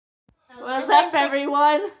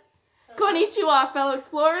everyone! Konnichiwa, fellow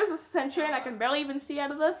explorers. This is Centurion. I can barely even see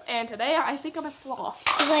out of this. And today, I think I'm a sloth.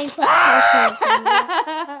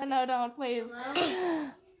 No, don't, please. Hi.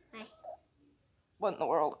 What in the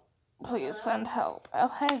world? Please send help. Oh,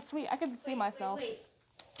 hey, sweet. I can see myself.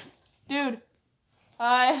 Dude.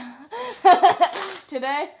 Hi.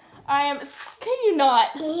 Today, I am... Can you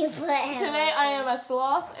not? Today, I am a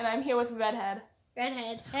sloth, and I'm here with Redhead.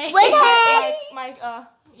 Redhead. Hey. Redhead!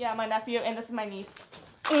 My nephew, and this is my niece.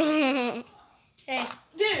 Hey.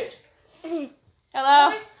 Dude!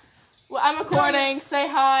 Hello? Well, I'm recording. Say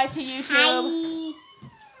hi to YouTube. Hi.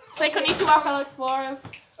 Say konnichiwa, fellow explorers.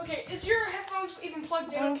 Okay, is your headphones even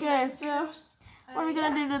plugged in? Okay, so what are we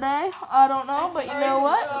gonna do today? I don't know, but you know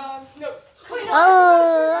what? No.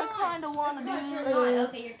 I kind of want to do.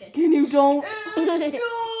 Okay, you're good. Can you don't? Okay,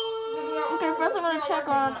 Okay, first I'm gonna check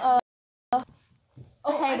on.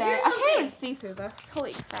 Hey there. I can't even see through this.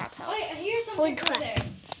 Holy crap! Hell. Wait, here's something over there.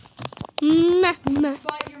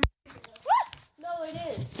 But your... No, it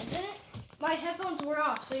is, isn't it? My headphones were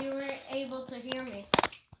off, so you weren't able to hear me.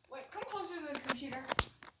 Wait, come closer to the computer.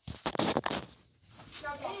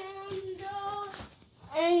 Now it's off.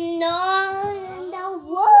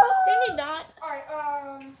 Can you not? Alright,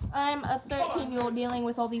 I'm a 13-year-old dealing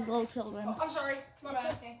with all these little children. I'm sorry. My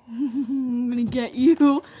bad. Okay. I'm gonna get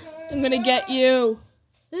you. I'm gonna get you.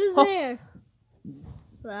 Who's Oh. there?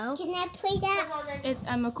 Hello? Can I play that? Stop talking.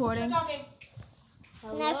 I'm recording. Stop talking.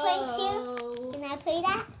 Can I play too? Can I play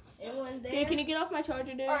that? Anyone there? Dude, can you get off my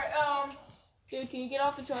charger, dude? Alright, Dude, can you get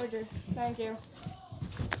off the charger? Thank you.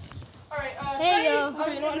 alright, Hey, yo.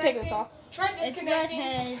 Okay, you know what? I'm taking this off. Try It's disconnecting.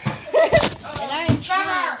 Redhead.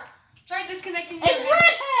 Trevor! Try disconnecting your It's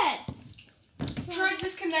Redhead! Try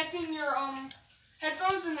disconnecting your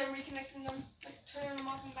headphones and then reconnecting them. Like turning them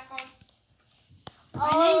off and back on.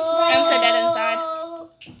 I'm so dead inside.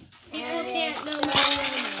 People can't know my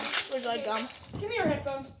name. Where's my gum? Give me your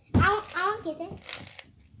headphones. I won't get it.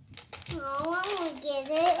 Oh, I won't get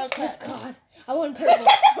it. Okay. God. I want purple. I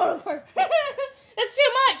want purple. That's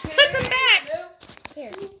too much. Put some back.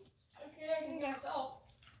 Here. Okay, I can get myself.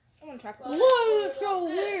 I'm gonna try. Whoa, that's so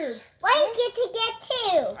weird. Why you get to get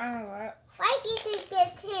two? I don't know what. Why you get to get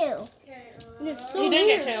two? Okay, It's so He did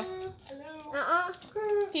weird. get two.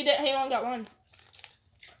 hello. He only got one.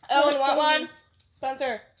 Oh, and want one?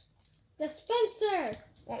 Spencer. The Spencer.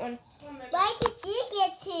 Want one? Why did you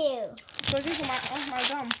get two? Go do some my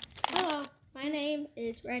gum. Hello. My name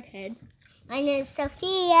is Redhead. My name is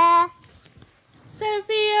Sophia.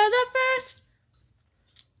 Sophia the First.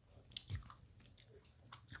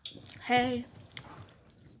 Hey,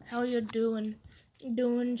 how you doing?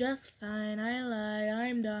 Doing just fine. I lied.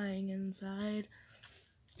 I'm dying inside.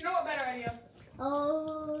 You know what better idea?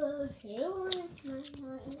 Oh, here was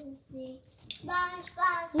my see.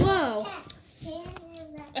 SpongeBob. Whoa. You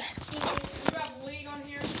have League on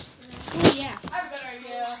here? Oh, yeah. I have a better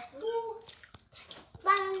idea. Woo.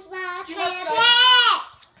 SpongeBob. Do you have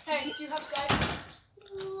SquarePants. Hey, do you have Skype?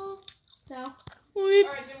 No. Weep.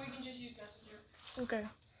 Alright, then we can just use Messenger. Okay.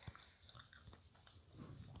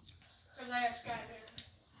 Because I have Skype here.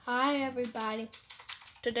 Hi, everybody.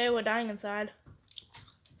 Today we're dying inside.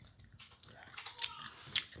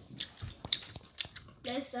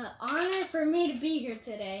 It's an honor for me to be here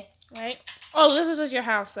today. Right? Oh, this is just your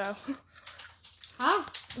house, so. Huh?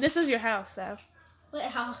 This is your house, so. What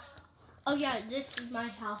house? Oh, yeah, this is my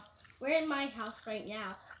house. We're in my house right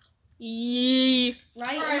now. Yee.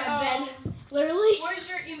 Right in Alright, my bed. Literally. what is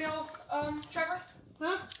your email, Trevor?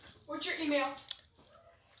 Huh? What's your email?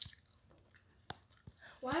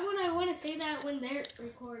 Why would I want to say that when they're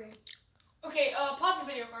recording? Okay, pause the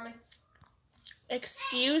video, Carmen.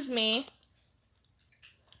 Excuse me.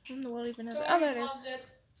 What in the world even is it? Don't Oh, worry, there it is. paused it.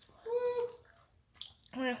 Woo.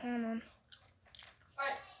 Wait, hold on.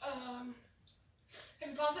 Alright, have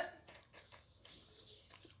you paused it?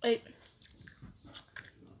 Wait.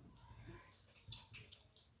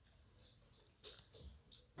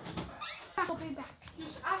 I'll be back.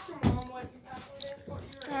 Just ask your mom what your password is. What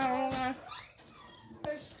your, Oh,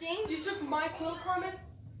 First thing. you took my quilt, Carmen?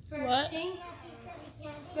 First What? thing.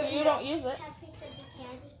 you don't use it.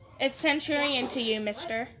 It's Centurion to you,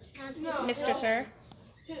 mister. No. Mr. Sir.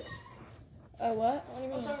 His. Oh, what? What do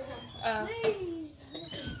you Oh, mean? sorry.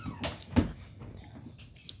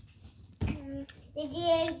 Did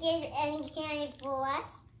you get any candy for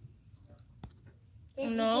us?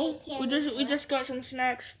 Did No, you get candy we for just got some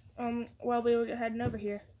snacks while we were heading over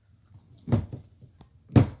here.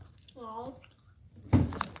 Oh.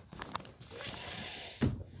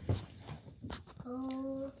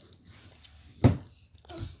 Oh.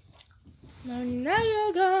 Now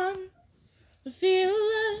you're gone. I feel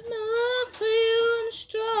like my love for you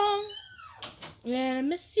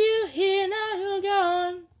miss you here, now you're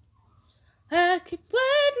gone. I keep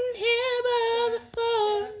waiting here by the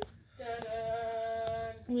phone,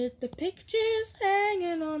 with the pictures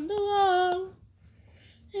hanging on the wall.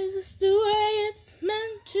 Is this the way it's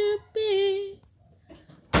meant to be?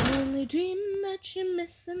 Only dreaming that you're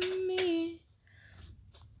missing me.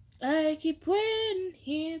 I keep waiting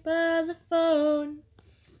here by the phone.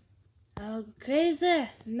 I'll go crazy,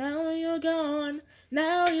 now you're gone,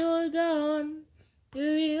 now you're gone. You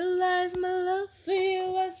realize my love for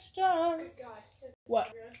you was strong. God. What?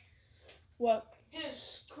 What? His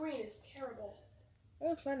screen is terrible. It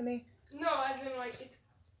looks fine to me. No, as in like it's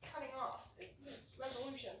cutting off. It's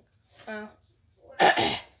resolution. Oh.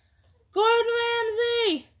 Gordon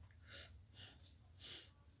Ramsay!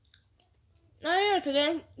 Oh yeah,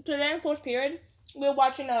 today in fourth period, we were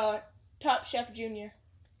watching Top Chef Junior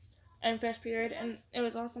in first period, and it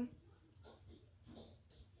was awesome.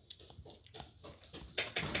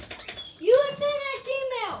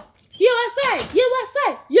 USN@gmail. USA!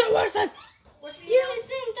 USA! USA! What's the email?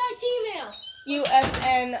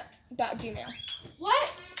 USN.gmail. USN.gmail. What?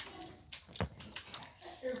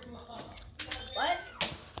 What?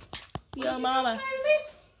 Yo, mama.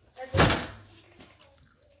 As in,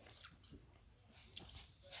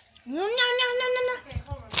 No, no, no, no, no, no. okay,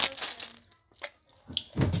 hold on.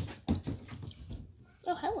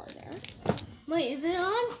 Oh, hello there. Wait, is it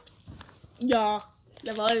on? Yeah.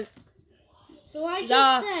 Hello. So I just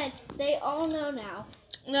Yeah. said they all know now.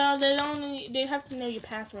 No, they don't. They have to know your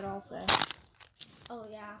password also. Oh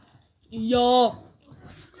yeah. Yeah.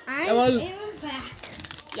 I Hello. am back.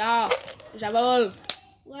 Yeah. Jawohl.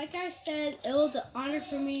 Like I said, it was an honor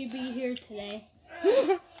for me to be here today.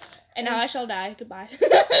 And now I shall die. Goodbye.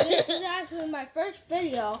 This is actually my first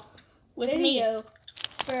video. With me.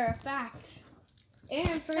 For a fact.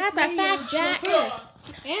 And first That's a video fact, Jack. here.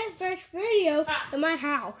 And first video in my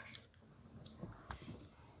house.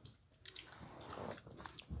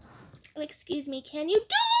 Excuse me, can you do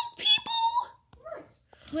people?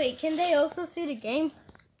 Wait, can they also see the game?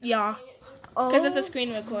 Yeah. Oh, Because it's a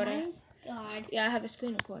screen recorder. my God. Yeah, I have a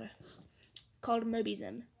screen recorder. Called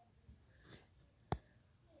MobiZim.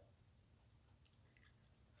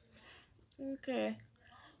 Okay.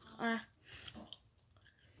 I'm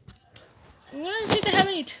gonna see if they have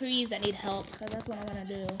any trees that need help, because that's what I want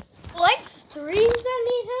to do. Like trees that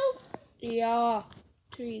need help? Yeah.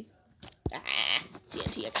 Trees.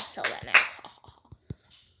 TNT, I can sell that now.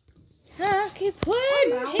 I keep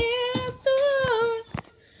waiting here at the road,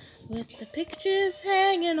 with the pictures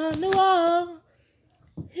hanging on the wall.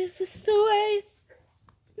 Is this the way it's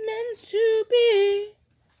meant to be?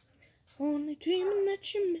 Only dreaming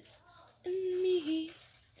that you missed me.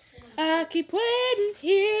 I keep waiting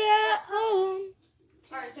here at home.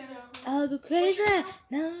 Alright, so I'll go crazy,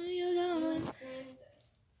 now you're gone.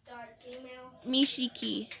 USN.gmail.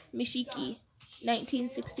 Mishiki,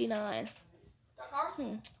 1969.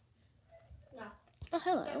 .com? Oh,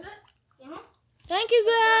 hello. Is it? Thank you,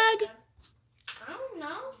 Greg. I don't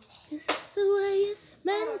know. Is this the way it's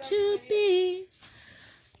meant to be?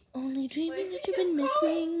 Only dreaming that you've been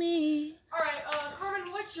missing me. Alright, Carmen,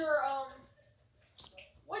 what's your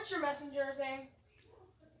messenger thing?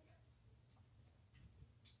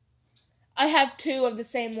 I have two of the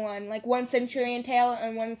same one, like one Centurion Tail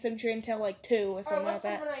and one Centurion Tail like 2 or something Alright, what's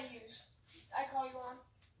like the that. one I use? I call you on.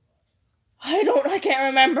 I can't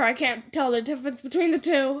remember. I can't tell the difference between the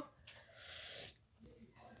two.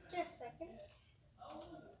 Just a second.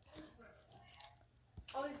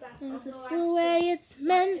 I'll be back. Is this the way it's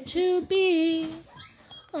meant to be?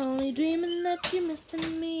 Only dreaming that you're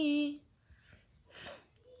missing me.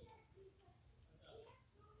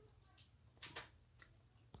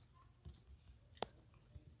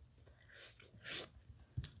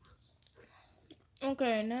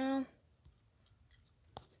 Okay, now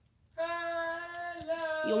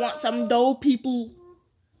Hello. you want some dough, people?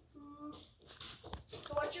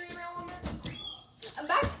 So what's your email on there? I'm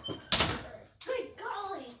back. Good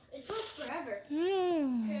golly. It took forever.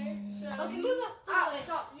 Okay, so Okay, move up.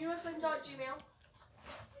 stop. USN.gmail.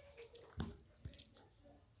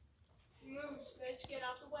 Move, Snitch, get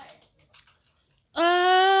out the way.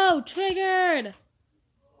 Oh, triggered.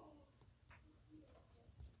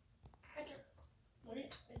 Enter.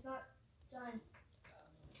 It's not done.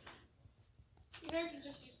 You know you can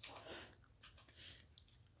just use top.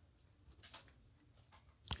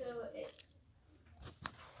 So it.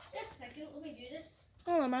 Just a second. Let me do this.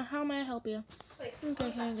 Hold on, how may I help you? Wait.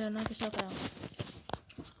 Okay, here you go. Knock yourself out.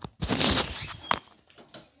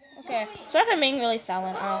 Okay, sorry if I'm being really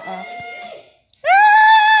silent. I don't know.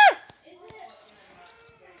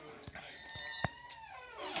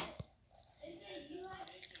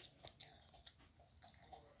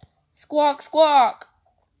 Squawk, squawk.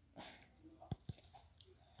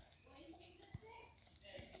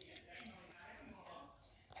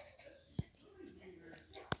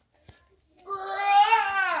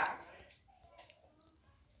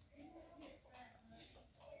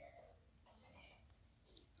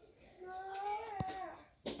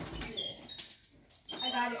 I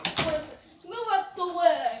got it. What is it? Move up the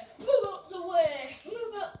way. Move up the way.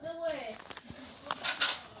 Move up the way.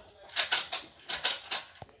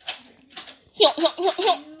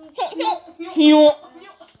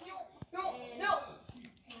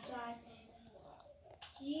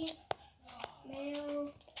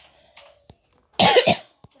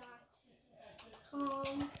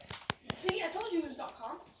 Gmail.com. See, I told you it was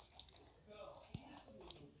 .com.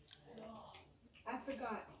 I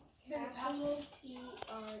forgot. Then the password.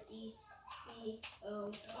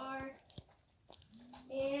 TRECOR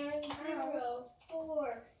and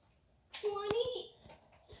 0420.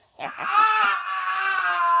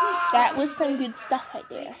 That was some good stuff right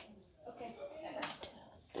there. Okay.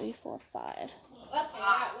 3, 4, 5. Okay,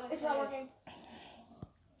 that was It's not working.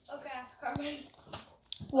 Okay, Carmen.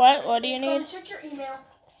 What do you need? Check your email.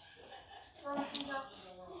 For Messenger.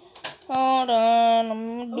 Hold on,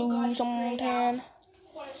 I'm gonna do God, it's something. grayed out.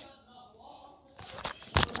 What is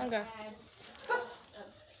Okay.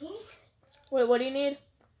 Pink. Wait, what do you need?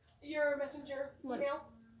 your Messenger email?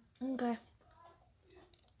 Okay.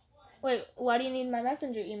 Wait, why do you need my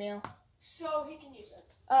messenger email? So he can use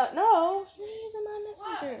it. No. You're using my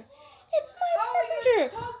messenger. It's my How are we messenger.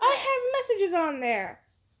 gonna talk I have messages on there.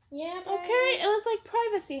 Yeah, but Okay, it was like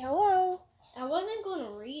privacy. Hello. I wasn't going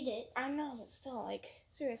to read it. I know, but still, like,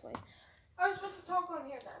 seriously. I was supposed to talk on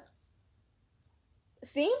here then.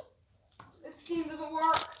 Steam? Steam doesn't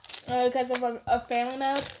work. Because of a family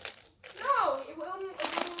mode? No, it wouldn't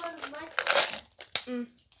let mic. Mm.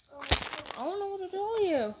 Oh, I don't know what to tell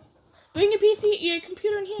you. Bring your PC, your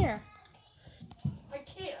computer in here. I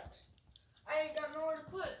can't. I ain't got nowhere to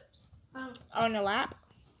put it. On your lap?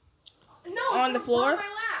 No, On it's the gonna floor? burn my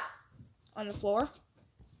lap. On the floor?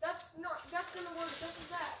 That's gonna work just as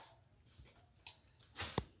that.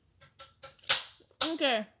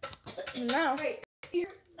 Okay. Now. Wait, here.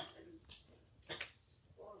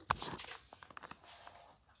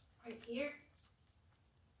 Right here.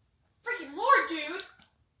 Freaking Lord, dude!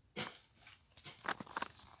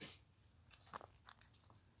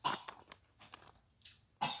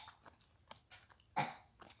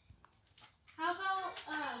 How about,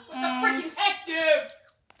 What the freaking heck, dude?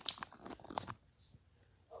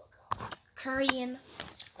 Korean.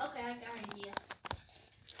 okay, I got an idea.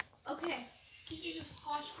 Okay, Did you just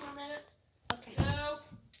hush for a minute? okay. No.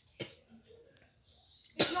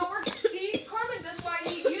 It's not working. See, Carmen, that's why I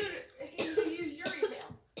need you to use your email.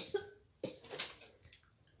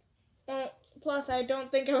 Plus, I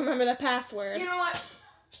don't think I remember the password. You know what?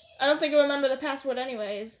 I don't think I remember the password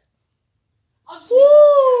anyways. I'll just make it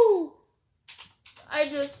Woo! I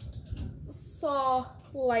just saw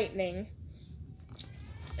lightning.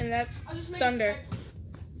 And that's I'll just make thunder. it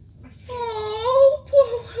Oh,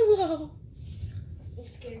 poor Willow. I'm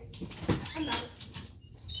scared. I'm out.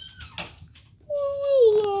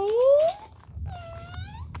 Willow.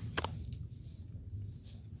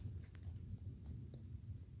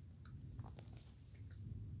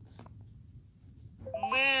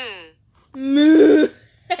 Moo.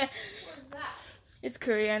 What is that? It's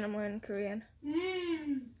Korean. I'm learning Korean.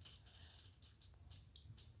 Mmm.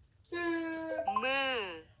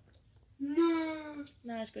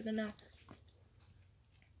 No, it's good to know.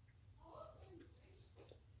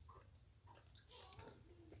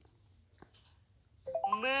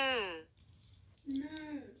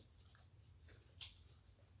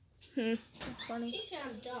 That's funny. She said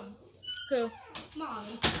I'm dumb. Who?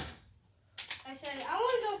 Mommy. I said, I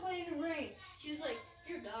want to go play in the rain. She was like,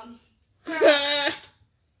 you're dumb.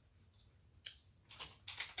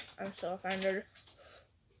 I'm so offended.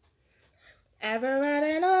 Ever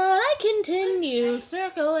running on, I continue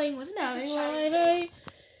circling with nothing why.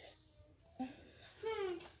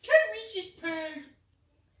 Can't reach this page.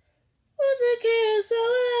 With a kiss of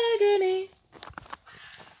agony.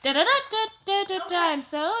 Da da da da da da da. I'm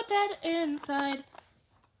so dead inside.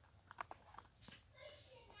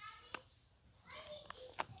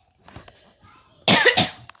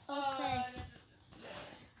 Okay.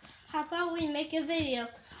 How about we make a video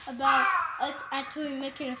about us actually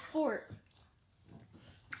making a fort?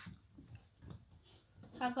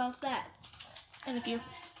 How about that? And if you.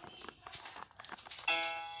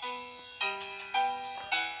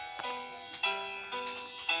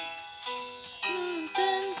 Dun,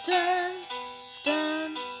 dun, dun,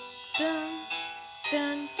 dun, dun,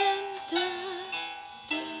 dun, dun,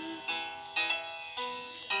 dun.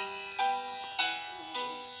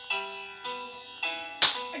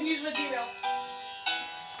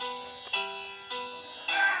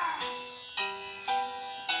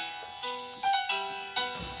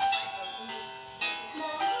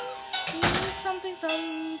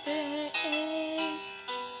 something.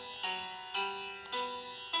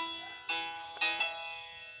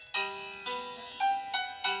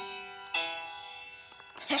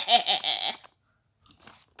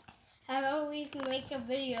 How about we make a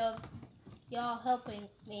video of y'all helping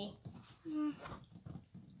me?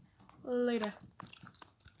 Later.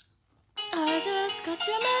 I just got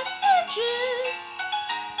your messages.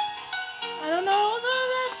 I don't know the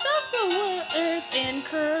rest of the words in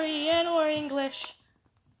Korean or English.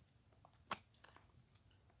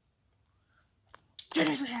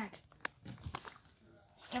 Generously hack.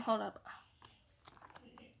 Oh, hold up.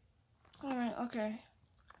 Alright, okay.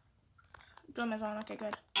 Drum is on, okay,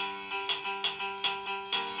 good.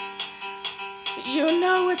 You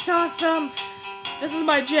know it's awesome. This is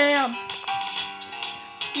my jam.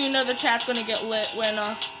 You know the chat's gonna get lit when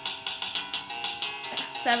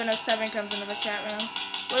 707 comes into the chat room.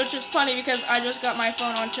 Which is funny because I just got my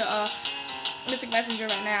phone onto Mystic Messenger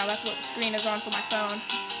right now. That's what the screen is on for my phone.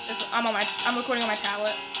 I'm recording on my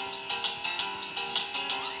tablet.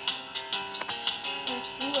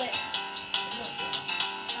 Let's do it.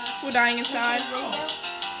 We're dying inside.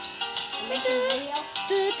 Making a video.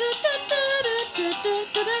 I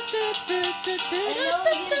know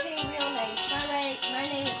I'm using real names. My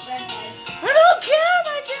name is Redhead. I don't care,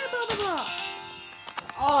 blah blah blah.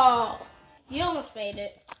 Oh, you almost made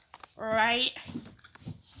it. Right.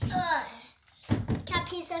 Got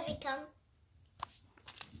piece of it come.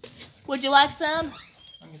 Would you like some?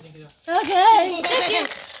 Thank you. Okay. Thank you.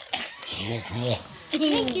 Excuse me.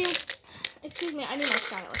 Thank you. Excuse me, I need my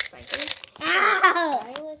stylus. Thank you.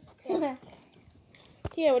 Ow!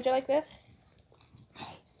 Here, would you like this?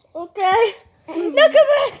 Okay. No, come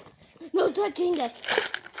back. No touching that.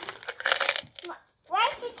 Why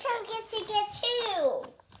did you get two?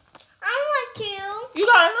 I want two. You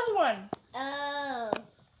got another one. Oh.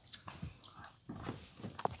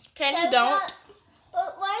 Can you don't?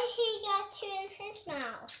 But why he got two in his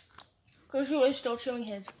mouth? Because he was still chewing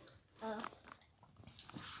his. Oh.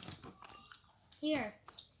 Here.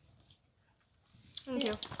 Thank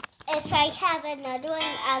you. If I have another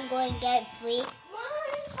one, I'm going to get free.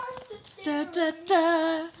 Da da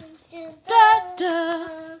da. Da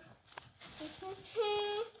da.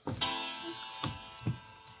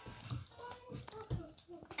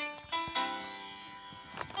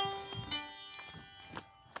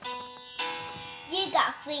 You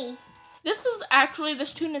got free.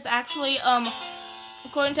 This tune is actually,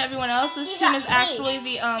 according to everyone else, this You tune got is free. actually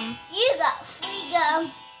the, You got free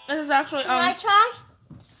gum. this is actually, Can I try?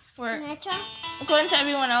 where, Can I try? according to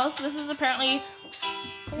everyone else, this is apparently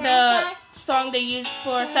Can I the try? song they used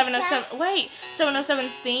for 707,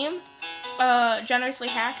 707's theme, Generously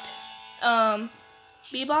Hacked,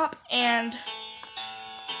 Bebop,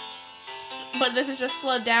 but this is just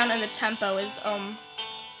slowed down and the tempo is,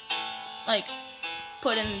 like,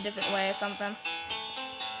 put in a different way or something.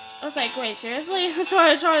 I was like, wait, seriously? So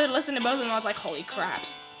I tried to listen to both of them and I was like, holy crap.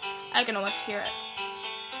 I can almost hear it.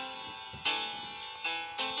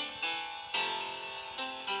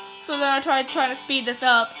 So then I tried trying to speed this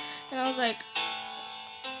up and I was like,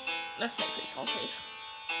 let's make this salty.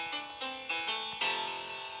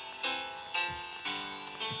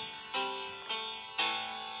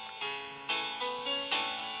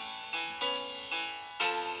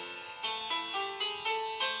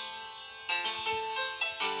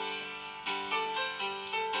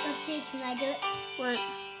 Okay, can I do it? Wait.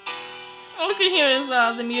 All you can hear is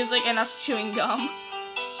the music and us chewing gum.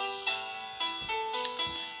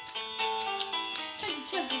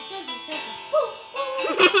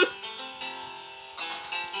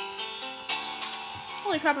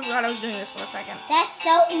 Holy crap, I forgot I was doing this for a second. That's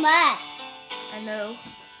so much. I know.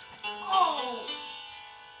 Oh!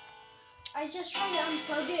 I just tried to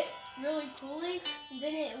unplug it really coolly, and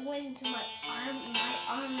then it went into my arm. My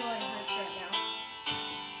arm really hurts right now.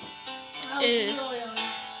 I'm Ew. really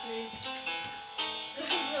unnecessary. It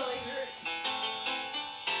really hurts.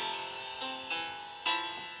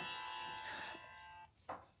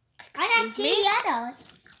 I got Excuse two me? yellows.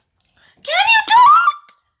 Can you don't?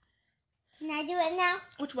 Can I do it now?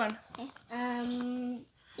 Which one?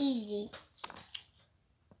 Easy.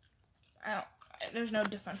 I don't. There's no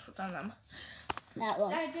difference between them. That Can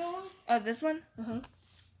one. I do one? Oh, this one? Can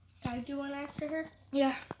I do one after her?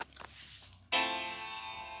 Yeah.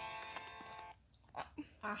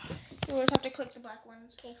 You always have to click the black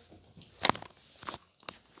ones. Okay.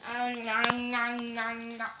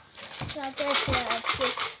 So this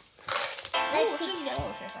is Oh, this is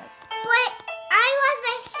yellow shirt. But I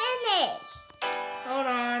wasn't finished. Hold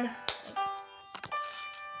on.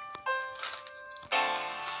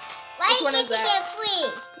 Why Which one did is you that? get free?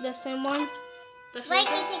 The same one? Why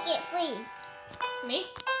can't you get free? Me?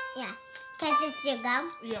 Yeah. Because it's your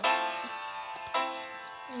gum? Yeah.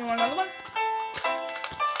 You want another one?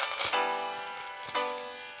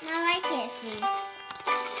 No, I get free.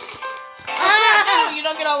 Ah! No, you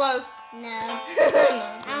don't get all those. No. No.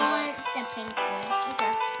 I want the pink one.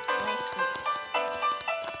 Okay. I like pink.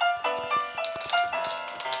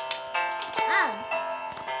 Oh.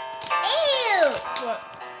 Ew! What?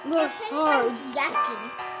 The pink one's yucky.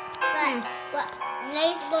 But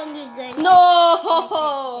next gonna be good.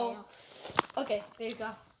 No! Okay, there you go.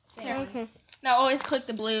 Here. Okay. Now always click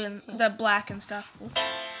the blue and the black and stuff.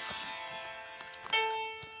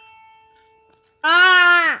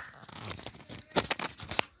 Ah!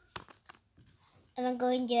 Am I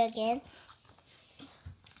going to do it again?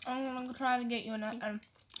 I'm gonna try to get you an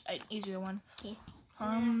easier one. Yeah.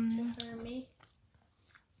 For me.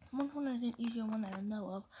 One is an easier one that I know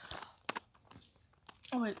of.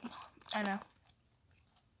 Oh wait, I know.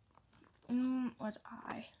 What's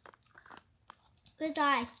I? Where's the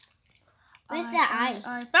eye? Where's the eye?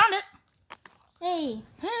 I found it. Hey.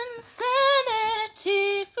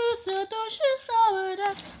 Insanity,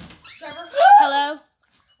 Trevor, Hello.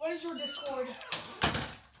 what is your Discord?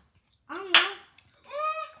 I don't know.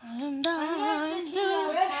 And I'm I'm to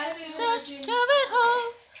just coming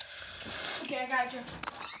home. Okay, I got you.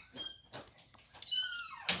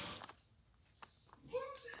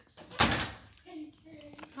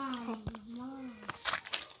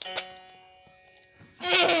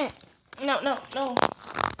 No.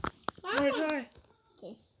 I'm gonna try.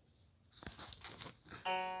 Okay.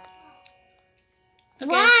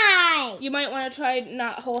 Why? You might want to try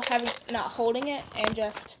not holding it and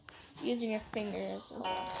just using your fingers. What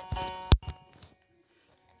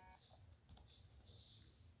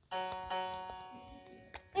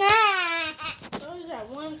was that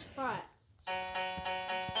one spot?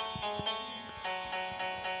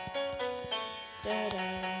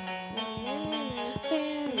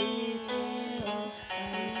 Fairy tale,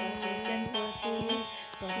 has been foreseen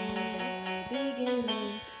from the very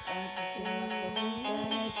beginning of the sin of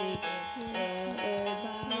insanity.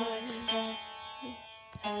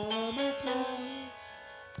 Hello, my son.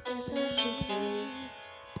 This is to see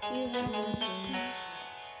you haven't seen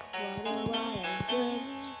quite a while good.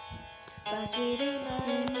 By sweetie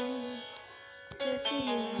nice to see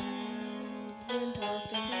you haven't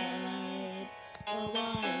talked and cried a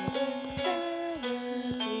while.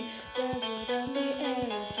 Insanity, the wood of the air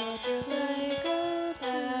is torture,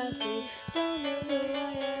 psychopathy. Don't know who I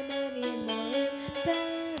am anymore.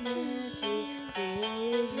 Insanity, the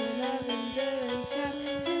illusion of endurance,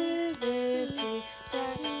 captivity,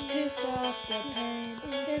 time to stop the pain.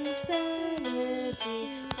 Insanity,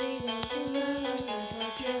 please don't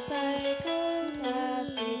torture,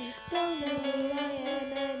 psychopathy. Don't know who I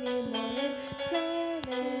am anymore.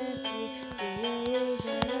 Insanity, the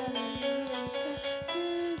illusion of endurance,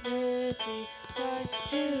 captivity, try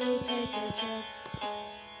to take a chance.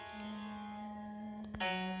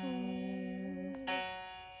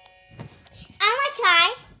 I'm gonna try.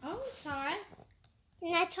 Oh, sorry.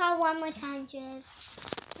 Can I try one more time, Jared?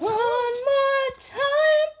 One more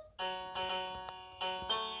time.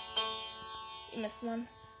 You missed one.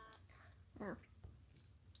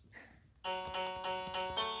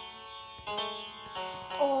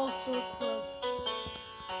 Oh, so close.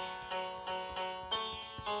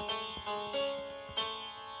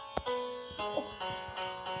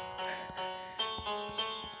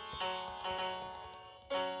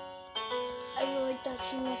 I really thought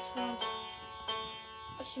she missed one.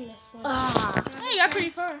 Oh, she missed one. Hey, you got pretty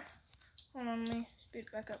far. Hold on, let me speed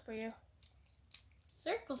back up for you.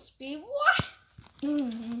 Circle speed? What?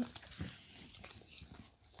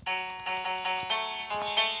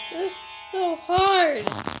 This is so hard.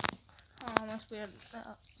 Oh, must be slow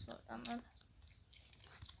it down then.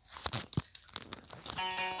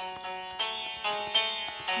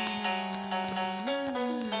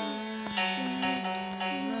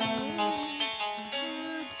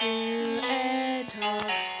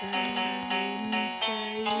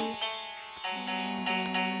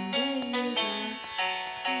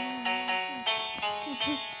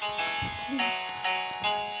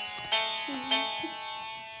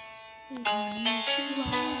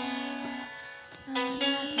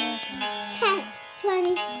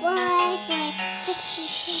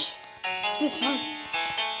 This one.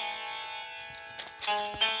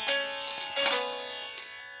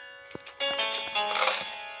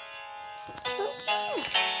 Who's doing it?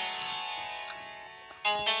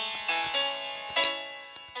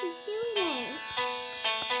 He's doing it.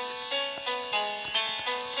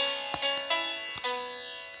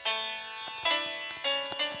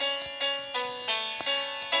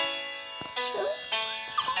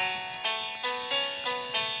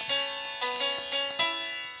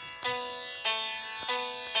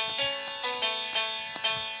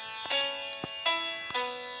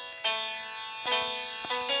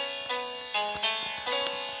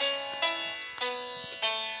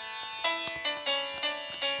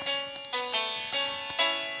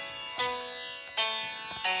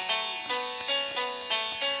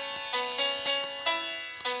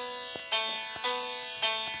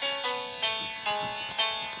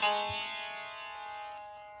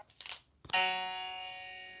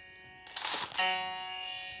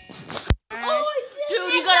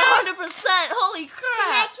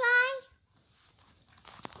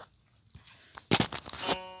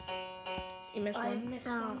 missed I one. missed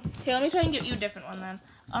one. Okay, let me try and get you a different one then.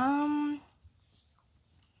 I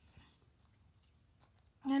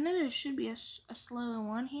know there should be a slower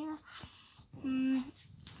one here. It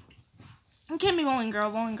can't be Bowling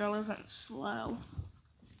Girl. Bowling Girl isn't slow.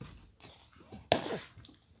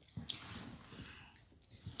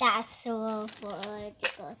 That's so good.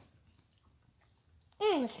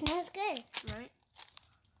 It smells good. Right?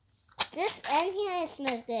 This and here, it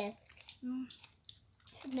smells good. Mm.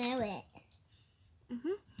 Smell it.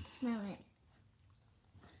 Smell it.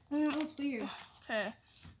 That's weird. Okay.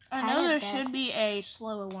 I Kind know of there does. should be a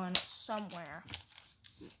slower one somewhere.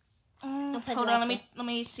 put Hold it on, right let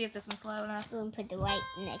me see if this one's slow enough. We'll put the right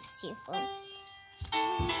next to your phone.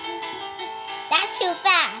 That's too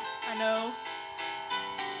fast. I know.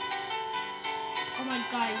 Oh my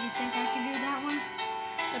god, you think I can do that one?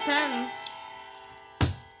 Depends.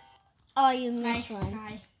 Oh, you missed one.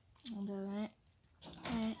 Try. I'll do it.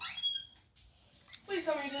 Okay. Please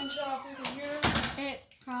tell me you didn't shut off your computer. It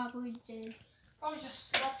probably did. Probably just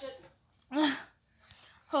slept it.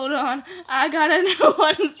 Hold on. I got a new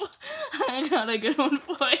one. I got a good one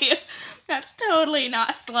for you. That's totally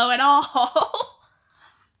not slow at all.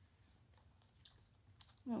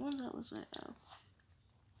 What was that? Was that?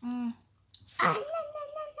 Oh.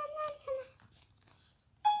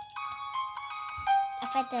 I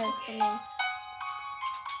thought that was for me. That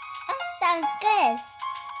sounds good.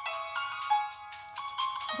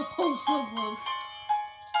 Oh, so close.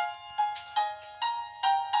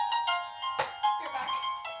 You're back.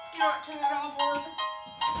 You know what? Turn it off or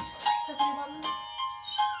press any button.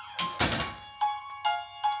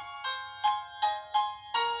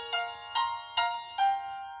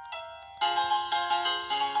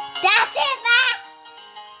 That's it, fast.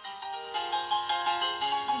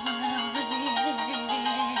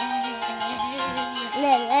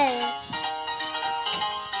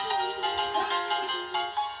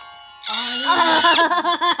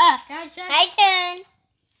 Gotcha. My turn.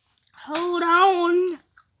 Hold on.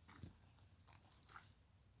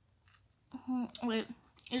 Wait,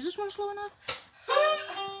 is this one slow enough?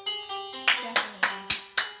 Definitely.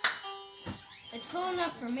 It's slow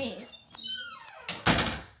enough for me.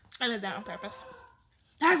 I did that on purpose.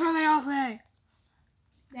 That's what they all say.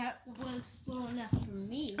 That was slow enough for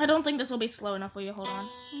me. I don't think this will be slow enough for you. Hold on.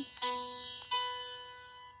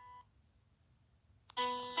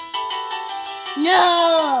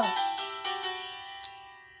 No.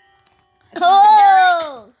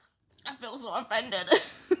 Oh. I feel so offended.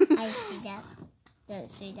 I see that. Don't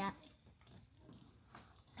see that.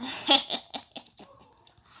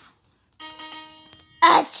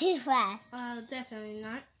 That's too fast. Definitely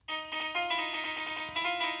not.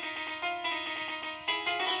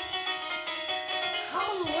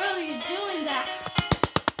 How in the world are you doing that?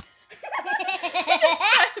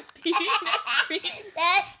 Beating the screen.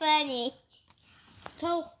 That's funny.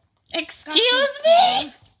 So, Excuse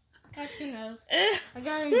me? got your nose. Eh. I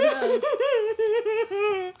got your nose.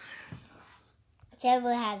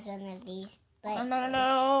 Trevor has one of these. But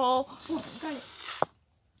No. Oh, got it.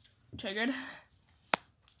 Triggered.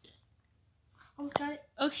 Almost got it.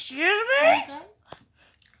 Excuse me? Almost got it.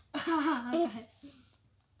 I got it.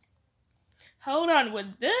 Hold on.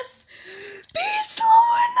 Would this be slow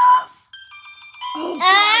enough? Oh,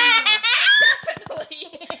 Definitely.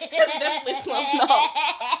 It's definitely slow enough.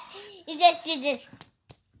 You just do this.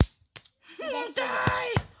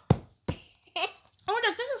 Die. I wonder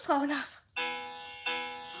if this is slow enough.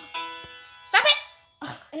 Stop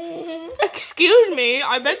it! Excuse me,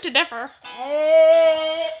 I beg to differ.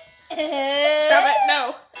 Stop it,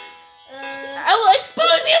 no. I will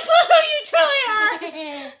expose you for who you truly are.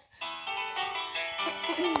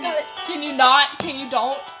 got it. Can you not? Can you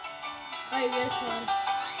don't? Like this one.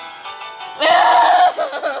 No!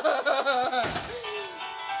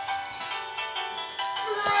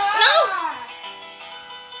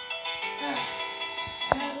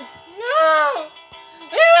 No!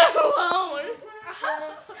 Leave it alone!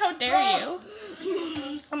 How dare you?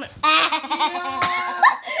 I'm gonna...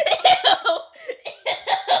 Ew!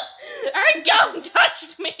 Our gum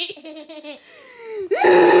touched me!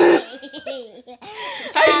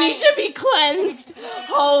 I need to be cleansed.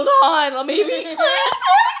 Hold on, let me be cleansed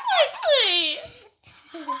quickly.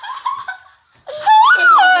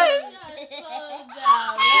 Hold on.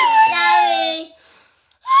 Sorry.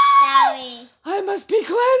 Sorry. I must be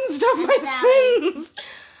cleansed of my Sorry. sins.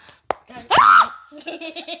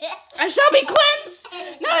 I shall be cleansed.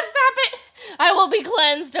 No, stop it. I will be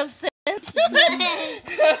cleansed of sins. All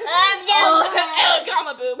hail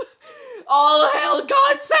Gamma Boob. All hail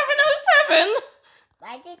God 707.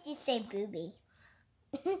 Why did you say booby?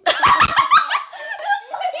 Part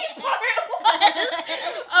one.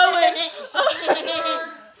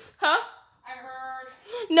 Huh? I heard.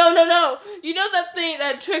 No. You know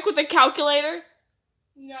that trick with the calculator?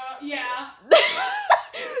 No, yeah. The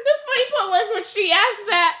funny part was when she asked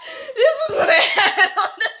that, this is what I had on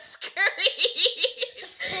the screen.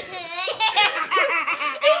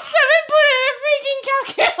 And someone put in a freaking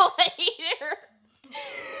calculator.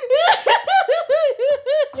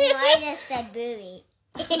 Why just said booby?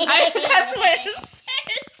 That's what it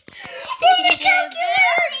says. Put the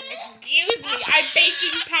calculator. Excuse me, I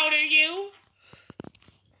baking powder you.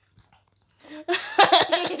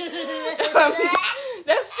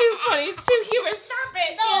 That's too funny. It's too humorous. Stop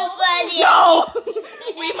it. So funny. No.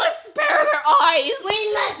 We must spare their eyes.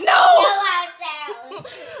 We must No. kill ourselves.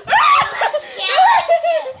 We must kill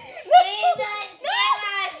ourselves. We must kill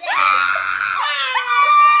ourselves.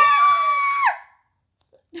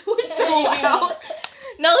 We're so loud.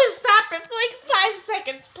 No, stop it for like 5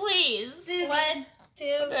 seconds, please. 1, 2,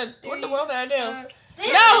 What the world did I do? No,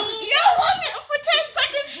 Three. no, for 10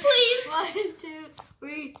 seconds, please. 1, 2,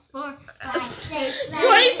 3, 4, 5, 6, 7,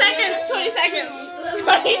 20 seconds, 20 seconds.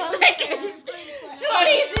 20 seconds.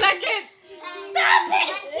 20 seconds. Stop it.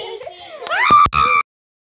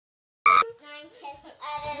 9, 10,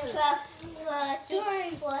 11, 12,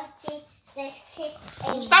 13, 14, 16,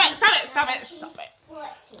 18, Stop it.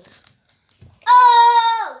 14.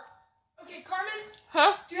 Oh! Okay, Carmen,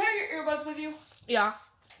 Huh? do you have your earbuds with you? Yeah,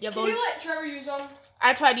 Can boy. you let Trevor use them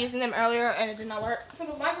I tried using them earlier and it did not work. for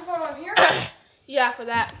the microphone on here? Yeah, for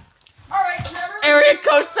that. All right, Trevor. Area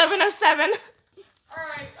code 707. All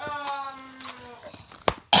right. No,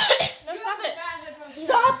 You have stop some it. bad headphones.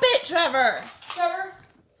 Stop it, Trevor.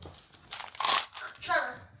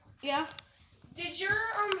 Trevor. Yeah. Did your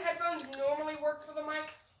headphones normally work for the mic?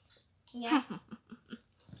 Yeah.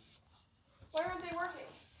 Why aren't they working?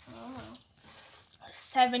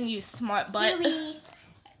 7, you smart butt. Boobies.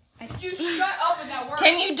 Did you shut up with that word?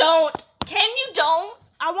 Can you don't?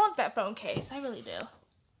 I want that phone case. I really do.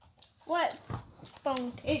 What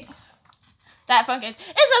phone case? That phone case.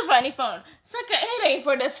 It's just for any phone. Sucker, it ain't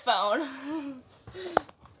for this phone.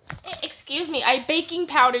 Excuse me, I baking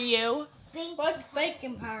powder you. What's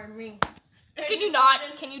baking powder mean? Can you not?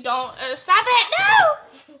 Can you don't? Stop it! No!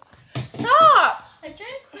 Stop! I tried to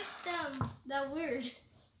click that word.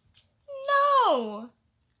 No!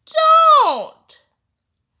 Don't!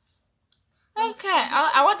 Okay,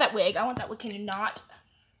 I want that wig. Can you not?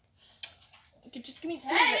 Just give me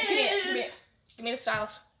the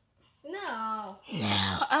stylus. No.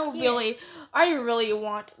 I really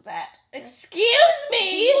want that. Excuse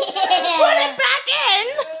me! Put it back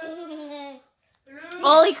in!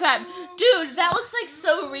 Holy crap. Dude, that looks like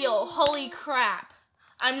so real. Holy crap.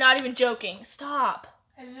 I'm not even joking. Stop.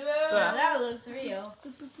 Hello. That looks real.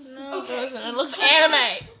 No, it doesn't. It looks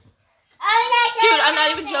anime. Oh, Dude, I'm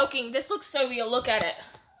not even joking. This looks so real. Look at it.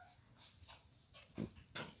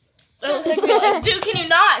 It looks like real. Dude, can you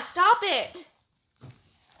not? Stop it.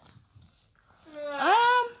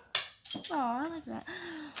 Oh, I like that.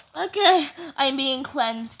 Okay, I'm being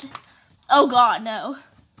cleansed. Oh God, no.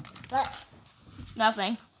 What?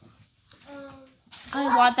 Nothing.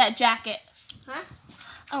 I want that jacket. Huh?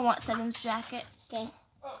 I want 7's jacket. Okay.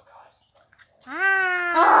 Oh God.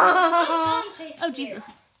 Ah. Oh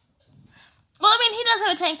Jesus. Well, I mean, he does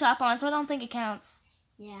have a tank top on, so I don't think it counts.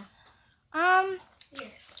 Yeah.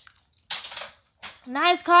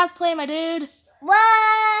 Nice cosplay, my dude.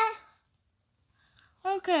 What?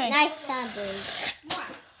 Okay. Nice boobies.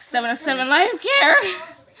 707 life care.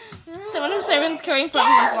 707's caring for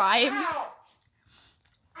people's lives.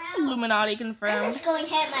 Illuminati I'm confirmed. just going to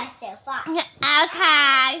hit myself off.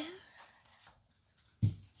 Okay.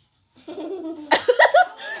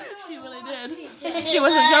 She really did. She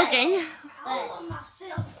wasn't joking.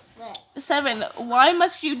 What? 7, why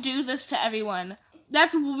must you do this to everyone?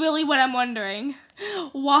 That's really what I'm wondering.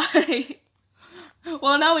 Why?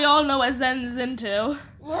 Well, now we all know what Zen's into.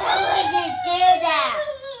 Why would you do that?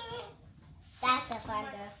 That's a fun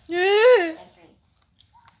Yeah.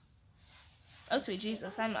 Oh, sweet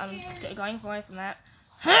Jesus. I'm going away from that.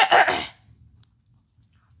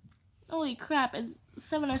 Holy crap, it's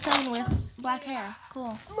 707 with black hair.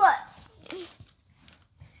 Cool. What?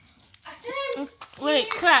 Wait,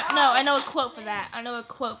 crap. No, I know a quote for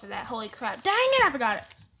that. Holy crap. Dang it, I forgot it.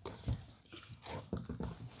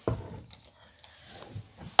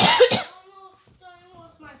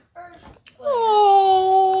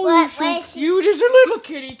 Oh, What? Where is he? cute as a little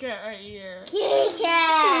kitty cat right here. Kitty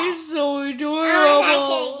cat. He's so I adorable. want that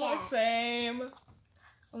kitty cat. Same.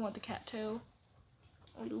 I want the cat too.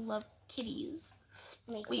 We love kitties.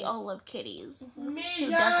 Me We too. all love kitties. Me Who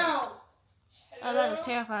now. doesn't? Oh, that is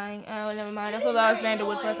terrifying. Oh, never mind. I thought that was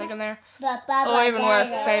Vanderwood for a second there. Or Or even worse,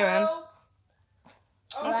 Salem.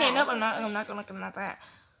 Okay, Wow. nope, I'm not gonna look at that.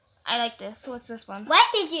 I like this. What's this one? Why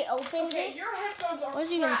did you open Okay, this? your headphones are What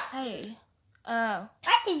did you even crap. say? Oh.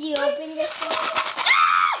 Why did you open this?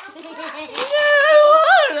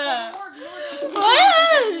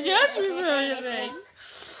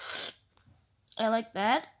 I like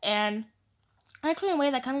that, and actually, in a way,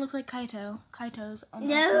 that kind of looks like Kaito. Kaito's. Oh my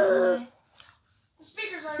No. God. The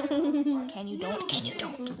speakers aren't even Can you don't? Can you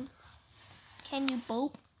don't? Can you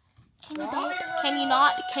both? Can you What? don't? Can you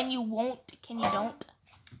not? Can you won't? Can you don't?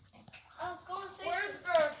 I was going to say. Where's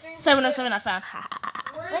the thing? 707 I found.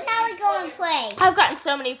 When are we going to play? I've gotten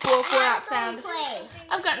so many 404 When are not we going found. to play?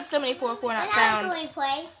 I've gotten so many 404 When not are we found. going to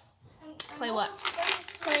play? Play what?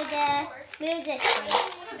 Play the music.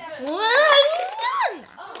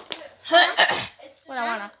 When I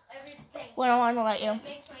wanna. When I wanna let you.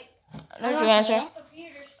 There's your Okay. answer.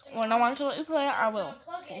 When I want to let you play it, I will.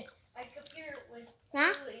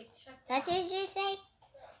 Huh? That's what you say?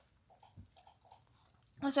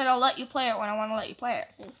 I said I'll let you play it when I want to let you play it.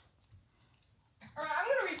 Alright, I'm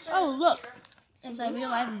gonna restart. Oh, the look. computer. It's a real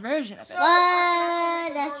life version of it. So,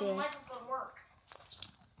 What? That's the weird. microphone work.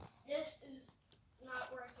 This is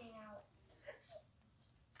not working out.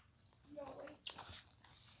 No way.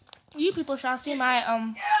 You people shall see my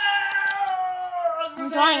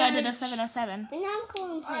drawing I did of 707. When I'm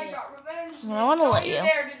going to play I it. got revenge. Well, I wanna Don't let you you.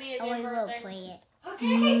 dare do the I Indian will birthday. play it. Okay.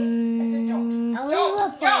 I said don't. I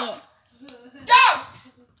will play it. Don't!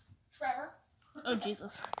 Trevor. Oh,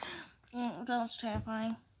 Jesus. That's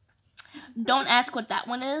terrifying. Don't ask what that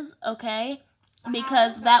one is, okay?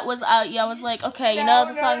 Because that was, yeah, I was like, okay, you know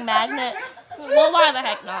the song Magnet? Well, why the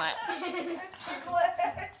heck not?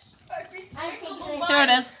 Here it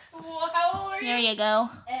is. How old are Here you? you go.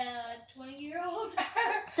 20-year-old.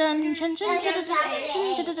 Dun, chun, chun, chun, chun,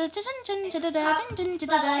 chun, chun, chun, chun.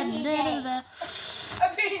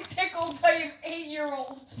 I'm being tickled by an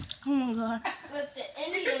 8-year-old. Oh my God. With the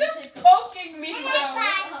You're Indians. just poking me though.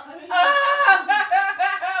 Oh,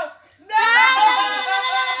 no!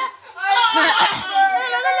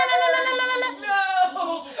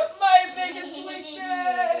 No! My biggest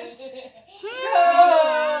weakness!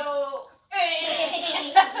 No!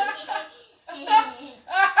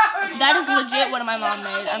 That is legit what my mom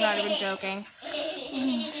made. I'm not even joking.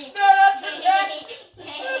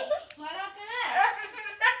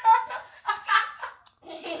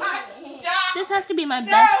 This has to be my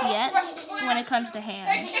best yet when it comes to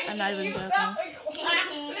hands. I'm not even joking.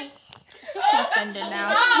 I'm so offended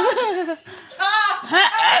now. Stop!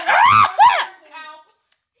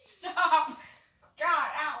 Stop! God,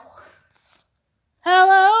 ow.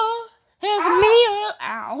 Hello, here's me.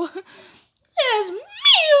 Ow. Here's me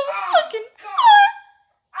looking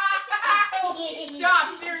Ow!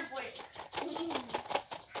 Stop, seriously.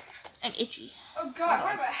 I'm itchy. Oh God,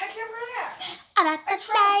 where the heck am I at?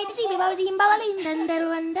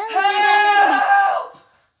 Help!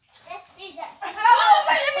 Let's do that. Help!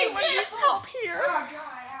 Everyone needs help here. Oh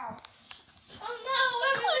God, ow. Oh no,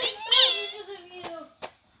 Including me. because of you.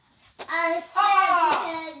 I Ah!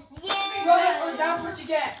 because you. Well, that's what you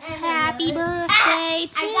get. Happy birthday I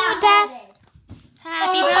to got Death. it.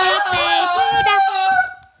 Happy birthday to Death.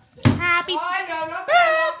 Happy Oh, I know, not that.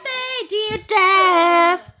 birthday, dear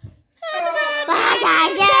Death. Bye,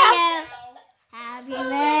 guys. Yeah. Happy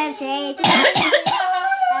birthday to you.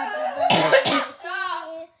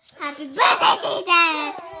 Happy birthday to you.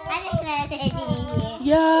 Happy birthday to you.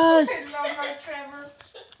 Yes. I love my Trevor.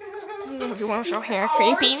 If you want to show hair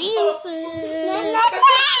creepy music. Can I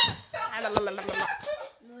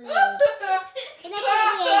play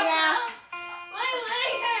the game now? My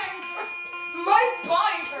leg hurts. My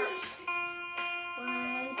body hurts. 1,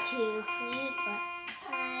 2, 3, 4,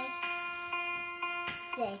 5,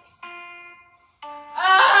 6,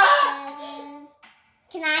 Ah! 7.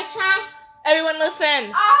 Can I try? Everyone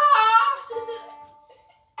listen. Ah!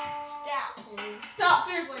 Stop. Stop,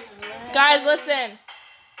 seriously. Guys, listen.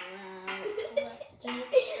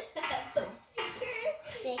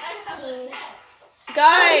 16.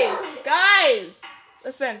 Guys.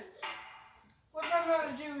 Listen. What am I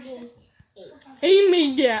gonna do? Hey,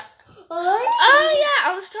 me, yeah. What? Oh, yeah.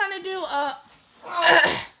 I was trying to do,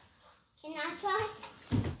 Can I try?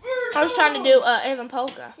 I was trying to do, Avon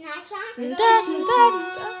Polka. Can I try? Dun, dun,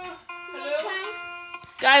 dun. Can I try?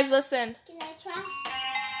 Guys, listen. Can I try?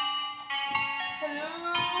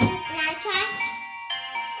 Hello? Can I try?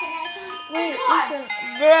 Can I try? Wait, God. listen.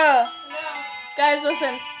 Bruh. No. Guys,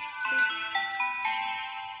 listen.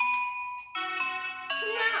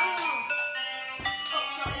 Oh,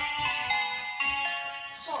 sorry.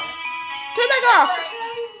 Sorry. Turn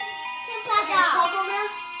back off. Telephone there?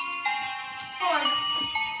 Hold on.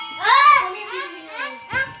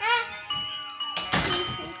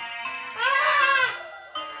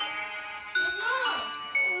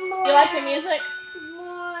 You like the music?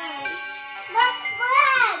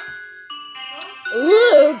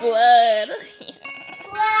 Ooh, blood.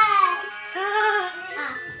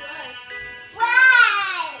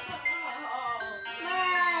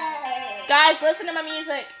 Guys, listen to my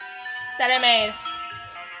music that I made.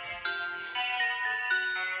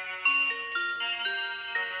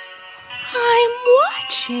 I'm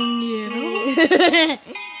watching you.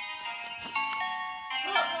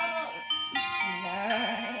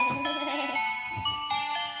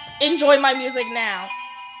 Enjoy my music now.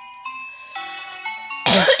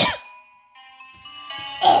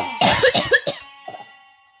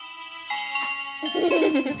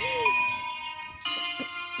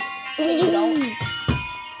 You don't.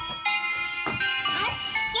 I'm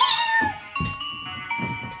scared.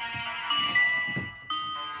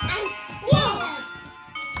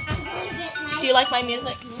 I'm going to get nightmares. Do you like my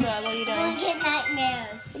music? Yeah, what are you I'm going doing? to get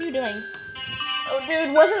nightmares. What are you doing? Oh,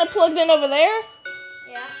 dude, wasn't it plugged in over there?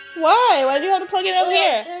 Yeah. Why? Why do you have to plug it over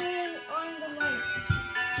here? Turn on the light.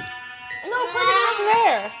 No, plug it in over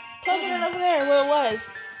there. Plug it in over there where it was.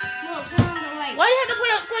 Well, turn on the light. Why do you have to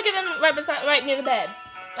plug it in right near the bed?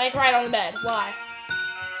 Like right on the bed. Why?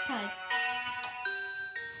 Because.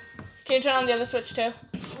 Can you turn on the other switch too?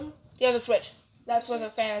 The other switch. That's where the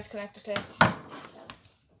fan is connected to.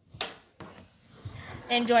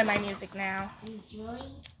 Enjoy my music now. Enjoy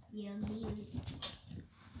your music.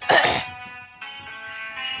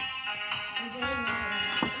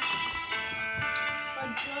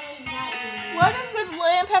 Why does the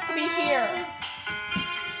lamp have to be here?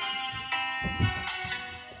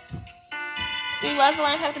 Dude, why does the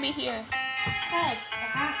lamp have to be here? Because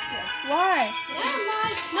it has to. Why? Never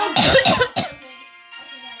mind. No.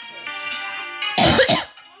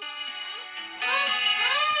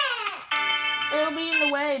 It'll be in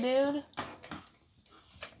the way, dude.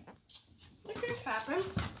 What just happened?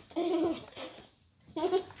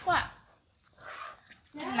 What?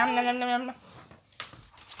 Nom nom nom nom nom.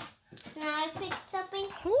 Now I picked something.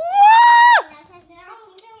 Woo! Now I picked something.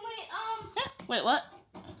 Wait, what?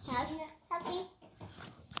 Have something.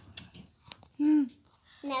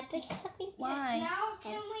 Now I picked something. Why? Now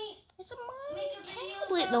can we It's a make a video?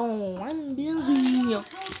 Wait, no, I'm busy.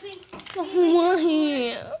 Helping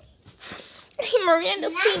Why? Hey, Miranda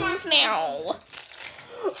sings now.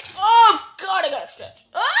 Oh, God, I gotta stretch.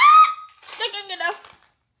 Ah! Second, get up.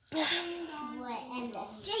 We're in the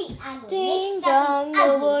street. I'm Ding gonna make something dong,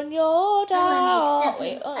 ugly. open your door. something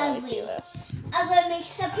Wait, oh, let me ugly. see this. I'm gonna make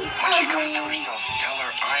something When she comes to ugly. herself, tell her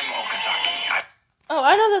I'm Okazaki. Oh,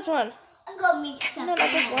 I know this one. I'm gonna make No, something not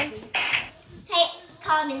this one. ugly. Hey,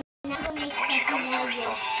 Carmen, I'm gonna make When she comes to something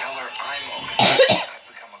herself, ugly. tell her I'm Okazaki. I've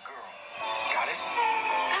become a girl. Got it?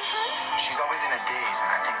 She's always in a daze,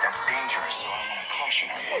 and I think that's dangerous, so I want to caution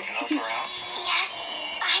her. Will you help her out? Yes,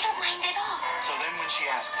 I don't mind at all. So then when she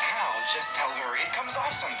asks how, just tell her it comes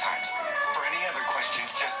off sometimes. For any other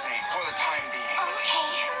questions, just say, for the time being.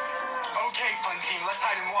 Okay. Okay, fun team, let's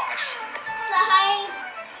hide and watch. So hi,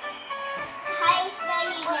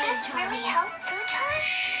 spelling. Will this really help, Futon?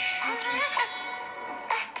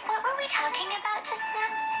 What were we talking about just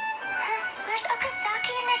now? Where's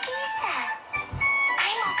Okazaki and Nagisa?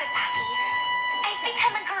 I'm Okazaki. I've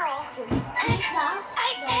become a girl. I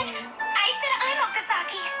said I'm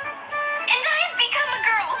Okazaki. And I have become a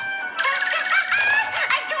girl.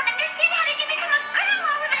 I don't understand. How did you become a girl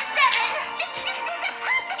all of a sudden?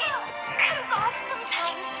 It comes off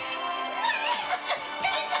sometimes.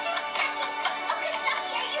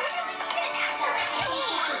 Okazaki, are you really an asshole?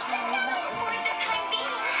 For the time being.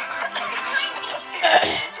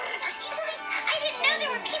 I didn't know there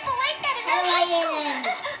were people like that in our high school.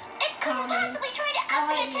 It couldn't possibly try to up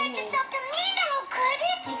and attach itself to me now, could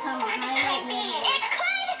it? For the time being. It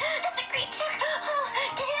could? That's a great trick. Oh,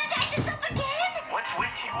 did it attach itself again? What's with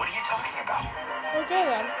you? What are you talking about? Okay,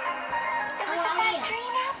 then. It was a bad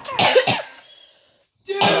dream after.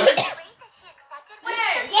 Dude! Great that she accepted what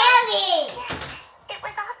Gabby! It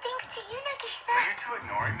was all thanks to you, Nagisa. Are you two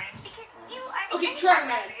ignoring me? Because you are the Okay, enemy. Trevor,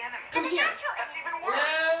 man. The enemy. Come here. That's even worse.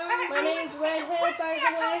 Hello? My name's Redhead, by the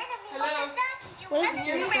way. Hello? What is Let's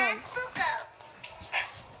your do name? Raz Fuko.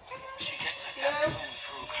 She gets like that when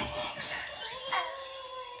Fuka loves her.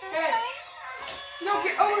 Hey. No,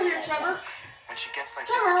 get over here, Trevor. When she gets like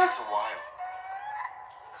this, Trevor. it takes a while.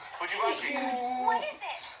 Fujibashi, What is it?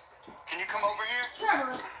 can you come over here?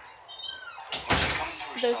 Trevor. When she comes to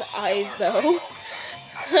herself, Those tell eyes, her though. I'm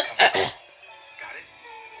Okazaki. I've become a girl. Got it?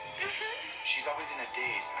 She's She's always in a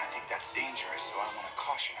daze, and I think that's dangerous, so I want to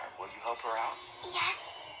caution her. Will you help her out? Yes,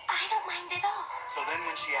 I don't mind at all. So then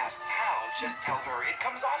when she asks how, just tell her it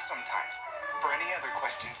comes off sometimes. For any other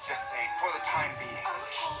questions, just say, for the time being.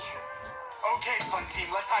 Okay. Okay, fun team,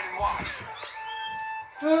 let's hide and watch.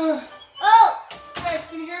 Oh! Hey,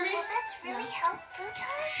 can you hear me? Will this really help, Futon?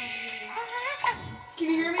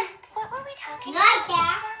 Can you hear me? What were we talking Not about just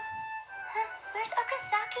that. now? Huh? Where's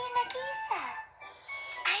Okazaki and Nagisa?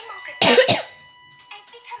 I'm Okazaki. I've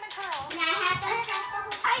become a girl.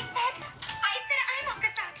 I said I'm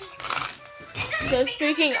Okazaki. And Those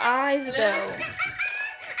freaking eyes, though. I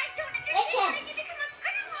don't understand. How did you become a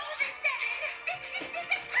girl? All of it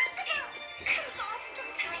comes off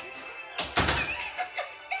sometimes.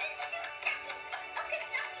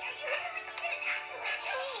 Okazaki, are you really good at acting?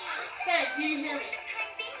 Hey, do you hear me?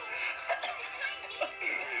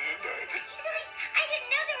 I didn't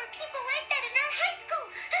know there were people like that in our high school.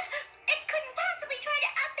 It couldn't possibly try to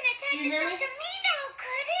up and attach You hear itself me? to me now,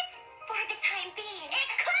 could it? For the time being. It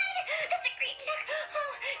could! That's a great check.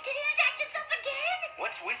 Oh, did it attach itself again?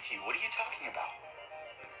 What's with you? What are you talking about?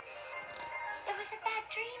 It was a bad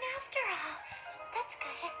dream after all. That's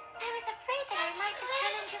good. I was afraid that I might just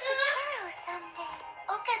turn into Futaro someday.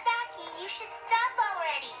 Okazaki, you should stop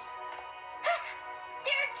already.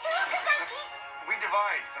 There are two Okazakis! We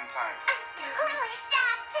divide sometimes. I'm totally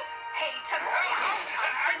shocked. Hey, Tamoya,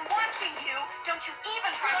 I've been watching you. Don't you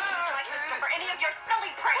even try to use my sister for any of your silly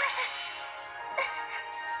pranks.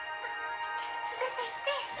 The same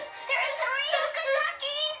face. There are three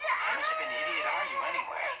Okazakis! How much of an idiot are you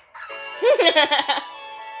anyway?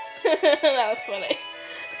 That was funny.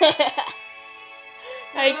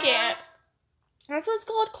 I can't. That's what it's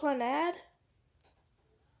called, Clannad?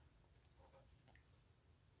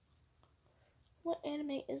 What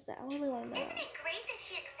anime is that? I really want to know. Isn't it great that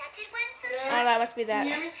she accepted one food? Oh, that must be that.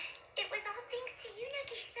 Can you hear me? It was all thanks to you,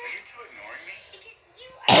 Nagisa. Are you two ignoring me? Because you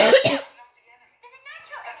are Not the enemy. then a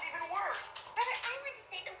natural That's even worse. Brother, I want to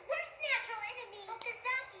say the worst natural enemy.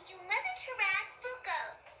 Okazaki, you mustn't harass Fuko.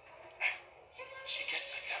 She gets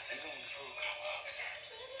like that when Fuko hugs her.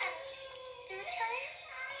 Futon?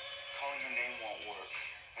 Calling her name won't work.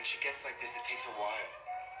 When she gets like this, it takes a while.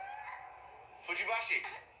 Fujibashi,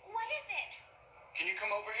 What is it? can you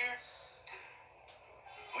come over here?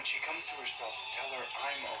 When she comes to herself, tell her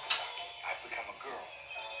I'm Okazaki. I've become a girl.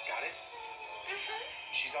 Got it?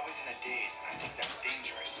 She's always in a daze, and I think that's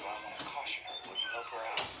dangerous, so I want to caution her. Will you help her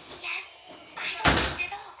out? Yes, I don't mind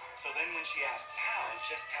at all. So then when she asks how,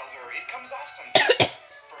 just tell her it comes off sometimes.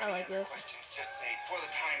 For I any like other this. questions, just say, for the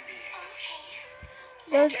time being. Okay.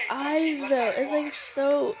 Those Okay, eyes, let's though, have it is like watch.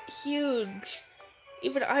 so huge.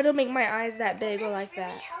 Even I don't make my eyes that big or like Really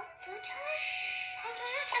that. help, Futon?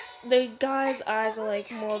 The guy's eyes are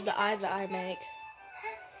like more of the eyes that I make.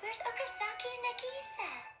 Where's Okazaki and Nagisa?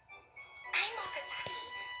 I'm Okazaki.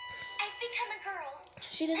 I've become a girl.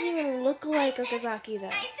 She doesn't even look like Okazaki,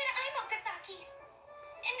 though. I said I'm Okazaki.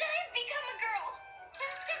 And I've become a girl.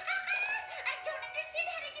 I don't understand.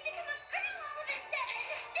 How did you become a girl all of a sudden?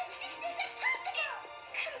 This isn't happening.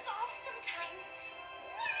 Comes off sometimes.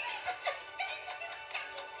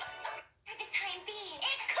 For the time being.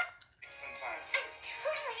 It could. Sometimes. I'm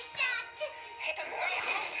totally shocked. Hey, Tamoya,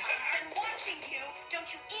 I've been watching you. Don't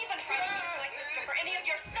you even try to use my sister for any of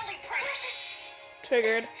your silly pranks.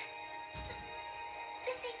 Triggered.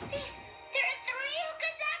 The same face. There are three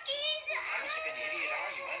Okazakis. How much of an idiot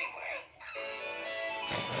are you anyway?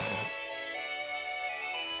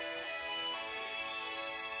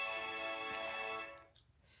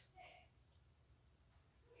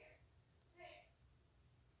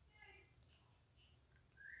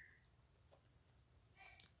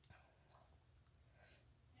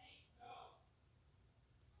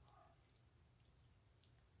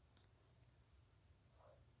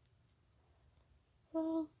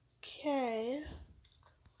 Okay.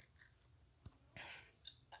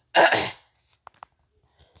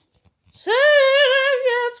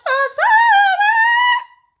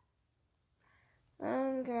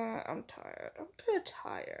 I'm tired. I'm kind of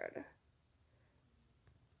tired.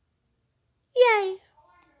 Yay.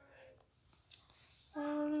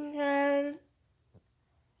 Okay.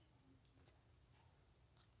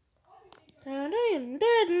 What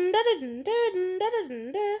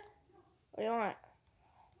do you want?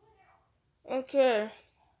 Okay.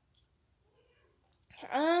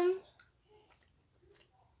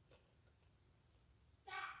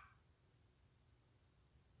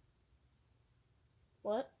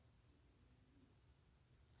 What?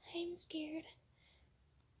 I'm scared.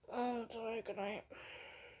 I'm sorry, good night.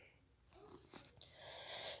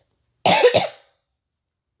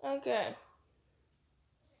 Okay.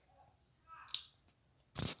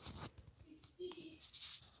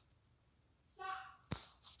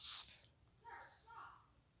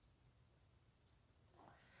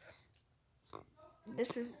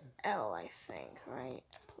 This is L, I think, right?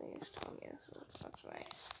 Please tell me that's right.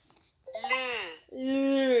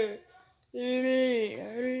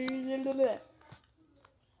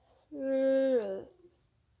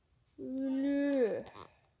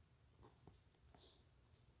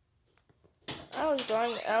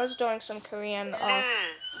 I was doing some Korean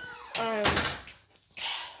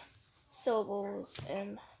syllables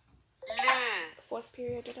in fourth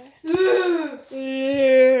period today.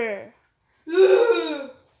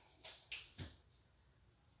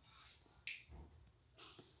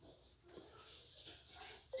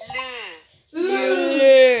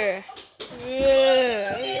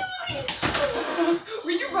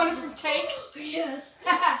 Were you running from Tank? Yes.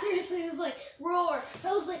 Seriously, it was like roar.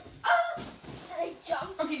 I was like, ah! And I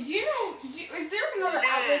jumped. Okay, do you know? Is there another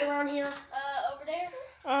outlet around here? Over there.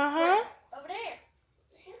 Uh-huh. Over there.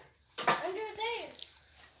 Under there.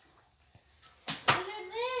 Under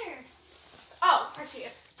there. Oh, I see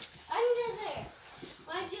it. Under there.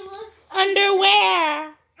 Why'd you look?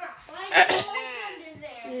 Underwear. Why'd you look under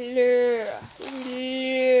there?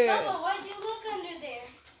 Bubba, why'd you look under there?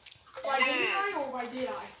 Why didn't I or why did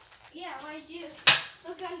I? Yeah, why'd you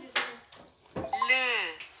look under there?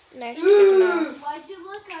 Nice to know. Why'd you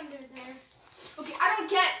look under there? Okay, I don't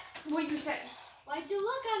get what you're saying. Why'd you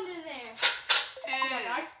look under there? Did I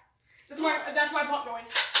die? That's my pop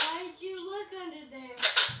noise. Why'd you look under there?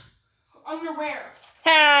 Underwear.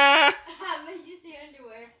 Ha! How made you say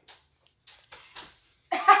underwear?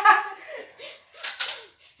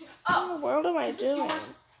 What in the world am I Is this doing? yours?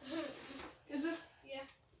 Is this?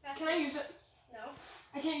 Yeah. Can I use it? No.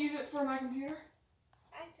 I can't use it for my computer.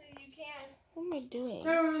 Actually, you can. What am I doing?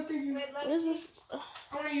 No, thank you. Wait, let What me is see. this?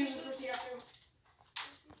 I want to use it for TF2.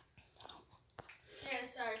 Yeah,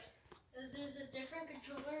 it's ours. There's a different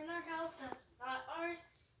controller in our house that's not ours.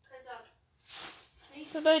 Cause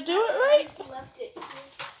Did I do it right? left it.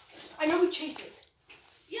 I know who Chase is.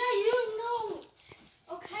 Yeah, you don't.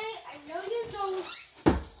 Okay, I know you don't.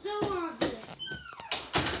 It's so obvious.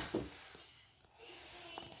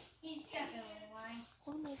 He's second in line.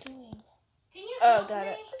 What am I doing? Can you Oh, help got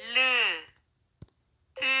me? it.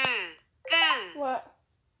 What?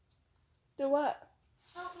 Do what?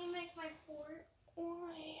 Help me make my port.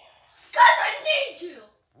 Why? Cause I need you.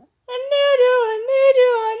 I need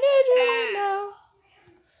you, I know.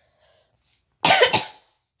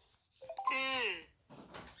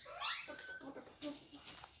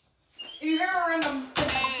 If you hear a random,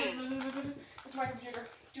 it's my computer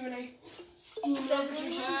doing a Steam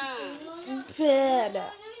notification. Bad.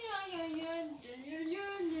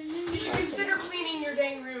 You should consider cleaning your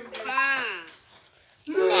dang room.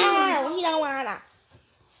 No, we don't wanna.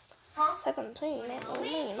 Huh? 17, that was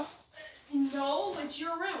mean. No, it's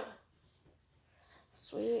your room.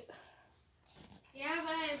 Sweet. Yeah,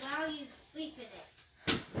 but I allow you to sleep in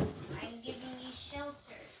it. I'm giving you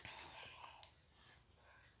shelter.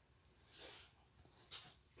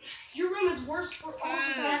 Your room is worse for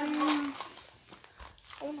also having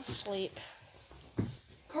I wanna sleep.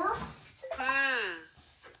 perfect.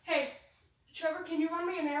 Hey, Trevor, can you run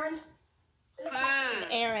me an errand? An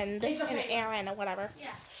errand. It's a An favor. errand or whatever.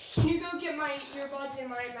 Yeah. Can you go get my earbuds and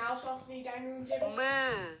my mouse off the dining room table? But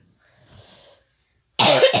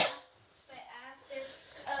after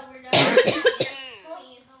we're done, can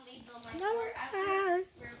you help me build my fort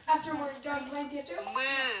After we're done playing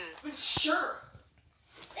TF2? Sure.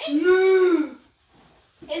 Thanks. No.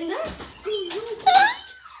 And that's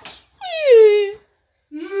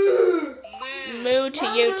Moo to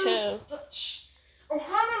you too.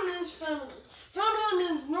 Ohana means family. Family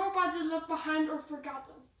means nobody left behind or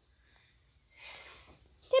forgotten.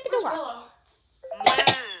 Typical Where's rock.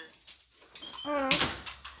 Willow?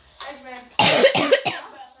 Thanks, man.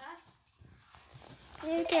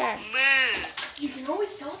 Okay. You can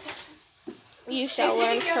always tell a Texan. You shall Hey,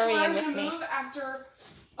 learn take a guess where Korean I'm with gonna me. move after,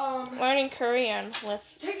 Learning Korean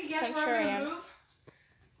with take a guess where I'm Centurion.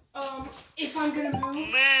 gonna move. If I'm gonna move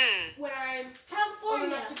when I'm old California.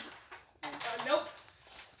 enough to. Nope.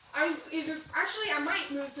 I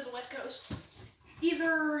might move to the West Coast.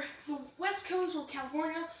 Either the West Coast or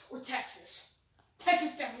California or Texas.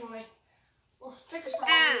 Texas definitely. Or Texas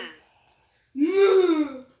probably.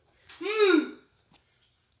 Moo! Moo!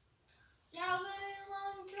 Yeah, but a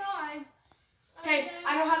long drive. Hey,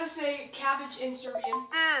 I know how to say cabbage in Serbian.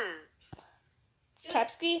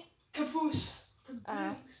 Kapski? Caboose.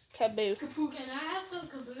 Caboose. Caboose. Can I have some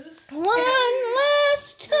caboose? One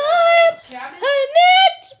last time, Cabbage? I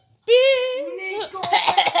need to be Nico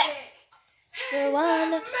Epic. the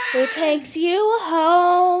one who takes you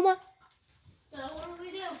home. So what do we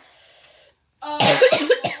do?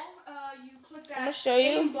 You click that I'm gonna show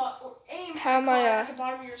you. aim How am I, at the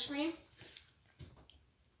bottom of your screen.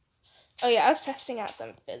 Oh yeah, I was testing out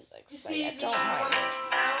some physics. You So see yeah, the don't one mind me. that's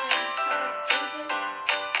brown and has like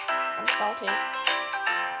I'm salty.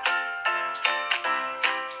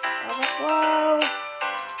 Overflow.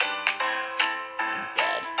 I'm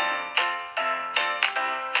dead.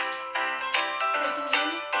 wait, can you hear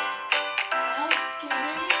me? Can you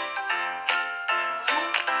hear me?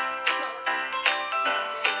 It's not working.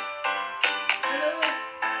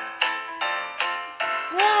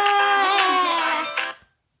 Ah!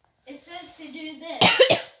 It says to do this.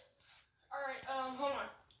 Alright, hold on.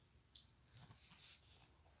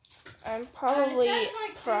 I'm probably it says my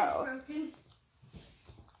pro. key's broken.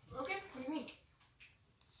 Okay, what do you mean?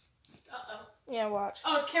 Uh-oh. Yeah, watch.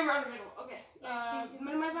 Oh, it's camera in the middle. Okay.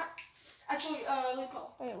 Minimize that. Actually, leave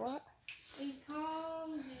call. Wait, what? We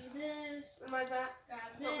come, do this, Minimize that. grab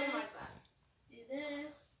No, minimize this, that. do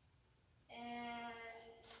this, and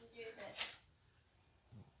do this.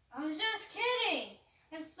 I was just kidding.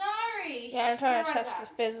 I'm sorry. Yeah, I'm trying to Minimize test that.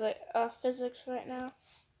 the physics right now.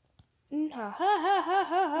 Ha ha ha ha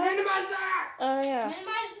ha. Minimize that! Oh yeah.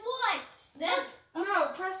 Minimize what? This? No,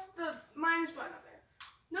 press the minus button up there.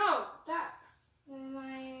 No, that.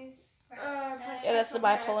 Minimize. Press Yeah, that's the up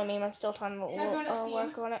there. bipolar meme. I'm still trying to Yeah, go to Steam.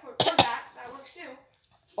 work on it. Or that. That works too.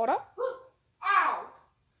 Order? Ow!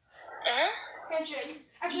 Handshake.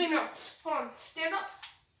 Actually, no. Hold on. Stand up.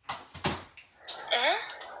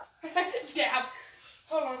 Dab.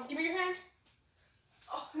 Hold on. Give me your hand.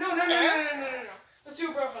 Oh, no. Let's do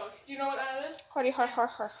a bro hug. Do you know what that is? Hardy har har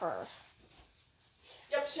har har.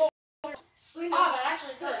 Yep. So. We Ah, that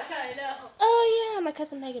actually hurt. I know. Oh yeah, my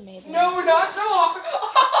cousin Megan made them. No, not so hard.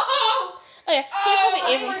 Oh yeah, here's how the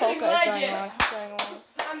Oh, Asian I'm polka is going legend. on.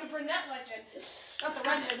 I'm the brunette legend. Not the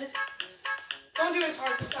redheaded. Don't do it as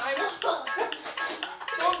hard this time.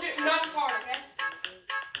 Don't do not as hard, okay?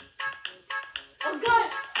 Oh god!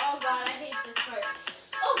 Oh god, I hate this part.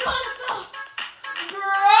 Oh god, stop!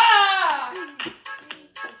 Grah!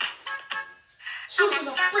 This is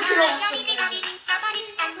a freaking awesome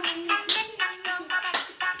legend.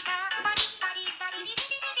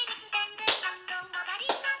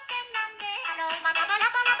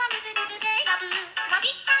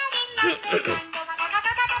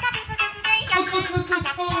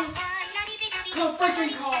 Go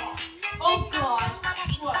freaking call. Oh god.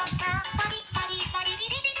 What?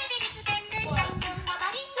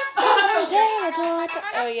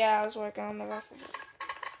 Oh yeah, I was working on the rest of it.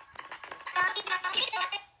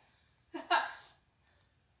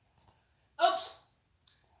 Oops.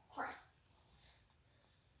 Crap.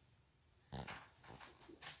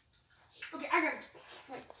 Okay, I got it.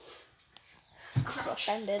 Wait. So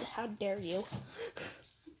offended. How dare you?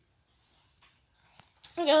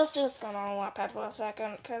 Okay, let's see what's going on Wattpad for a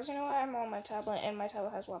second, because you know what, I'm on my tablet, and my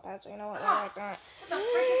tablet has Wattpad, so you know what, I like that. What the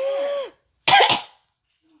frick is that?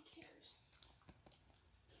 No one cares.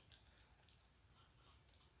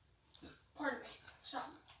 Pardon me.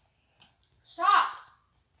 Stop. Stop!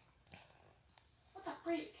 What the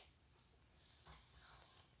freak?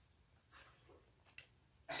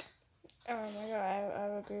 Oh my god,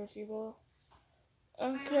 I agree with you, Bull. I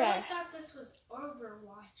Okay. really thought this was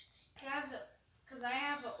Overwatch. Because I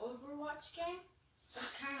have an Overwatch game.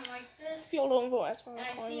 It's kind of like this. Your own voice when And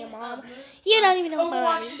I'm I calling see your a mom. movie. You don't even know my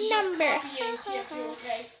Overwatch is just number. copying TF2,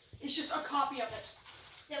 okay? It's just a copy of it.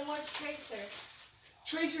 Then what's Tracer?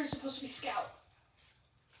 Tracer is supposed to be Scout.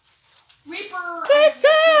 Reaper!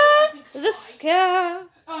 I think The Spy. sky.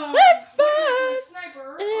 Let's burn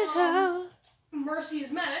Sniper. it out. Mercy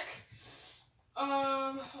is medic. Hold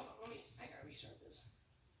on, I gotta restart this.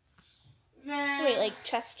 Then Wait, like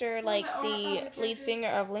Chester, like the the lead characters? singer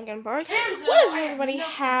of Linkin Park? Hanzo, What does I have everybody no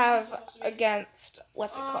clue who have it's supposed to be. against,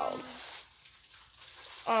 what's it called?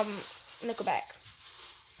 Nickelback.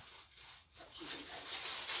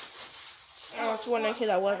 I was wondering who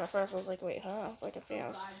that was at first. I was like, wait, huh? I was like, a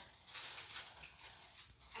fan. God.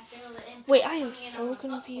 I feel the impact Wait, I am coming in so on my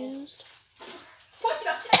confused. What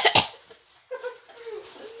the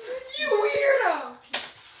You weirdo!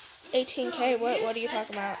 18K, what are you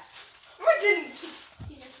talking about? No, I didn't.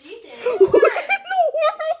 Yes, you did. In the world!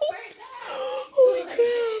 Where'd that? Holy I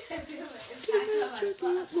feel the impact on my crap.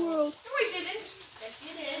 butt. World. No, I didn't. Yes,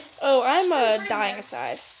 you did. Oh, I'm dying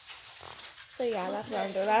inside. So yeah, that's what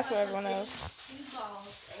I'm doing. That's what everyone knows. 2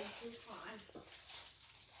 balls into slime.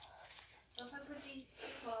 So if I put these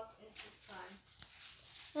 2 balls into slime.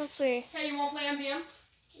 Let's see. Hey, you wanna play MVM?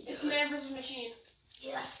 It's man versus machine.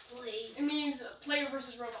 Yes, please. It means player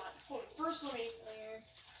versus robot. Hold on. First, let me. Player.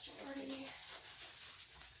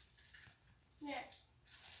 Yeah.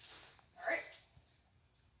 Alright.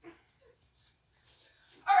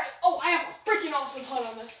 Alright. Oh, I have a awesome fun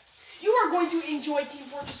on this. You are going to enjoy Team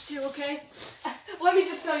Fortress 2, okay? Let me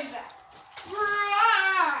just tell you that.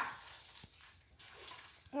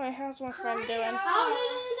 Alright, how's my friend doing? How did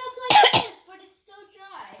it end up like this, but it's still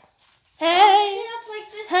dry? Hey!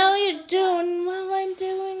 Like this, How but you it's still dry? doing? Well, I'm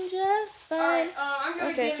doing just fine. Alright, I'm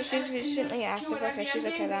gonna Okay, get so she's recently active. Okay, she's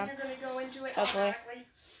okay then. You're gonna go into it Hopefully. automatically.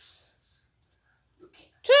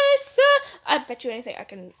 Tracer! I bet you anything I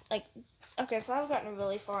can, like... Okay, so I've gotten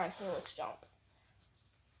really far in Helix Jump.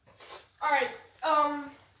 Alright, Hold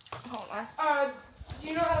on. do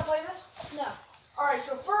you know how to play this? No. Alright,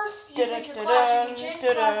 so first you pick your class, you can change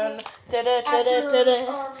classes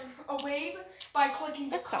after a wave by clicking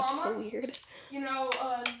the That sounds so comma. weird. You know,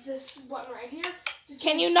 this button right here. To Can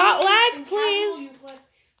change you not settings lag, in casual, please? you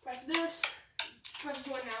press this. Press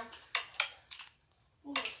join now.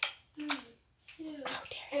 4, 3, 2. Oh,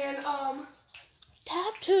 dear. And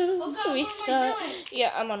Tab 2. Oh, God, what am I Restart. doing?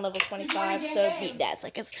 Yeah, I'm on level 25, so beat that.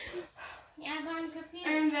 Like, it's... Yeah, I'm confused.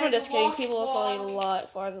 and then I'm just to kidding. walk, People are probably a walk, lot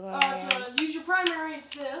farther than I am. to use your primary, it's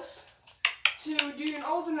this. To do an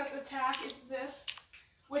alternate attack, it's this,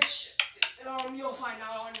 which you'll find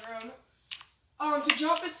out on your own. To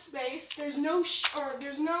jump at space, there's no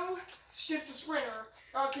there's no shift to sprinter.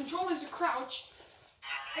 Control is a crouch.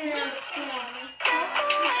 And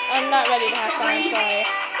I'm not ready to have fun, I'm sorry.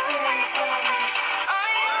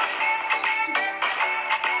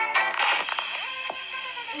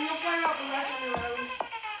 And you'll find out the rest on your own.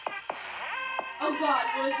 Oh God,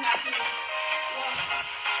 what is happening?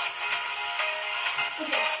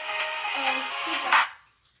 Okay. Take that.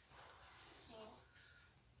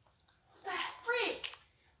 Freak!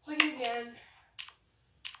 Click it again.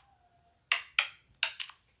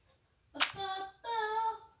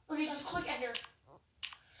 Okay, just click enter.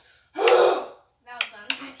 That was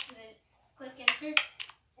on accident. Click enter.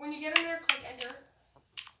 When you get in there, click enter.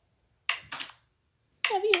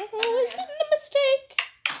 Have you always been a mistake?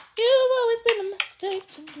 You've always been a mistake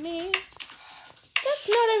to me. That's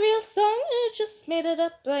not a real song, I just made it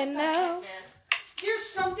up right now. There's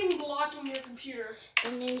something blocking your computer.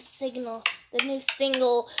 The new single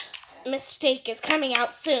Mistake is coming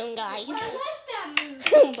out soon, guys. I like that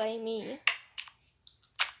movie. By me.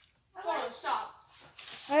 Hold on, stop.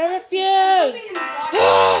 I refuse. Something in the blocking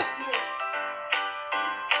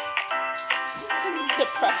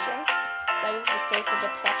Depression. That is the face of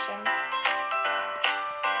depression. I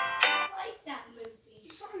like that movie.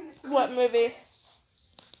 What movie?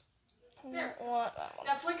 There. What? That one.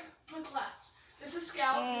 Now click left. This is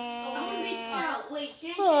Scout. This is I want to be Soldier. Scout. Wait,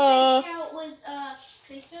 didn't you say Scout was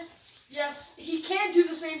Tracer? Yes, he can't do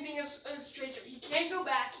the same thing as Tracer. He can't go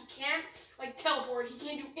back. He can't teleport. He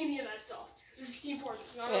can't do any of that stuff. This is Team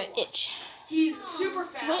Fortress, not Overwatch. Itch. He's super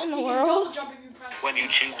fast. What in the he world? can double jump if you press. When you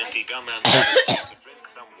tune X. into Gumman to drink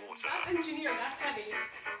some water. That's engineer. That's heavy.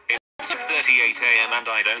 It's 6:38 a.m. and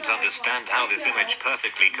I don't understand how this image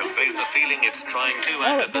perfectly conveys the feeling it's trying to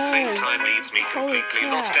and at the same time leaves me completely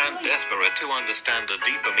lost and desperate to understand a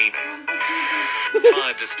deeper meaning.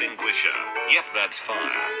 Fire Distinguisher. Yep, that's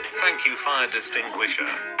fire. Thank you, Fire Distinguisher.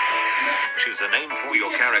 Choose a name for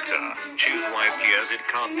your character. Choose wisely as it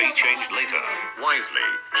can't be changed later. Wisely.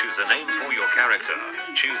 Choose a name for your character.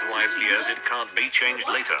 Choose wisely as it can't be changed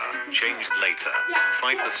later. Changed later.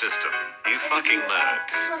 Fight the system. You fucking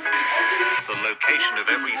nerds. The location of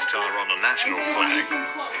every star on a national flag.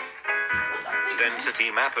 Density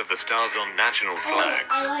map of the stars on national flags.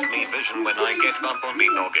 Me vision when I get bump on me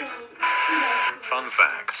noggin. Fun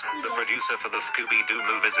fact, the producer for the Scooby-Doo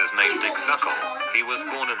movies is named Dick Suckle. He was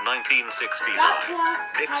born in 1969.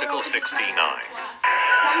 Dixicle 69.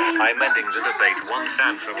 I'm ending the debate once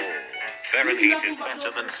and for all. Fahrenheit is better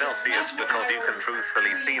than Celsius because you can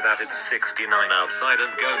truthfully see that it's 69 outside and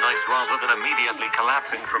go nice rather than immediately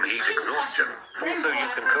collapsing from heat exhaustion. Also, you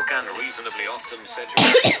can cook and reasonably often set your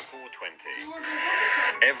heat to 420.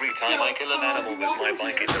 Every time I kill an animal with my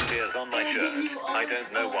bike, it appears on my shirt. I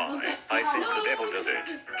don't know why. I think the devil does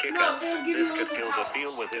it. Kick us. This could kill the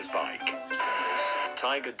seal with his bike.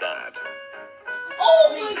 Tiger Dad.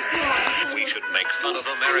 Oh my God! We should make fun of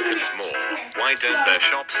Americans more. Why don't their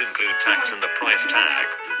shops include tax in the price tag?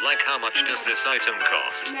 Like, how much does this item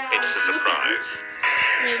cost? It's a surprise.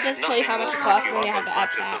 I mean, it does tell you how much it costs, and then you have as to add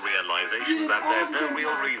much as the tax. realization that there's no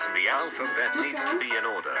real reason the alphabet needs to be in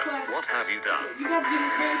order. What have you done? You got to do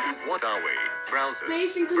this very quickly. What are we? Browsers.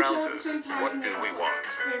 Space and control at the Browsers. same time. What do we want?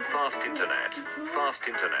 Fast internet. Fast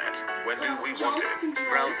internet. When do we want it?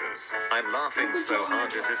 Browsers. I'm laughing so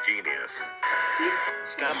hard, this is genius.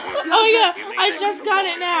 Stab wound. Oh yeah, You I need just extra got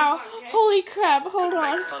it points. now. Holy crap, hold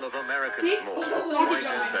on. Make fun of Americans See? more. Look Why at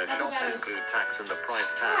don't their that. shops costs include tax and the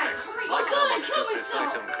price tag. hurry. Like Oh, how God, much kill does this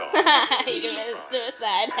myself. item cost? He committed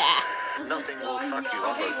suicide. Nothing will fuck you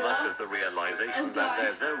up as much as the realization that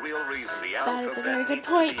there's no real reason the That is a very alphabet good needs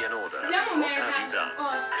to point. be in order. Demo What Man have has you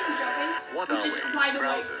done? stick jumping, What which are is, we? by the way,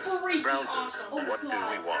 Browsers. freaking Browsers. awesome. What do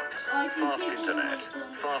we want? I see Fast people internet.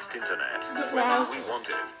 like Fast internet. Browse. Well, we want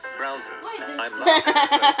it. Browsers. Wait, I'm laughing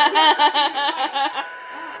so hard.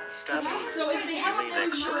 Stabby. So if they have You mean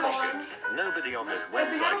extra pocket? Nobody on this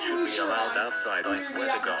website should be allowed outside, I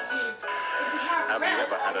swear to God. Have you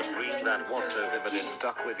ever had a dream that was so vivid it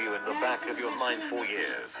stuck with you in the back of your mind for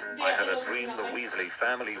years? I had a dream the Weasley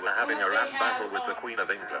family were having a rap battle with the Queen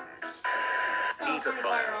of England. Eat a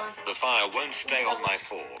fire. The fire won't stay on my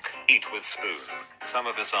fork. Eat with spoon. Some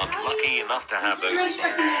of us aren't lucky enough to have You're those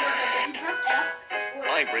expecting spoons. it if you press F.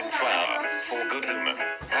 I bring flour for good human.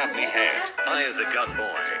 Have me head. I is a gun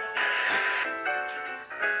boy.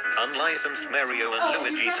 Unlicensed Mario and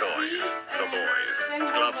Luigi toys. The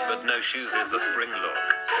boys. Gloves but no shoes is the spring look.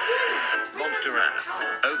 Monster ass.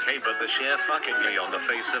 Okay, but the sheer fuckingly on the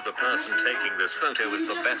face of the person taking this photo is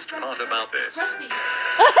the best part about this. Press C.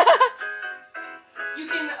 You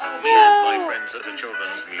can, Me and my friends at a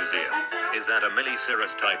children's museum is at a Millie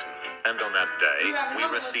Cyrus Titan, and on that day, we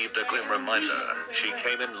received a grim reminder. She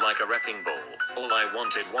came in like a wrecking ball. All I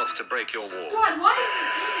wanted was to break your wall. God, why is it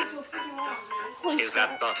taking so freaking long, dude? Is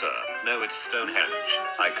that butter? No, it's Stonehenge.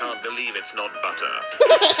 I can't believe it's not butter.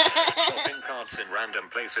 Shopping carts in random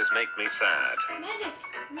places make me sad. Medic.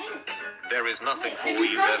 There is nothing for If you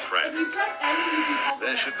you there, press, friend. if you press N, you can call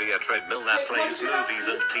There should be a treadmill that plays movies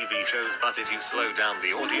and TV shows, but if you slow down,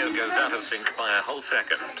 the audio goes out of sync by a whole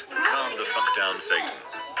second. Calm the fuck down, Satan.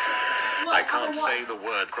 I can't say the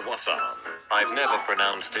word croissant. I've never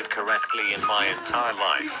pronounced it correctly in my entire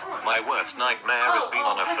life. My worst nightmare is being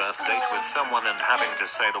on a first date with someone and having to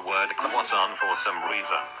say the word croissant for some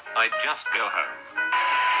reason. I'd just go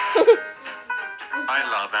home. I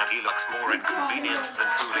love that he looks more inconvenienced than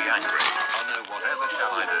truly angry. Oh no, whatever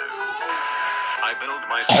shall I do? I build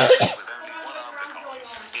my statue with only one arm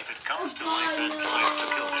because if it comes to life and tries to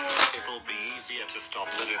kill me, it'll be easier to stop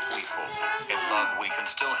than if we fall. In love we can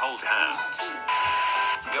still hold hands.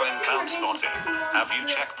 Going clown spotting. Have you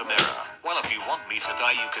checked the mirror? Well, if you want me to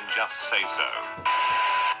die, you can just say so.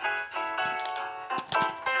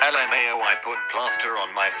 LMAO, I put plaster on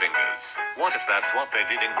my fingers. What if that's what they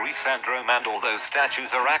did in Greece and Rome and all those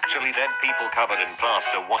statues are actually dead people covered in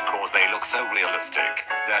plaster? What cause they look so realistic?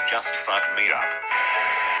 That just fucked me up.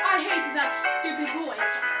 I hate that stupid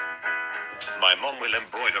voice. My mom will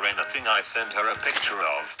embroider anything I send her a picture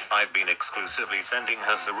of. I've been exclusively sending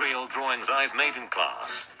her surreal drawings I've made in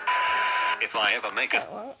class. If I ever make a...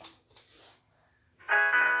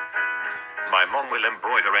 My mom will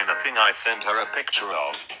embroider anything I send her a picture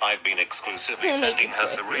of. I've been exclusively sending her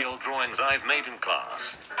surreal drawings I've made in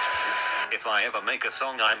class. If I ever make a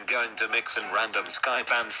song, I'm going to mix in random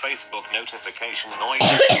Skype and Facebook notification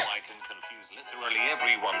noises so I can confuse literally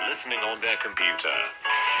everyone listening on their computer.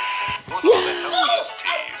 What are the healthiest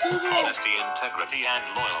teas? Honesty, integrity, and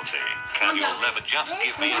loyalty. Can you never just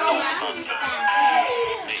give me a normal answer?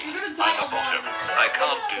 Me, I'm a bottom. I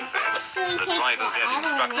can't do this. The driver's ed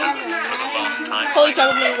instructor for the last time. Holy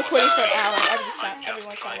cow, we've been recording for an hour. I'm just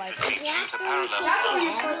trying to teach you to parallel I know park.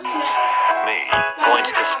 your first name. Me, point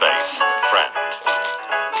to space, friend.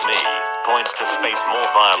 Me, points to space, more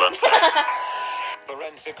violent.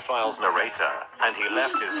 Forensic Files narrator, and he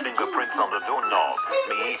left his fingerprints on the doorknob.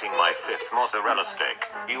 Me eating my 5th mozzarella stick.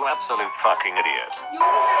 You absolute fucking idiot.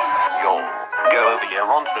 Y'all, go over your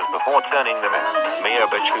answers before turning them in. Me a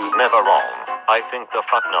bitch who's never wrong. I think the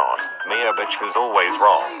fuck not. Me a bitch who's always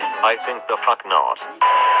wrong. I think the fuck not.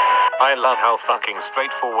 I love how fucking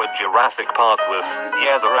straightforward Jurassic Park was.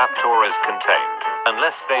 Yeah, the raptor is contained.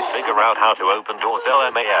 Unless they figure out how to open doors,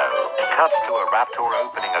 LMAO. Cuts to a raptor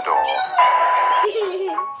opening a door.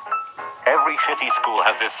 Every shitty school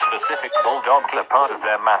has this specific bulldog leopard as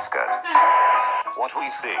their mascot. What we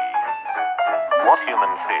see. What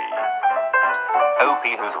humans see. OP,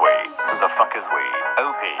 who's we? Who the fuck is we?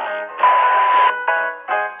 OP.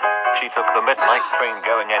 She took the midnight train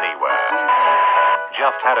going anywhere.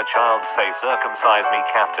 Just had a child say circumcise me,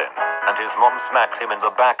 Captain, and his mom smacked him in the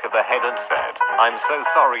back of the head and said, I'm so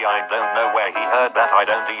sorry, I don't know where he heard that, I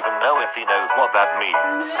don't even know if he knows what that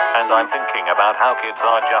means. And I'm thinking about how kids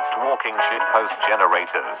are just walking shitpost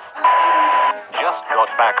generators. Just got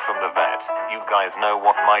back from the vet. You guys know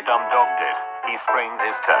what my dumb dog did? He sprained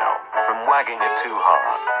his tail from wagging it too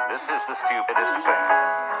hard. This is the stupidest thing.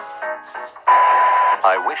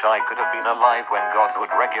 I wish I could have been alive when gods would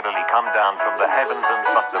regularly come down from the heavens and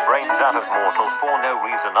suck the brains out of mortals for no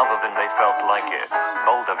reason other than they felt like it.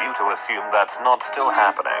 Bold of you to assume that's not still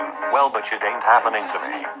happening. Well, but it ain't happening to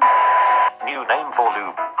me. New name for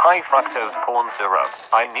lube. High fructose corn syrup.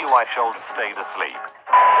 I knew I should have stayed asleep.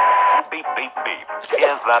 Beep, beep, beep.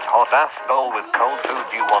 Here's that hot ass bowl with cold food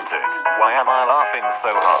you wanted. Why am I laughing so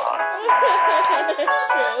hard?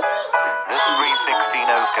 This 360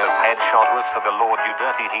 no-scope headshot was for the Lord, you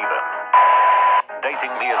dirty heathen.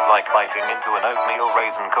 Dating me is like biting into an oatmeal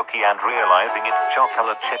raisin cookie and realizing it's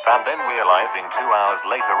chocolate chip and then realizing 2 hours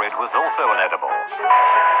later it was also an edible.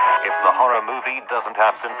 If the horror movie doesn't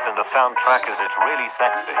have synth in the soundtrack, is it really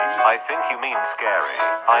sexy? I think you mean scary.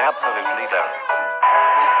 I absolutely don't.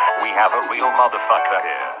 We have a real motherfucker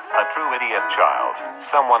here. A true idiot child.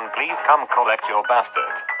 Someone please come collect your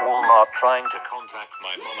bastard. Walmart trying to contact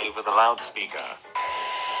my mom over the loudspeaker.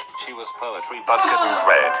 She was poetry but couldn't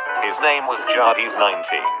read. His name was Jardy's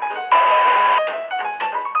 19.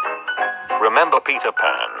 Remember Peter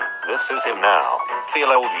Pan? This is him now. Feel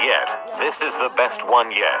old yet? This is the best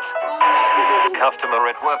one yet. Customer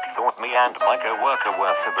at work thought me and my co-worker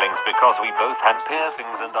were siblings because we both had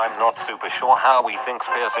piercings and I'm not super sure how he thinks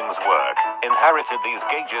piercings work. Inherited these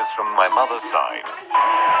gauges from my mother's side.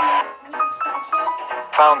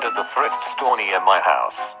 Found at the thrift store near my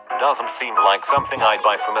house. Doesn't seem like something I'd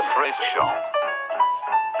buy from a thrift shop.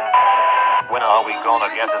 When are we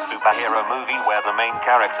gonna get a superhero movie where the main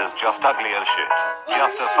character's just ugly as shit?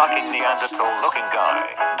 Just a fucking Neanderthal looking guy.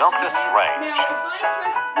 Doctor Strange.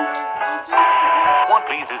 What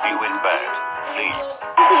pleases you in bed? Sleep.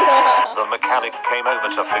 The mechanic came over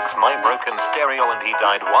to fix my broken stereo and he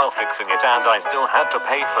died while fixing it and I still had to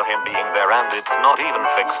pay for him being there and it's not even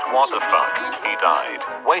fixed. What the fuck? He died.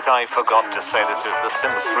 Wait, I forgot to say this is The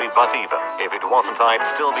Sims 3, but even if it wasn't I'd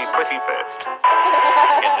still be pretty pissed.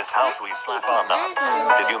 In this house we slap our nuts.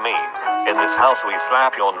 Did you mean, in this house we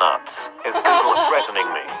slap your nuts? Is Google threatening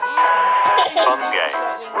me? Fun game.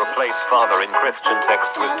 Replace father in Christian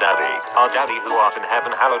text with daddy. Our daddy who art in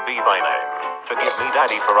heaven, hallowed be thy name. Forgive me,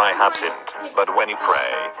 daddy, for I have sinned. But when you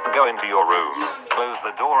pray, go into your room, close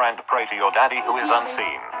the door and pray to your daddy who is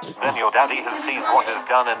unseen. Then your daddy who sees what is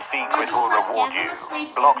done in secret will reward you.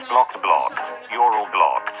 Blocked, blocked, blocked. You're all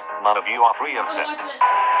blocked. None of you are free of sin.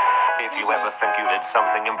 If you ever think you did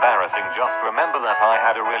something embarrassing, just remember that I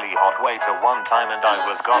had a really hot waiter one time and I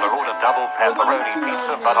was gonna order double pepperoni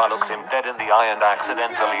pizza, but I looked him dead in the eye and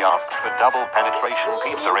accidentally asked for double penetration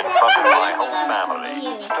pizza in front of my whole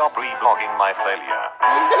family. Stop reblogging my failure.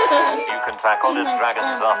 You can tackle the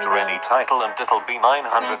dragons after any title and it'll be 900%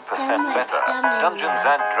 better. Dungeons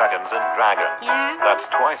and Dragons and Dragons. That's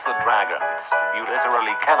twice the dragons. You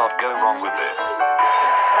literally cannot go wrong with this.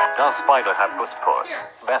 Does Spider have puss puss?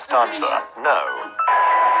 Best answer, no.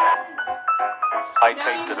 I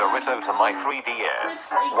taped a Dorito to my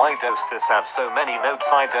 3DS. Why does this have so many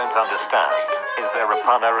notes I don't understand? Is there a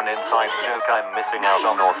pun or an inside joke I'm missing out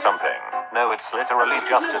on or something? No, it's literally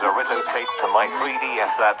just a Dorito taped to my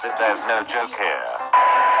 3DS, that's it, there's no joke here.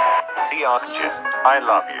 Siak Jin, I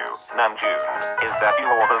love you. Namjoon, is that you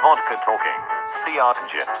or the vodka talking? Siak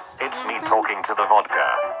Jin, it's me talking to the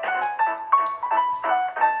vodka.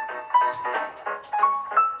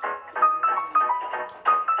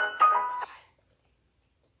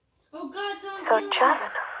 So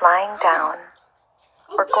just lying down,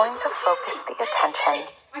 we're going to focus the attention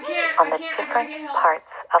on the different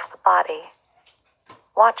parts of the body.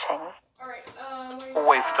 Watching.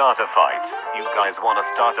 Always start a fight. You guys want to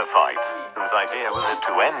start a fight? Whose idea was it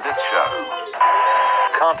to end this show?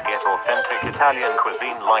 Can't get authentic Italian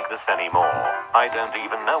cuisine like this anymore. I don't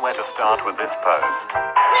even know where to start with this post.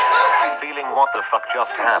 Feeling what the fuck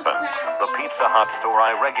just happened. The Pizza Hut store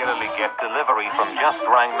I regularly get delivery from just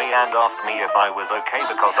rang me and asked me if I was okay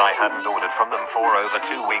because I hadn't ordered from them for over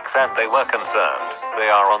 2 weeks and they were concerned.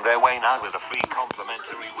 They are on their way now with a free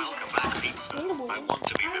complimentary welcome back pizza. I want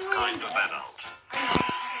to be this kind of adult.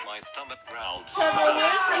 My stomach growled so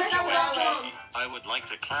I would like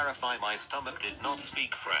to clarify my stomach did not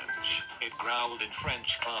speak French. It growled in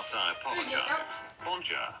French class, I apologize.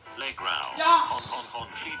 Bonjour, les growl. Hon,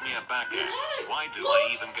 feed me a baguette. Why do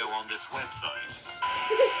I even go on this website?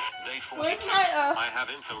 Day 42. I have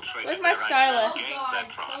infiltrated Where's my stylist? gained their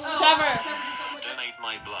trust. Trevor. Donate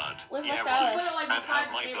my blood. Where's my right. stylist? And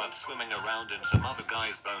have my blood swimming around in some other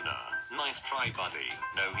guy's boner. Nice try, buddy.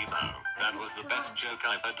 No, that was the best joke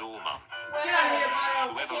I've heard all month.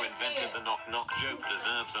 Whoever invented the knock-knock joke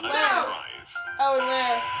deserves an Nobel Prize. Oh, in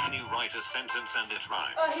there. Can you write a sentence and it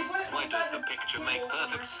rhymes? Why does the picture make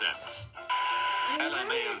perfect sense?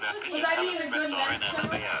 LMAO, that bitch Alice Prestar in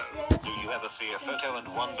LMAO. Do you ever see a photo and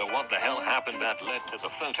wonder what the hell happened that led to the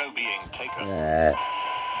photo being taken?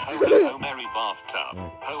 Ho ho ho Mary bathtub.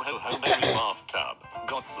 Ho ho ho Mary bathtub.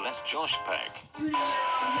 God bless Josh Peck.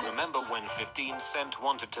 Remember when 15 Cent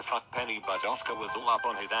wanted to fuck Penny but Oscar was all up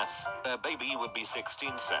on his ass? Their baby would be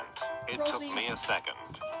 16 Cent. It took me a second.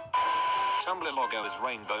 Tumblr logo is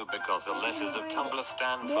rainbow because the letters of Tumblr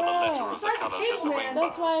stand for the letter of the colors of the rainbow.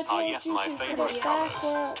 That's why I told yes, you my to put favorite it colors.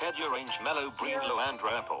 backward. Ted Orange, Mellow, Greenlow, and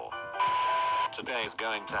Apple. Today is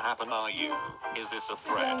going to happen, are you? Is this a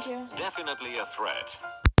threat? Thank you. Definitely a threat.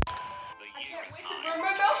 The year is Burn my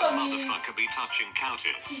mine. mouth Some on these. motherfucker be touching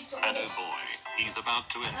couches. And oh boy, he's about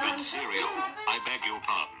to invent cereal. I beg your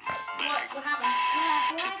pardon. Beg. What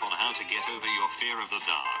happened? Tip on how to get over your fear of the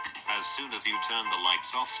dark. As soon as you turn the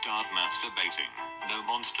lights off, start masturbating. No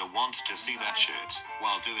monster wants to see that shit.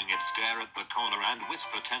 While doing it, stare at the corner and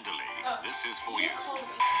whisper tenderly, "This is for you."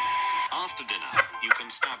 After dinner, you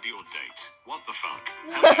can stab your date. What the fuck?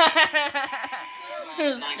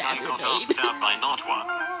 Last night I got asked out by not one,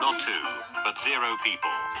 not two, but 0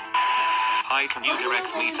 people. Hi, can you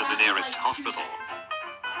direct me to the nearest hospital?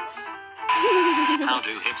 How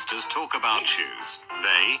do hipsters talk about shoes?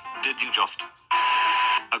 Did you just...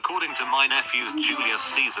 According to my nephew's Julius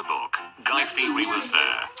Caesar book, Guy Fieri was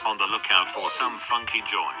there, on the lookout for some funky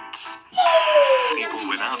joints. People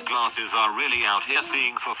without glasses are really out here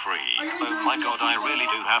seeing for free. Oh my god, I really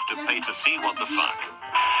do have to pay to see what the fuck.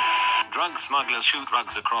 Drug smugglers shoot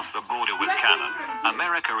drugs across the border with cannon.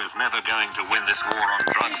 America is never going to win this war on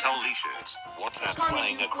drugs, holy shit. What's that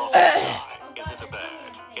flying across the sky? Is it a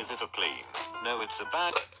bird? Is it a plane? No, it's a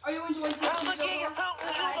bat. Are you enjoying TV so far?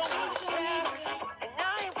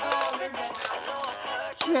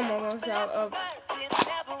 I'm almost out of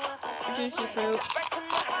juicy fruit.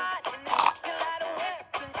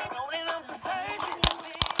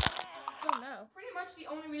 Oh no. Pretty much the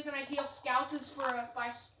only reason I heal scouts is for a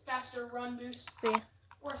faster run boost. See.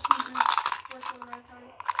 Or a speed boost. For a short amount of time.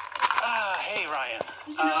 Hey, Ryan.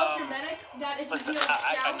 Did you know if you're medic that if Listen, you heal a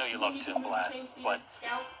scout, I know you love need to Toon move the same Blast, speed but as the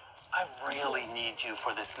scout? I really need you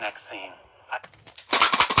for this next scene.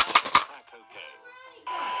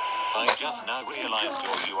 I just now realized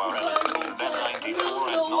your URL is CoolBen94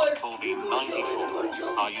 and not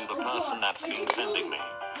CoolBean94. Are you the person that's been sending me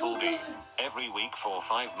CoolBean every week for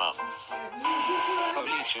 5 months?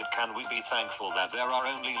 Holy shit, can we be thankful that there are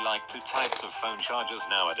only like 2 types of phone chargers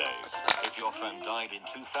nowadays? If your phone died in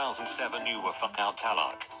 2007, you were fuck out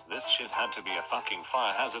talak. This shit had to be a fucking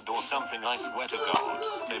fire hazard or something, I swear to God.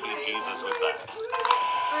 Maybe Jesus with that.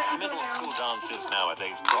 Middle school dances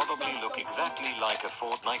nowadays probably look exactly like a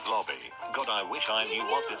Fortnite lobby. God, I wish I knew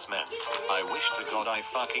what this meant. I wish to God I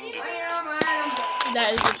fucking didn't.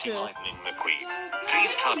 That is the truth. Lightning McQueen.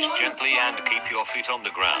 Please touch gently and keep your feet on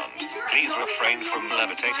the ground. Please refrain from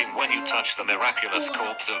levitating when you touch the miraculous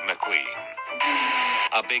corpse of McQueen.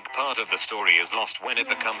 A big part of the story is lost when it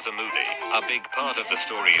becomes a movie. A big part of the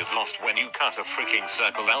story is lost when you cut a freaking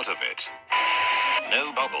circle out of it.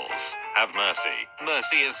 No Bubbles. Have mercy.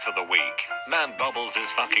 Mercy is for the weak. Man, Bubbles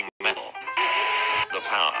is fucking metal. The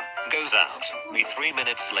power goes out. Me 3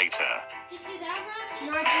 minutes later. You see that,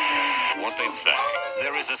 What they say.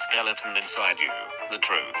 There is a skeleton inside you. The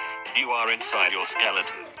truth. You are inside your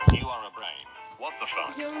skeleton. You are a brain. What the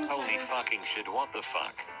fuck? Holy fucking shit, what the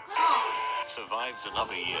fuck? Survives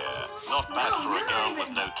another year. Not bad for a girl with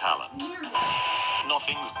no talent.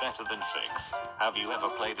 Nothing's better than 6. Have you ever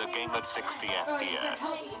played a game at 60 FPS?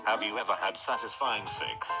 Have you ever had satisfying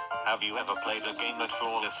 6? Have you ever played a game at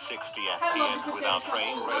flawless 60 FPS without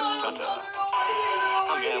frame rate stutter?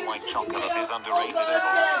 Oh yeah, white chocolate is underrated.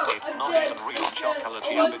 It's not even real chocolate,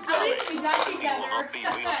 you big dummy. You will not be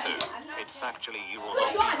real too. It's actually you will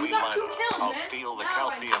not be real either. I'll steal the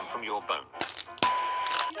calcium from your bones.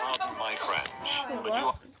 Pardon my French, but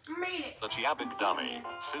you the Chiabic dummy.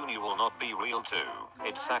 Soon you will not be real too.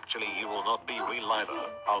 It's actually you will not be real either.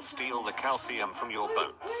 I'll steal the calcium from your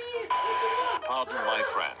bones. Pardon my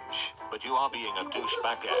French, but you are being a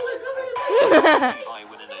douchebag. If I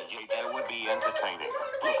win in a year, there would be entertaining.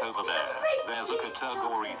 Look over there. There's a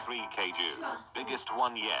Category 3 Kaiju. Biggest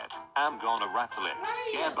one yet. I'm gonna rattle it.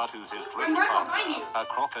 Yeah, but who's his thrift partner? A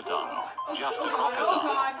crocodile. Just a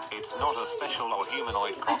crocodile. It's not a special or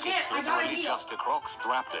humanoid croc. It's literally just a croc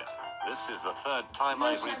strapped in. This is the 3rd time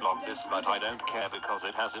I've reblogged this, but I don't care because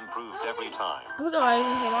it has improved every time. Look at why I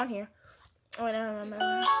even came on here. Oh, wait, I don't remember.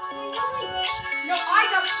 No, I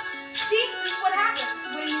got... See, this is what happens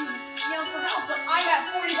when you yell for help, but I got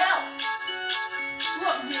 40 health.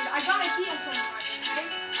 Look, dude, I gotta heal sometimes, okay?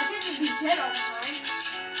 I can't just be dead all the time.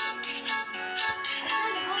 I'm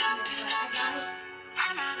trying to help you, but I got it.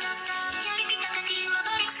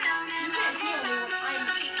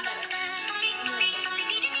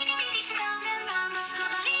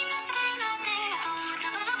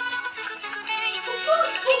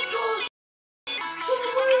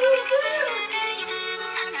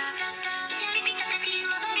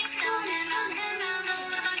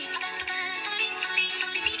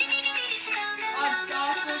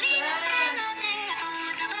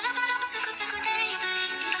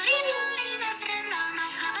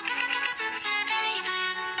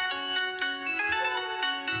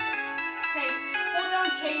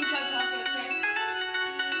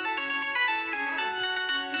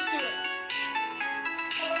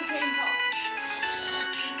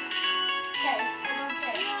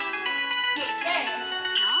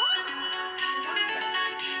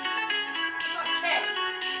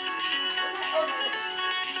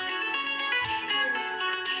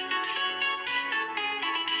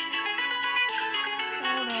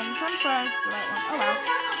 pressed the right one. Oh well.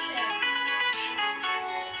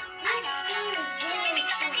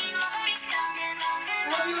 I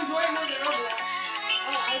hope you enjoy it more than Overwatch.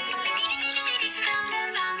 Oh, I did.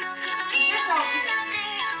 That's how it's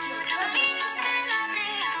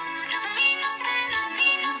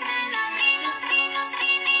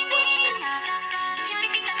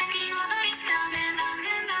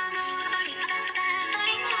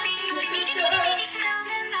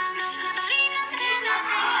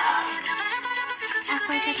At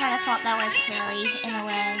first I kind of thought that was Harry in a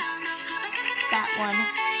way. That one.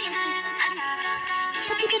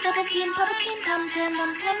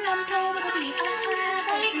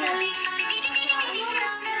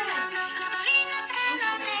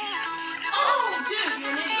 Oh, dude,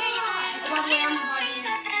 you're an idiot. By the way, I'm inviting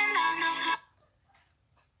you.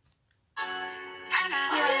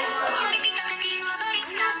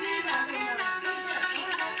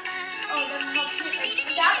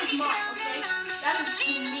 That is mine, okay? That is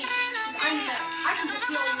unique. I'm the I can just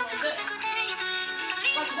feel you like this.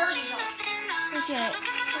 Like Harry's on. Okay.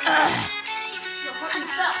 You're hurting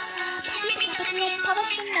yourself.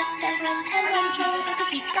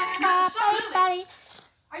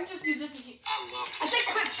 I can just do this if you. I said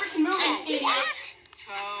quit freaking moving, idiot.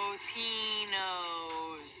 Totinos.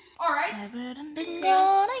 Alright.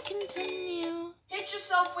 I continue. Hit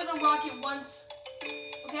yourself with a rocket once.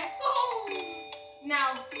 Okay?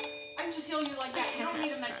 Now, I can just heal you like that. You don't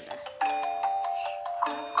need a med kit.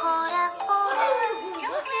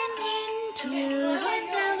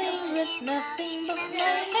 With nothing but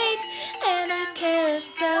my hate and a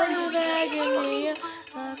carousel of agony.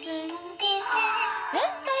 Nothing.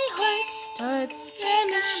 And my heart starts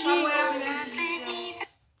vanishing.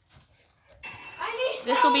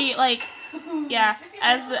 This will be like, yeah,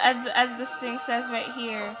 as this thing says right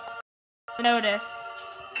here. Notice,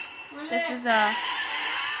 this is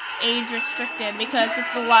age restricted because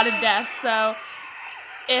it's a lot of death. So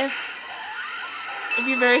if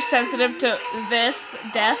you're very sensitive to this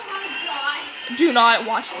death, do not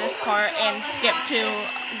watch this part and skip to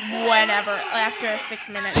whenever after 6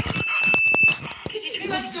 minutes. You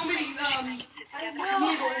got so many needles.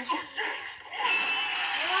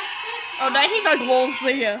 Oh, now he's like, won't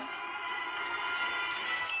see you.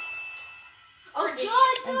 Oh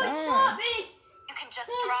God, someone shot me! You can just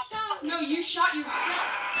drop. No, you shot yourself.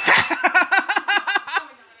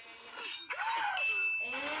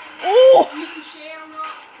 Oh! Ricochet or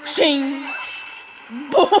not? Ching!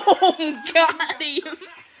 Boom! Got him!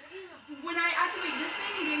 When I activate this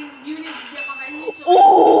thing, then you need to get behind me so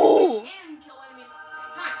Ooh! and kill enemies at the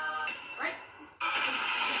same time. Right?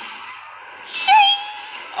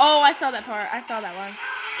 Oh, I saw that part. I saw that one.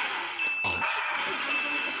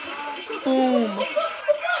 Boom.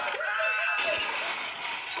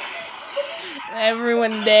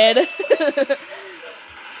 Everyone dead.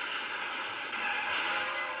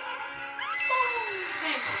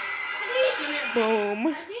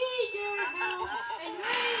 Boom.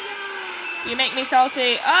 You make me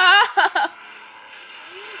salty. Ah!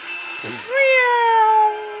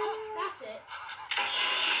 That's it.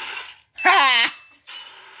 Ha!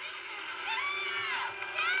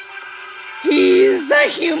 He's a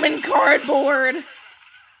human cardboard.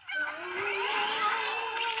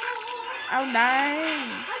 Oh, nice.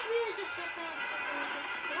 I really just shut down.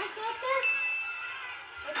 Did I stop there?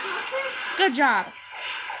 I stopped there? Good job.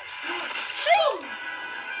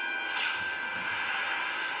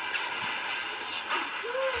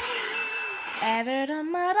 Ever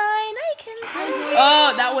done what I can tell.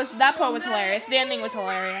 Oh, that part was hilarious. The ending was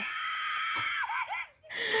hilarious.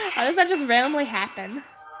 How does that just randomly happen?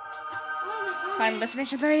 Final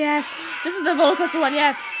Destination 3, yes. This is the roller coaster one,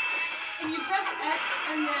 yes. If you press X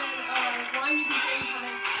and then Y, you can change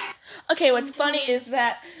something. Okay, what's funny is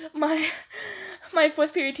that my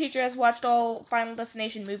 4th period teacher has watched all Final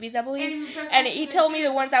Destination movies, I believe. And he told me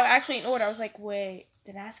the ones that were actually in order. I was like, wait,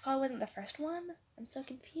 the NASCAR wasn't the first one? I'm so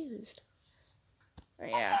confused. Oh,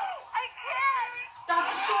 yeah. That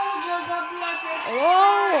soldiers are bloody.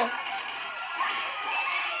 Oh!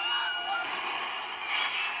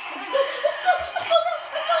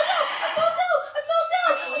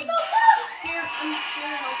 Here, I'm here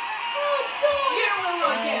to help. You don't want to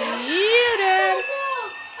run, get it. You did.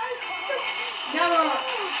 Never.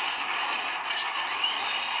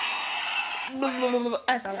 I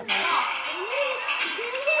saw that part.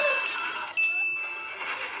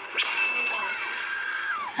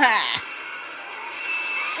 Ha!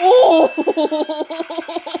 Oh!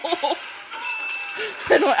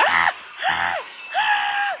 That's what. Ah!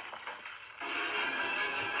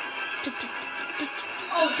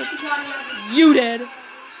 Oh, thank God he has a You did.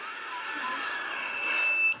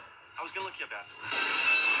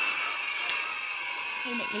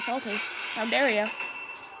 You make me salty. How dare you?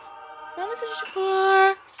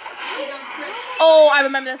 Oh, I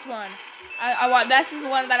remember this one. This is the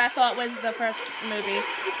one that I thought was the first movie.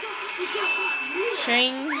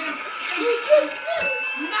 Shing.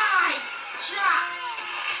 Nice shot.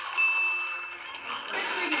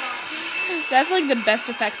 That's like the best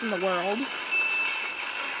effects in the world.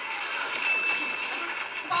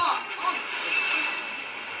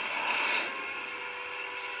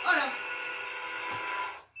 Oh no.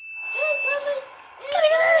 Gotta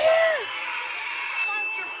get out of here!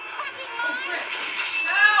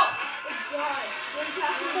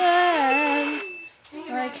 Friends.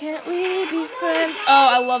 Why can't we be friends? Oh,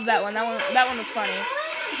 I love that one. That one was funny.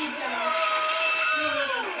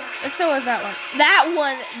 And so was that one. That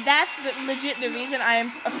one, that's legit the reason I am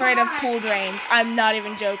afraid of pool drains. I'm not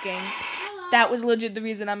even joking. That was legit the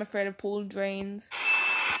reason I'm afraid of pool drains.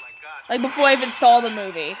 Like before I even saw the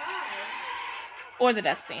movie. Or the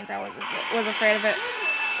death scenes, I was afraid of it.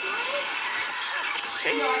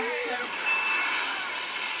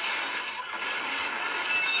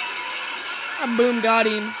 Boom, got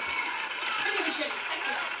him.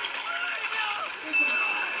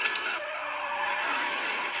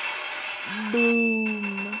 Boom.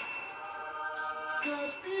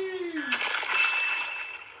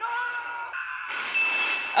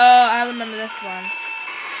 Oh, I remember this one.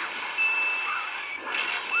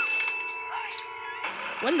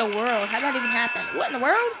 What in the world? How'd that even happen? What in the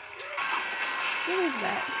world? What is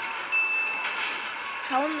that?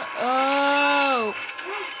 How in the... Oh!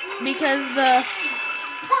 Because the...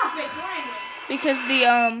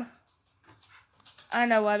 I don't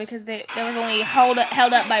know why, because there was only held up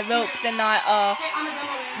by ropes and not,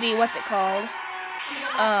 the, what's it called?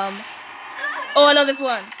 Oh, I know this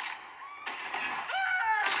one.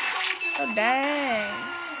 Oh, dang.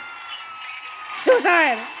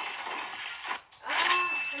 Suicide!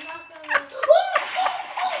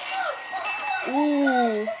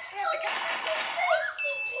 Ooh.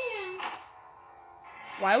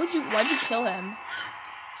 Why'd you kill him?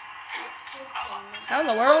 How in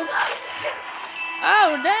the world?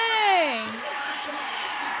 Oh, dang!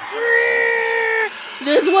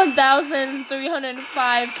 There's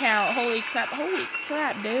 1,305 count. Holy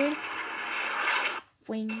crap, dude.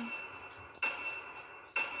 Swing.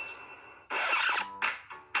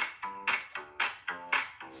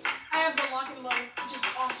 I have the lock and load, which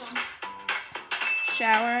is awesome.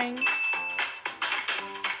 Showering.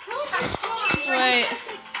 Wait.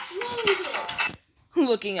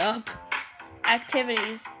 Looking up.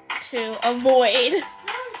 Activities to avoid.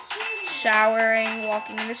 Showering,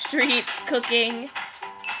 walking in the streets, cooking,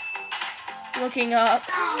 looking up,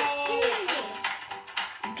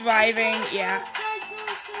 driving, yeah,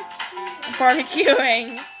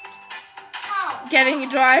 barbecuing, getting a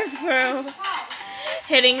drive-through,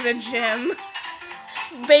 hitting the gym,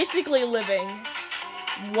 basically living.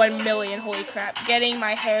 1 million, holy crap. Getting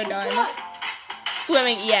my hair done.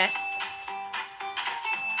 Swimming, yes.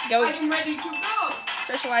 Go. I am ready to go.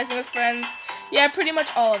 Socializing with friends. Yeah, pretty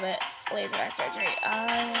much all of it. Laser eye surgery. I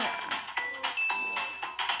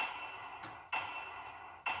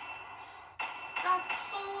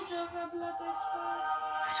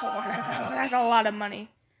don't want to know. That's a lot of money.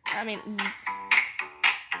 I mean...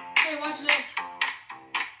 Hey, watch this.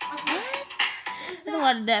 Watch this. That's a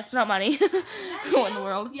lot of deaths, not money. What in the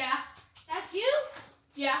world? Yeah. That's you?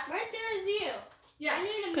 Yeah. Right there is you. Yes.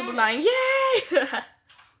 People dying. Yay!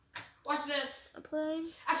 Watch this. A plane.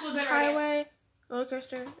 Actually, better Highway. Roller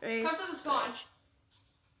coaster. Race. Come to the sponge.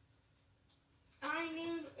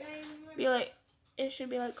 Be like, it should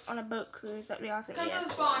be like on a boat cruise. That'd be awesome. Come Yes. to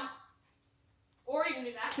the spawn. Or you can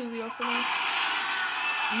do that. 2-wheel for me.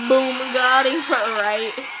 Boom, got him.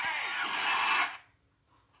 Right.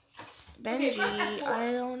 Benji. Okay, press F4.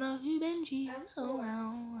 I don't know who Benji is. Oh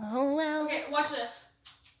well. Oh well. Okay, watch this.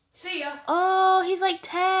 See ya. Oh, he's like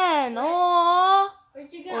 10. Oh.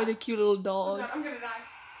 Where'd you go? Or the cute little Oh dog. god, I'm gonna die.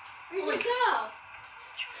 Where'd you go?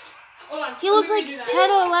 Hold on. He looks like 10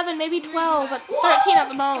 or 11, maybe 12, but 13 at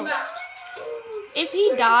the Come most. back. If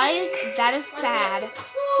he dies, that is sad.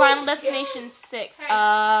 Final Destination 6.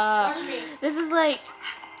 Watch me. This is like...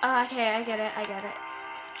 okay, I get it.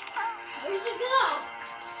 Where'd you go?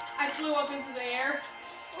 I flew up into the air.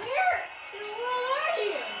 Where are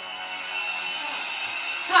you?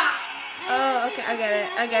 Ha! Oh, okay,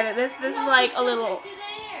 I get it. This is like a little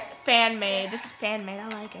fan-made. This is fan-made, I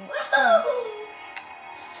like it.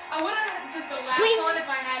 I would have did the last Queen. one if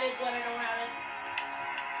I had it, but I don't have it.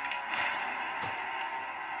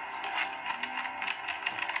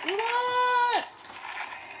 What?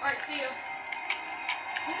 Alright, see you.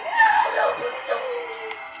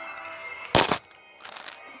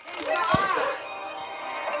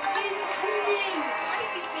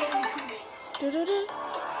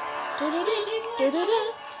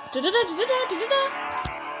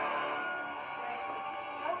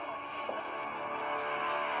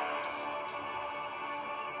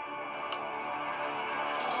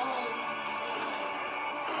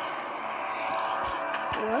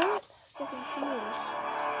 What? So confused.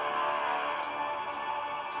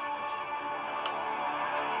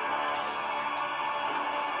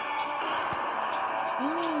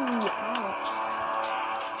 Ooh, ouch.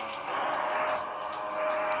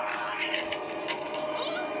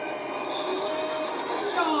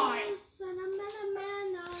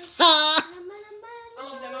 I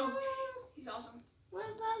love Demo. He's awesome. What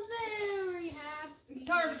about very happy?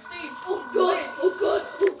 Guitar Steve. Oh god, oh god,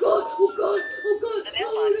 oh god, oh god, oh god. The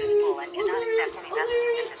mailbox is full and cannot accept any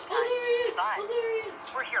messages at this Oh, time. there he is. Goodbye. Oh, there he is.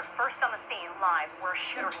 We're here first on the scene live where a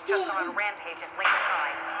shooter has just gone on a rampage at Lincoln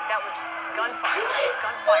High. That was gunfire.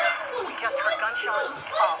 We just heard gunshots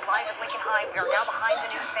live at Lincoln High. We are now behind the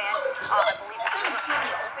news van. I believe the shooter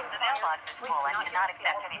has opened the mailbox is full and cannot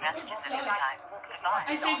accept any messages at this time. Goodbye.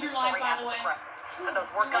 I saved your life, by the way. But those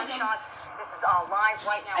were gunshots. This is live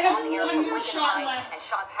right now I have on the air one from more Lincoln shot High, left. and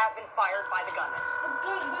shots have been fired by the gunman. Oh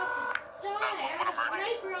god, I'm about to die. I have a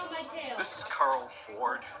sniper on my tail. This is Carl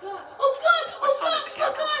Ford. God. Oh god, My oh son god, is oh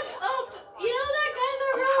Andrew god. Ford. You know that guy in the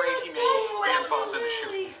I'm road afraid that's he may be passing involved in the really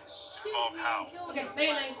shooting. shoot Involved me how? and kill me. Okay,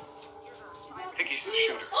 Bailey. I think he's the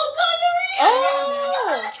shooter. Oh god, there he is!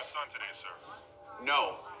 Oh! Your son today, sir.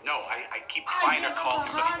 No, I keep trying to call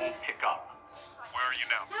him, but he won't pick up. Where are you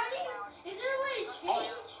now? How do you, is there a way to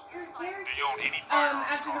change your Do character? you own any firearms?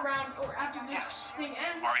 After the round, or after this Yes. thing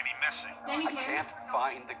ends, Are any missing? then you I can. can't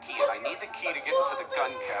find the key, and I need the key to get into the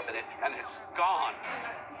gun cabinet, and it's gone.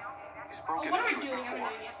 He's Oh, broken what am I into it doing? I'm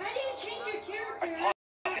before. an idiot. How do you change your I character? thought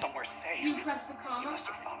it was somewhere You safe. press the He comma. must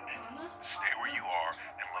have found it. Stay where you are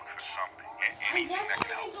and look for something. I'm Anything that can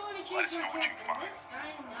definitely help. going to Let change us my know what you character. find. This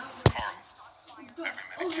guy now. Carl,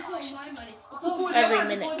 Oh, this is all my money. It's all Oh, my that Every one's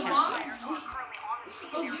minute blows counts, my yes. mind.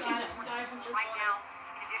 Oh You god, can just die since you're right fine. now.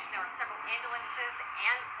 In addition, there are several ambulances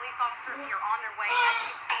and police officers here on their way. As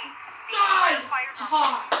you see, the Die! firefighters are Ha!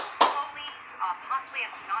 slowly, possibly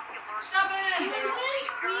as to not be alerted. Stop it!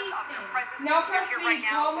 Shooters of their presence. Now press Here the right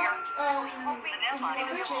now, comma. we are slowly hoping If you that want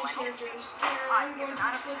to change characters. Here, I'm going to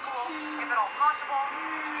switch if to at all possible,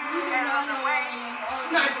 get out of the way.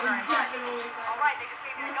 sniper. Definitely All sniper. right, they just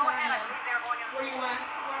gave me the go ahead. I believe they're going in. Where you at?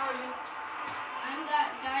 Where are you? I'm that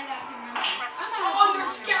guy that can remember. Oh, you're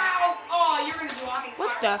scout! Oh, you're gonna do awesome.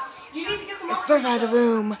 What sniper. the? You need to get some It's dark out of the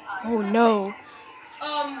room. Oh no.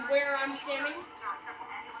 Where I'm standing.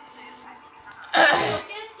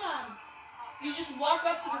 Get some. You just walk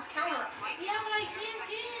up to this counter. Yeah, but I can't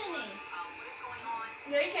get any.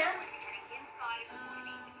 Yeah, you can.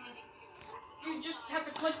 You just have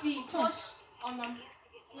to click the plus on them.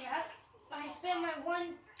 Yeah, I spent my one.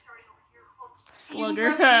 You can Slugger.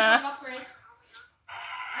 press different upgrades.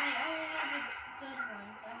 I only have the good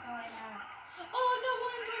ones. That's all I have. Oh, I got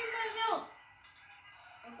 125 health.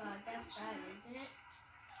 Oh god, that's bad, isn't it?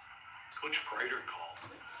 Coach Prater called.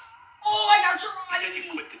 Oh, I got He said you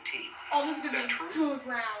Girardi. quit the team. Oh, this is Is gonna that be true? a good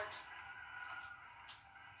round.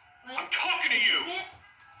 I'm talking to you.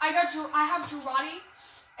 I have Girardi,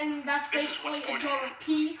 and that's This is what's basically a going to jar of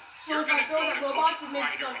pee. So You're if I gonna throw go that to robots, Coach it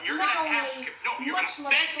makes Prater, them and you're not gonna only ask him. No, you're much gonna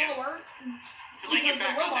beg him slower. to let you because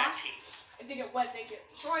back the on that robots, team. if they get wet, they get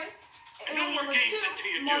destroyed. And no more number games two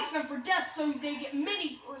until you marks do. them for death, so they get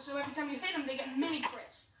so every time you hit them, they get mini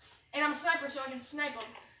crits. And I'm a sniper, so I can snipe them.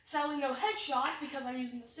 Sadly, no headshots because I'm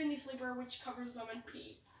using the Sydney Sleeper, which covers them in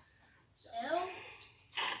P. So,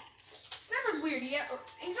 Sniper's weird.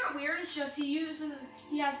 He's not weird. It's just he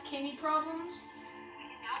has kidney problems,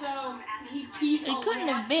 so he pees. It couldn't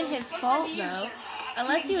have been his fault though.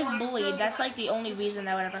 Unless he was bullied, that's like the only reason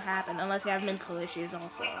that would ever happen. Unless you have mental issues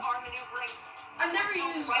also. I've never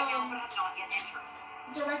used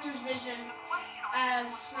Director's Vision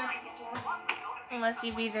as sniper before. Unless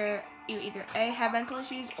you either A, have mental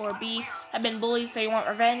issues, or B, have been bullied so you want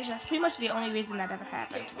revenge. That's pretty much the only reason that ever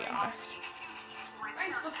happened, to be honest.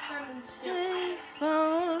 Thanks for standing still. Hey,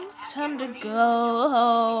 phone, it's time to go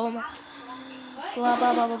home. Blah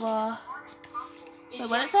blah blah blah blah. Wait,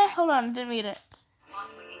 what did it say? Hold on, I didn't read it.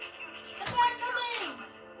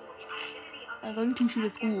 I'm going to shoot a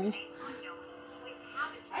school.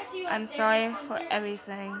 I'm sorry for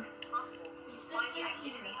everything.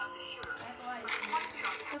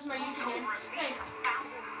 That's my YouTube name. Hey.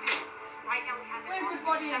 Wait, good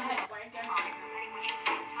body ahead, wanker.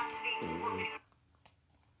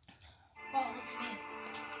 Oh, it's me.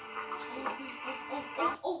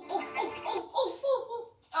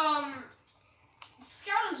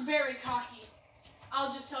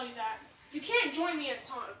 tell you that. You can't join me in a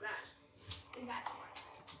taunt of that. In that taunt.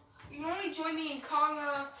 You can only join me in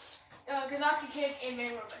Konga, Gazowski Kick, and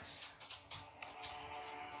Man Robotics.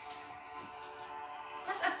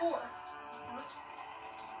 That's F4.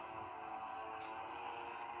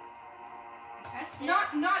 That's it.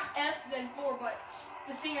 Not F then 4, but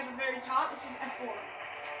the thing at the very top, it says F4.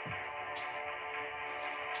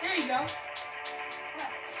 There you go.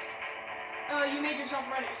 You made yourself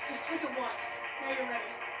ready. Just click it once. Now you're ready.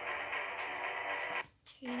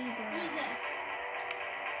 Who's this?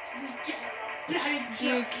 We get a bad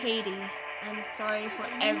Dear joke. Katie, I'm sorry for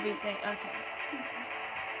everything. Okay.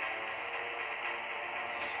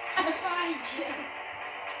 I find you.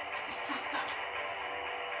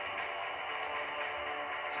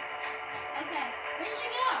 Okay, where'd you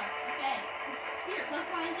go? Okay, here, look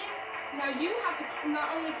behind you. Now you have to not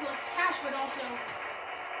only collect cash, but also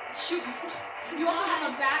shoot people. You also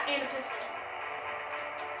have a bat and a pistol.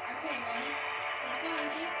 Okay, ready? Look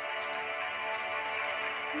behind you.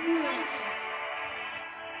 Behind you.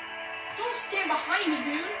 Don't stand behind me,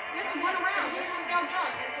 dude. You have to run around. You have to scout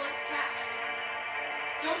duck and collect cash.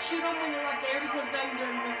 Don't shoot them when they're up there because then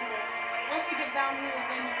they're invincible. Once they get down here,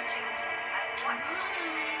 then you can shoot them.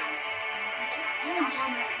 Hey,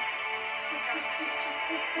 coming.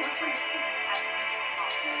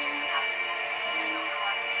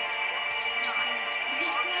 You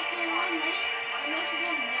just collected a lot of money, and most of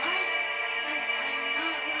them died because I'm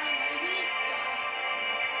not where I want to be.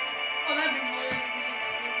 Oh, that'd be hilarious if we did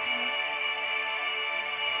that, dude.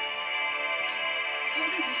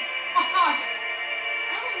 Haha!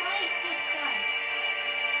 I don't like this guy.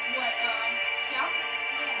 What, Scout?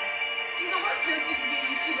 Yeah. He's a hard character to get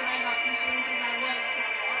used to, but I got used to him because I was a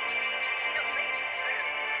Scout.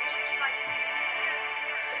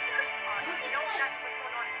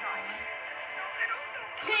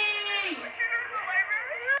 Pig!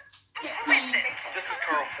 Get pig. This is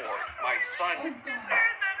Carl Ford. My son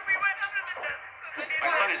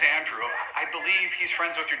is Andrew. I believe he's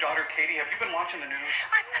friends with your daughter, Katie. Have you been watching the news?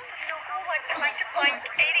 I'm at the school. I'm trying to find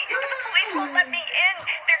Katie. The police won't let me in.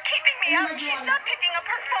 They're keeping me out. She's not picking up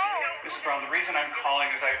her phone. Mrs. Brown, the reason I'm calling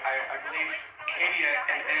is I believe Katie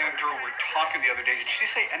and Andrew were talking the other day. Did she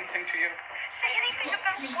say anything to you? Say anything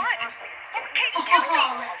about what? Oh, Katie, tell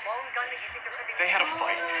me. They had a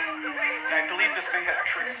fight. And I believe this thing had a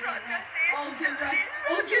trigger. Oh, get wrecked.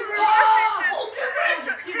 Oh, get wrecked. Oh, get wrecked.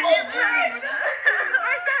 People are there.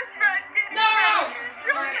 My best friend didn't No!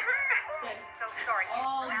 So sorry.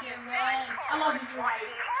 Oh, get wrecked. I love the drive.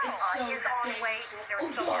 It's so He's on the way. dangerous. There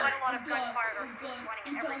was sorry. quite a lot of gunfire. There was police running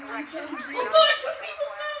in every direction. Oh god, I took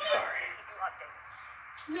people's food! Sorry.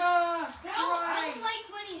 No, I drive. don't like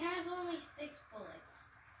when he has only 6 bullets.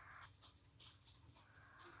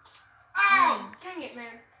 Ow! Dang it, man.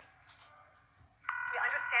 We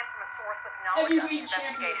understand from a source with knowledge of the Heavyweight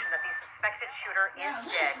champion. investigation that the suspected shooter is Yeah,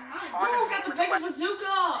 this dead. is mine. On the Ooh, scene got the with biggest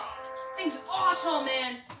bazooka! Thing's awesome,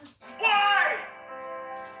 man. Why?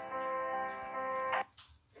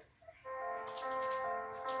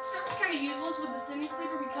 Server's kind of useless with the Sydney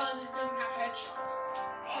Sleeper because it doesn't have headshots.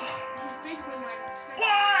 He's basically my sniper.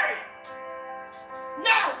 Why?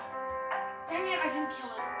 No! Dang it, I didn't kill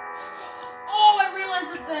him. Oh, I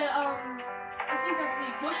realized that the, I think that's the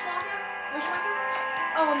Bushwhacker,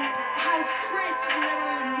 has crits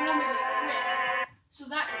whenever you normally crit. So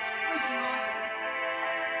that is freaking awesome.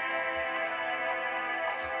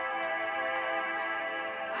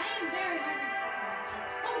 I am very heavy for some reason.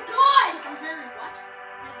 Oh god! I'm very what?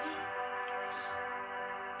 Heavy?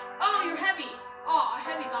 Oh, you're heavy. Oh,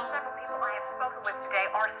 heavy's awesome. Several people I have spoken with today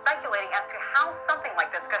are speculating as to how something like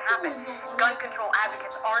this could happen. Ooh, he's not Gun right. control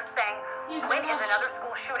advocates are saying, He's when is rush. another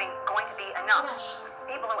school shooting going to be enough? Rush.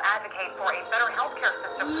 People who advocate for a better healthcare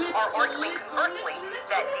system are arguing conversely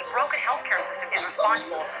that the broken healthcare system is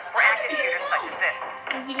responsible for active shooters such as this.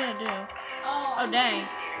 What's he gonna do? Oh, Oh, dang.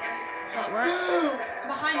 That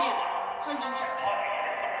worked. Behind you. Sunshine check.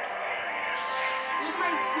 Look at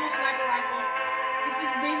my cool sniper rifle. This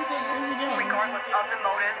is basically just a sniper. Regardless of the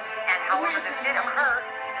motive and however this did occur,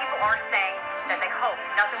 people are saying that they hope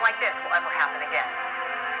nothing like this will ever happen again.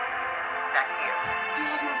 Back to you. Do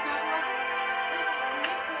you like my sniper rifle? where's the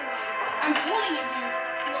sniper rifle? I'm holding it, dude.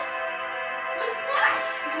 Look. What is that?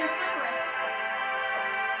 It's my sniper rifle.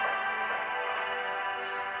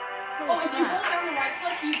 What Oh, was if you that? hold down the right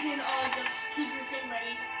click, you can just keep your thing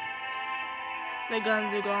ready. The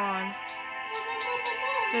guns are gone.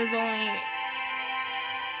 There's only...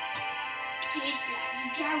 Get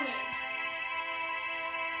that going.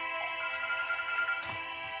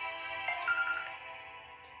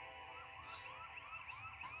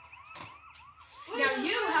 Now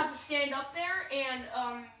you have to stand up there and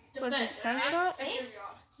defend. Was this Sunshot? That's your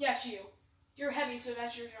job. Yeah, it's you. You're heavy, so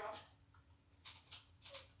that's your job.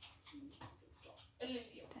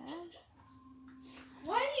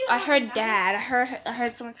 Why do you? I heard Dad. I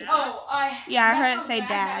heard someone say. Oh, Yeah, I heard it that's say not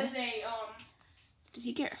Dad. That is a Did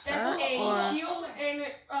he get That's hurt? a Or? shield, and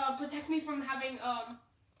it protects me from having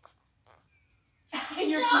and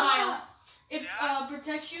your smile. It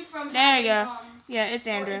protects you from. There you having, go. Yeah, it's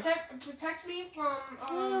Andrew. It protects me from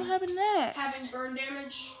What happened next? having burn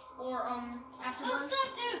damage or afterburn. Oh,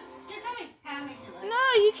 stop, dude! They're coming. Have me to No,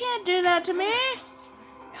 you can't do that to me.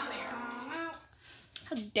 Come here.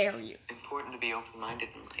 How dare you? Important to be open-minded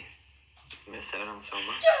in life. You miss out on so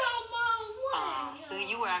much. So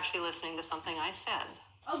you were actually listening to something I said.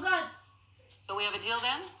 Oh God. So we have a deal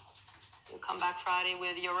then? You'll come back Friday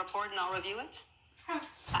with your report and I'll review it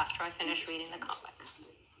after I finish reading the comic.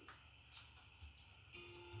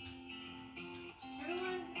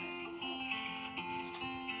 Everyone.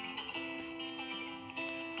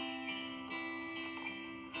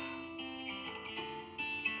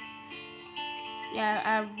 Yeah,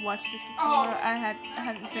 I've watched this before. Oh. I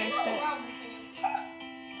hadn't finished it.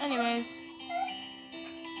 Anyways,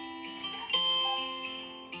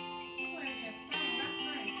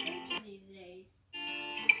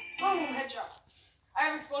 Boom! Headshot. I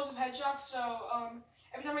have explosive headshots, so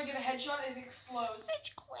every time I get a headshot, it explodes.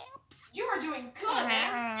 You are doing good,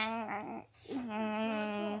 man.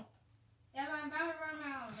 Yeah, but I'm about to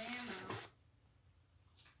run out of ammo.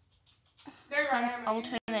 There you go. Hunt's ammo.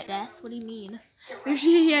 alternate death. What do you mean? Get right.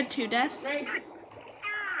 Usually he had 2 deaths. Right.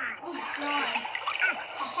 Oh God.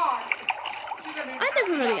 Haha. You got me.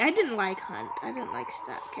 I didn't like Hunt. I didn't like that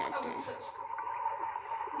That was character. an assist.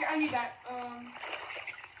 Okay, I need that.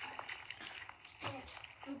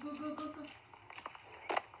 Go, go, go, go, go.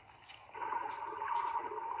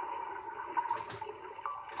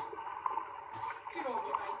 Good old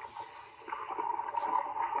Unites.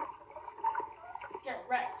 Get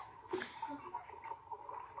wrecked. This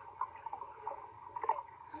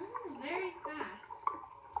is very fast.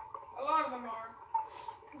 A lot of them are.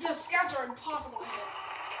 The scouts are impossible to hit.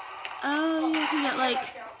 Oh, you can get like That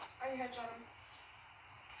scout. I can headshot him.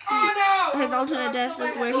 Oh no! his alternate death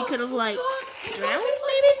is where he could have like drowned.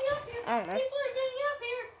 I don't know. People are getting up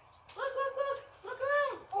here. Look, look, look. Look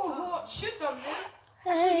around. Oh, shoot them, man.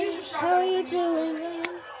 Hey, use your shotgun how are you for me doing? first.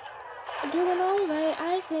 I'm doing alright.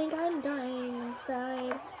 I think I'm dying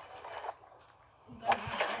inside. God,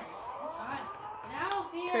 get out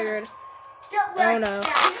of here. Triggered. Get Oh wrecked, no,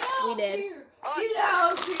 scout. we did. Get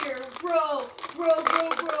out of here, bro. Bro.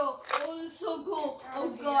 Oh, this is so cool. Oh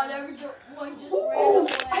God, everyone just ran Ooh, away.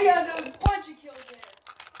 I got a bunch of kills there.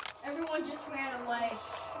 Everyone just ran away.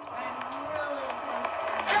 I'm really pissed.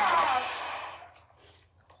 Yes.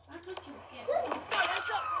 That's what you get. Oh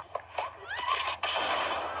God.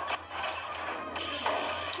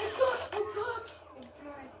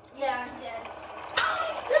 Yeah, I'm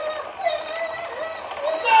dead.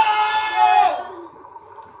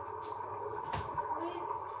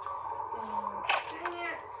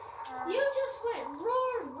 You just went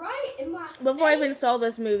right in my Before I even face. saw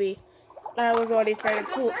this movie, I was already afraid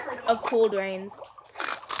of cool drains.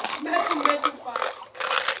 That's some mental facts.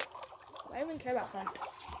 I even care about Hunt.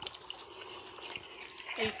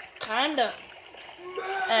 Hey, kinda.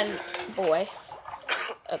 And boy.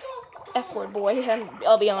 F-word boy, and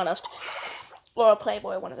I'll be honest. Or a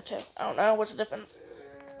playboy, one of the two. I don't know, what's the difference?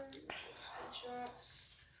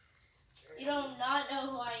 Headshots. You do not know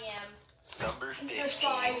who I am. Number There's 15,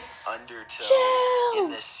 five. Undertow. Chill. In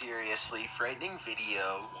this seriously frightening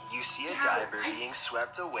video, you see a diver being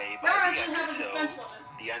swept away Now I by the actually have a defense undertow. weapon.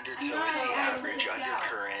 The undertow is the average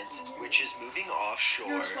undercurrent, which is moving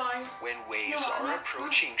offshore when waves are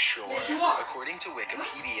approaching shore. Yes, you are. According to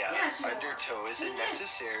Wikipedia, Yes, you are. undertow is a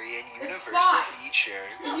necessary and It's universal five. feature.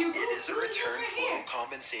 You- It is a Who is this return right flow here?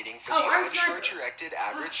 compensating for Oh, the I'm onshore sniper. directed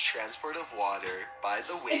average transport of water by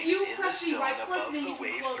the If waves you in the press the zone right click, above then the you can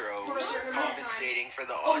wave float for a throws, certain amount of time. compensating for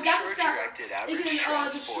the Oh, that's a onshore sniper. directed It average can,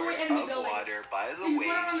 transport destroy enemy of buildings. water by the If you put it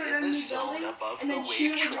waves on an in the enemy zone building above and the then shoot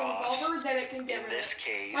wave it with a troughs. revolver, then it can get In rid of this it.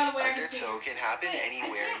 case, By the way, I can see undertow you. can happen Wait, I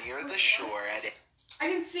anywhere can't- near the shore at I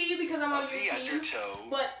can see you because I'm on of your the team, undertow.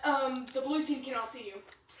 but the blue team cannot see you.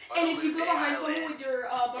 On And if you go Alope behind someone Island, with your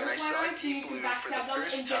when I butterfly saw knife, then you Deep can Blue for the backstab them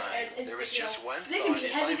first and time, get and there was stick it just out. one They can thought be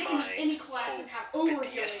in heavy, my they can be any mind. class and have Hope overkill.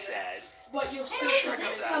 Adia said, but you'll still Shark cook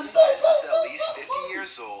of it. that size is at least 50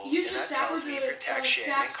 years old, and Use your that tells me sapper to, protection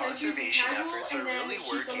sap and conservation casual, efforts are and then really shoot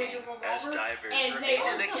them with working your revolver, as divers and remain they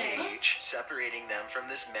in a also- cage, separating them from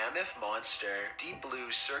this mammoth monster. Deep Blue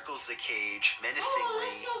circles the cage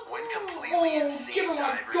menacingly. One completely insane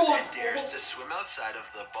diver then dares to swim outside of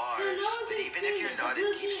the bars, but even if you're not a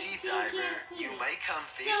deep sea diver, you might come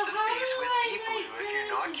face to face with Deep Blue if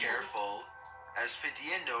you're not careful. As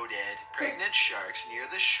Padilla noted, pregnant sharks near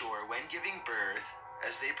the shore when giving birth,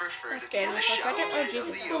 as they prefer to be in the shallow end of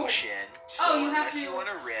the ocean. So you have unless to, you want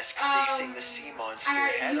to risk facing the sea monster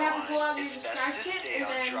head you have to pull out on, your it's best to disguise kit stay and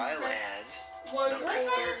on then dry press land. one- Number What's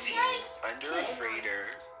my 13, disguise under a kit? freighter.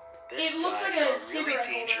 This It looks dive like a got really cigarette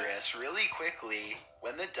holder. dangerous really quickly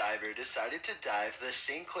when the diver decided to dive the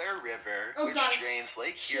St. Clair River, Oh, which God. drains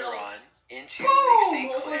Lake Chill. Huron, into Boom! Lake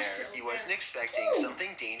St. Oh, Clair. chill. He wasn't expecting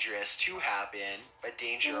something dangerous to happen, but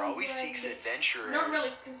danger always seeks adventurers. Not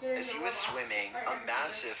really considering As he the was robot. swimming, Alright, a I'm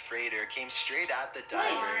massive freighter came straight at the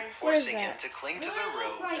diver, Why? forcing What is him to cling to the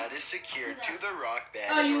rope like that is secured to the rock bed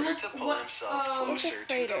Oh, in you order look- to pull what- himself what's a closer to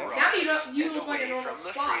the freighter? rocks Now you and look like a away normal from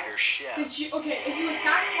the spy. freighter ship. Since you, okay, if you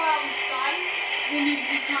attack while disguised, then you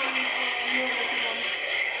become normal to them.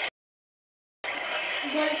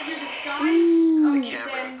 But if you're disguised, The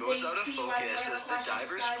camera then goes they out of see focus whatever as the class your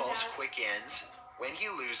diver's disguise pulse has. quickens when he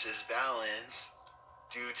loses balance.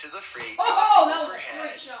 Due to the freight Oh, passing that was a overhead,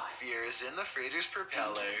 great shot. fear is in the freighter's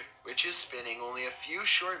propeller, which is spinning only a few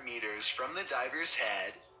short meters from the diver's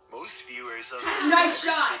head. Most viewers of this Nice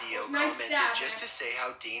diver's shot. video Nice commented stab, just man. to say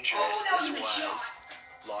how dangerous that was this a good shot. was.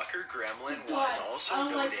 Locker Gremlin 1 God, also I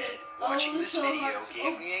like noted, it. watching it's this so video hard.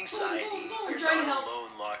 gave me anxiety. I'm You're trying to not help.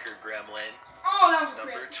 alone, Locker Gremlin. Oh, that was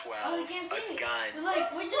Number great. 12, can't see a me. gun. They're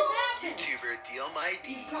like, what just happened? YouTuber Deal My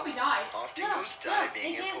D You probably died. often No, goes no, diving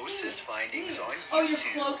they and can't posts see his me. findings on Oh, you're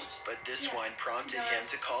YouTube, cloaked. but this one prompted him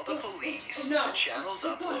to call the police. No. The channel's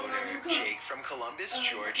Oh, God, uploader, oh, God. Jake from Columbus,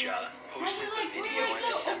 Georgia, Oh, posted the video on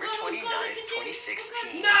December 29th,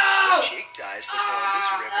 2016. No! When Jake dives to Columbus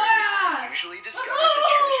rivers, he usually discovers a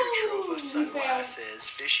treasure trove of He failed. sunglasses,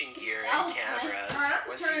 fishing gear, and cameras.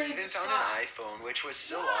 Once he even found an iPhone which was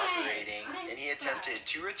still operating, and he attempted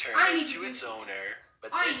to return it to its owner.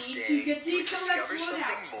 But this day, he would discover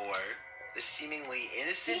something more. The seemingly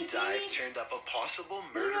innocent dive turned up a possible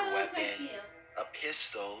murder weapon, a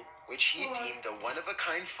pistol, which he deemed a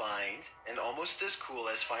one-of-a-kind find, and almost as cool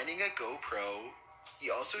as finding a GoPro. He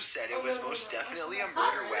also said it was most definitely a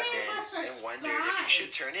murder weapon, and wondered if he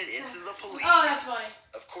should turn it into the police. Oh, that's funny.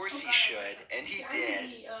 Of course he should, and he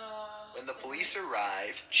did. When the police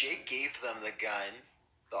arrived, Jake gave them the gun.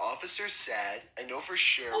 The officer said, I know for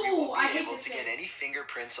sure we Oh, won't I be hate able this to get thing. any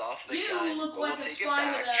fingerprints off the You gun, look but like we'll a take it spy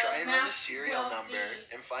back, with a try and run the mask serial with number,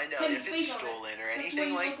 the and find out hidden if it's face on it. stolen or That's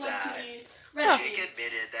anything what you like look like that. to be Red Jake Team.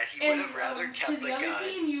 admitted that he And, would have rather to kept the the other gun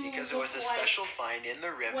team, you because it look was a like special find in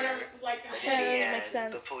the river. Whatever, like But in Yeah, the that end, makes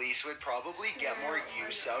sense. the police would probably get more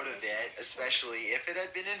use out of it, especially if it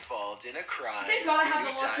had been involved in a crime. Thank God I Who have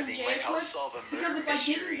knew the Lock and diving Jay might help clip, solve a because murder if I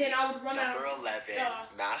didn't, mystery. then I would run out Number of 11, duh.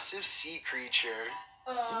 massive sea creature.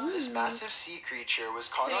 This massive sea creature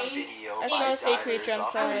was caught on Fang? video That's by not a sea divers creature, I'm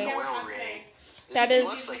off sorry. an oil I'm rig. saying. This That thing is-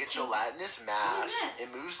 looks like a gelatinous mass. It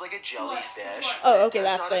moves like a jellyfish. What? Oh, but okay, it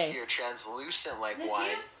does that not thing. appear translucent like This one.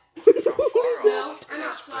 you? From far No, off, it I'm has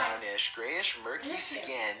outside. brownish, grayish, murky This you?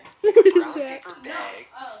 skin, What like a is brown that? paper bag.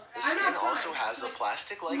 Oh, The I'm skin outside. also has a Like,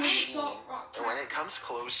 plastic-like no sheen, salt rock. and when it comes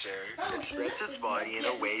closer, it spreads its body in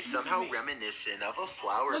a way somehow reminiscent of a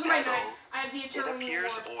flower Look at my petal. knife. I have the It eternal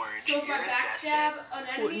appears reward. orange, So if I iridescent. backstab an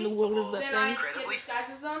enemy, What in the world is that then I thing? get Incredibly-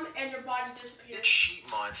 disguised as them, and your body It's disappears. sheet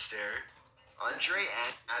monster. Andre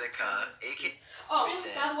Attica, aka Oh,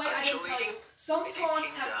 by the way, I didn't tell undulating you. Some in a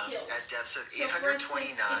taunts have kingdom kills. at depths of So, for instance,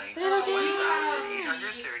 829 if to you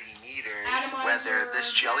 1,830 meters. atomizer Whether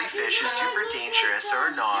this jellyfish is that- super dangerous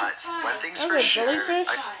or not, one thing's That's for a sure. jellyfish?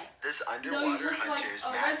 This No, you underwater look like hunter's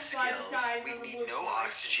a mad red flag skills disguised would as a need blue no flag.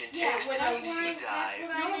 oxygen Yeah, tanks to without deep sea one, dive. that's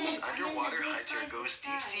what I This did. underwater I'm in the hunter blue goes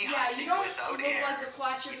flag deep sea Yeah, you hunting don't without look air. like the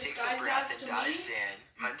class He you're takes a disguised breath as and to dives me, in,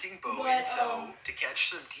 hunting bow but, in tow to catch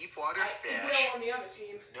some deep water I fish. will on the other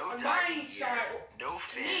team. No on diving my gear, side, no me,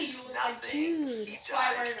 fins, you look like nothing. dude. He That's why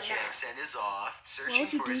I dives, wear the kicks, and is off, Why searching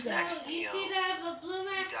would you for do his that? next You see meal. that I have a blue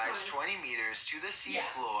He mask dives on? 20 meters to the sea Yeah,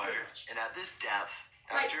 floor, pretty much. and at this depth,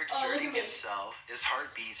 Like, after look exerting at me. himself, his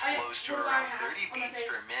heartbeat I- slows to what do I around have 30 on my beats face?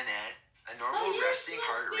 per minute. A normal Oh, you're resting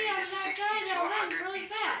supposed heart to be rate on is that 60 guy to that runs 100 really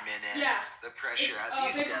beats per fast. minute. Yeah. The pressure It's, at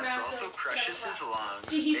these Paper depths Master also crushes his lungs,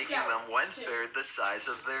 See, he's making scout, them too. 1/3 the size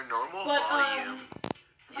of their normal But, volume.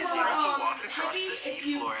 He is able to walk across the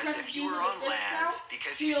seafloor as if he were on land.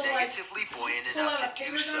 Because he's negatively buoyant enough to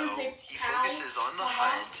do so, he focuses on the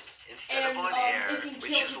hunt instead of on air,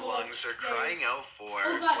 which his lungs are crying out for.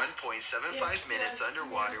 1.75 minutes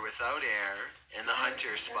underwater without air, and the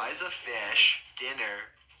hunter spies a fish, dinner.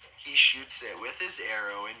 He shoots it with his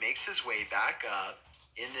arrow and makes his way back up.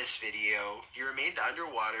 In this video, he remained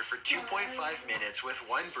underwater for 2.5 minutes with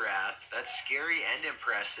one breath. That's scary and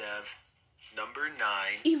impressive. Number 9.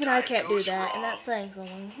 Even I can't do that, wrong. and that's saying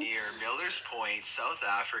something. Near Miller's Point, South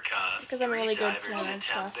Africa, Because I'm really good at divers swimming attempt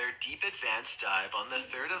stuff. their deep advanced dive on the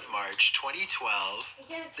 3rd of March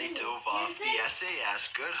 2012. They dove off the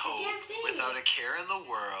SAS Good Hope without a care in the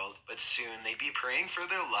world, but soon they'd be praying for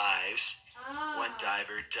their lives. One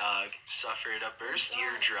diver, Doug, suffered a burst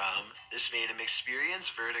eardrum. This made him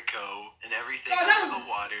experience vertigo, and everything under the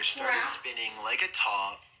water started spinning like a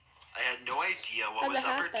top. I had no idea what was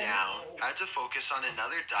up or down. Had to focus on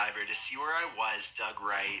another diver to see where I was, Doug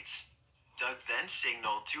writes. Doug then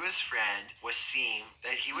signaled to his friend, Wasim,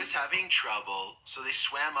 that he was having trouble, so they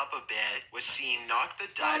swam up a bit. Wasim knocked the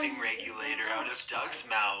diving regulator out of Doug's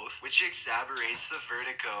mouth, which exacerbates the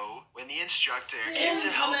vertigo. When the instructor came to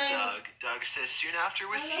help Doug says soon after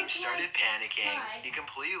Wasim started panicking, he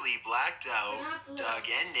completely blacked out. Doug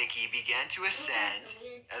and Nikki began to ascend,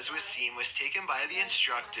 as Wasim was taken by the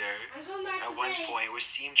instructor. At one point,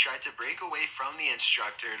 Wasim tried to break away from the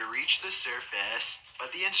instructor to reach the surface, but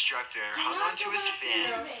the instructor hung onto his fin.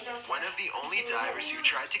 One of the only divers who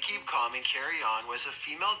tried to keep calm and carry on was a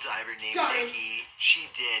female diver named Nikki. She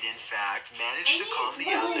did, in fact, manage to calm the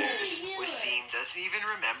others. Wasim doesn't even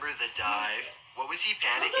remember the dive. What was he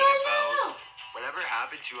panicking about? Whatever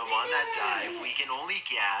happened to him on that dive, we can only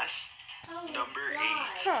guess. Number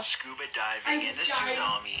 8. Scuba diving in a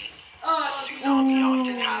tsunami. A tsunami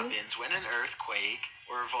often happens when an earthquake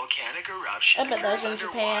or a volcanic eruption occurs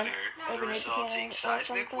underwater. The resulting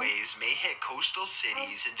seismic waves may hit coastal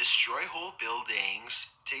cities and destroy whole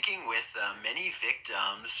buildings, taking with them many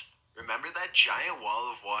victims. Remember that giant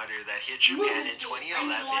wall of water that hit Japan in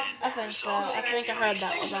 2011, resulting in nearly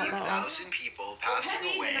 16,000 people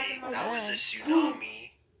passing away? That was a tsunami.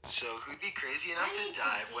 So who'd be crazy enough to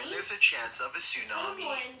dive when there's a chance of a tsunami?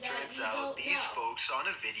 Turns out these folks on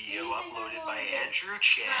a video uploaded by Andrew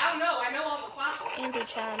Chan. I don't know. I know all the classics. Andrew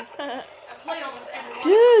Chan. I played almost every one.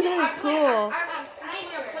 Dude, that is cool. I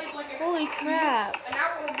played like Holy crap. an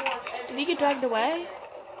hour or more. Did he get dragged away?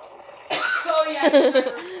 Oh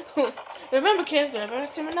yeah. Remember, kids, whenever a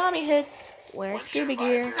tsunami hits, wear scuba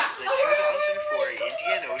gear. The 2004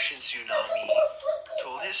 Indian Ocean tsunami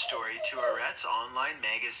told his story to Aret's online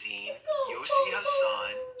magazine. Yossi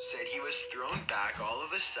Hassan said he was thrown back all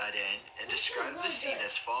of a sudden and described the scene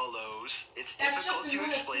as follows. It's difficult to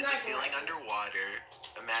explain the feeling underwater.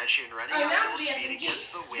 Imagine running at full speed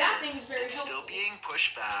against the wind and still being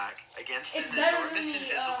pushed back against an enormous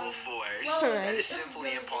invisible force that is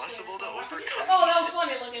simply impossible to overcome.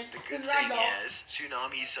 The good thing is,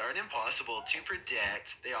 tsunamis aren't impossible to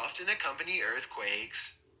predict. They often accompany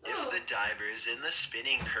earthquakes. If the diver is in the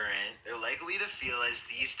spinning current, they're likely to feel as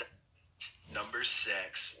these. Number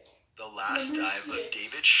 6. The Last Dive of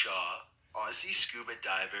David Shaw. Aussie scuba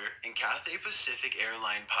diver and Cathay Pacific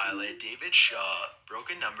airline pilot David Shaw broke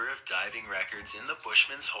a number of diving records in the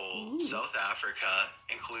Bushman's Hole, South Africa,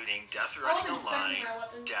 including death running a line,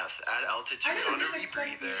 death at altitude on a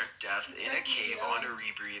rebreather, death in a cave on a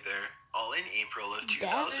rebreather. All in April of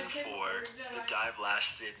 2004, the dive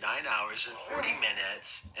lasted 9 hours and 40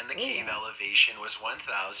 minutes, and the cave elevation was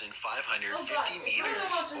 1,550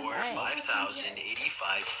 meters, or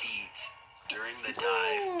 5,085 feet. During the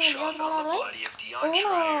dive, Shaw found the body of Dion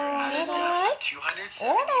Trier at a depth of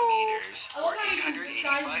 270 meters, or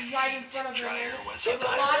 885 feet. Trier was a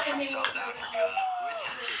diver from South Africa who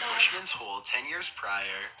attempted Bushman's Hole 10 years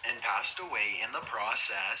prior and passed away in the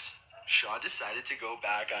process. Shaw decided to go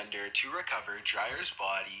back under to recover Dreyer's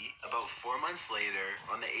body. About 4 months later,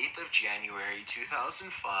 on the 8th of January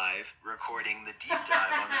 2005, recording the deep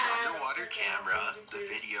dive on an underwater camera, the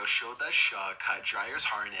video showed that Shaw cut Dreyer's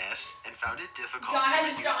harness and found it difficult to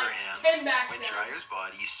maneuver him. When Dreyer's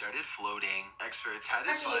body started floating, experts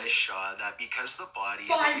had advised Shaw that because the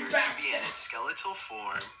body appeared to be in its skeletal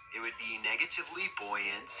form, it would be negatively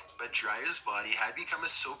buoyant, but Dreyer's body had become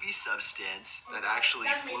a soapy substance that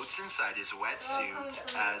actually floats inside his wetsuit.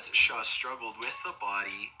 As Shaw struggled with the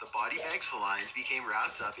body bag's lines became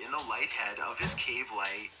wrapped up in the light head of his cave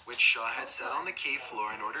light, which Shaw had set on the cave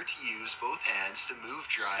floor in order to use both hands to move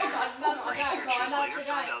Dreyer. Researchers later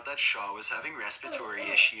found out that Shaw was having respiratory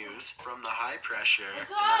issues from the high pressure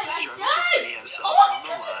and that the struggle to free himself from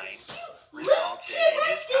the line resulted in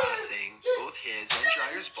his passing. Both his and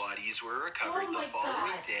Dryer's bodies were recovered the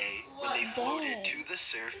following day when they floated to the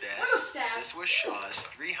surface. This was Shaw's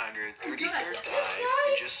 333rd dive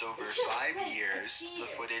in just over 5 years. The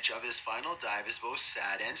footage of his final dive is both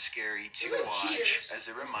sad and scary to watch, as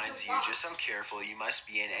it reminds you just how careful you must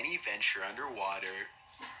be in any venture underwater.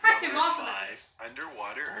 Number 5,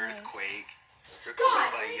 Underwater Earthquake.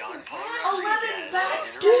 Recorded by Jan Paul Rodriguez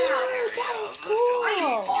in a remote area of the Philippines near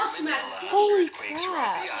Manila, earthquakes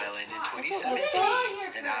rocked the island in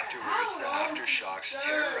 2017, and afterwards the aftershocks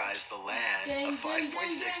terrorized the land. A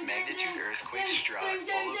 5.6 magnitude earthquake struck,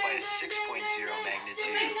 followed by a 6.0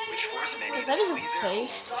 magnitude, which forced many to flee their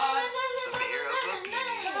homes. The mayor of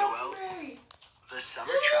Mabini, Noel. The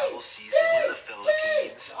summer travel season in the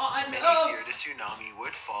Philippines, many feared a tsunami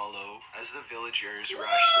would follow as the villagers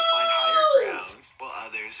rushed to find higher grounds, while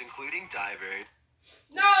others, including divers,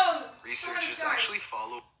 researchers actually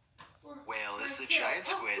follow. Whale is the giant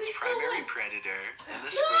squid's primary predator, and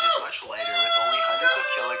the squid is much lighter with only hundreds of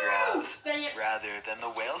kilograms rather than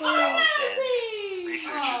the whale's thousands.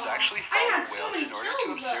 Researchers actually followed whales in order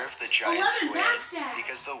to observe the giant squid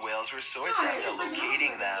because the whales were so adept at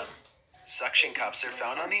locating them. Suction cups are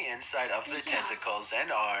found on the inside of the tentacles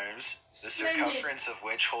and arms, the circumference of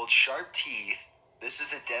which holds sharp teeth. This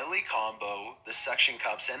is a deadly combo, the suction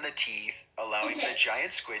cups and the teeth, allowing the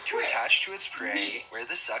giant squid to attach to its prey, where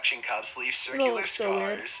the suction cups leave circular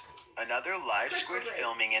scars. Another live squid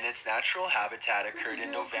filming in its natural habitat occurred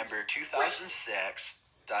in November 2006.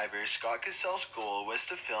 Diver Scott Cassell's goal was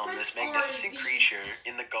to film this magnificent creature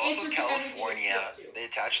in the Gulf of California. They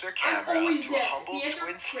attached their camera to a Humboldt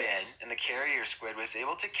squid's fin, and the carrier squid was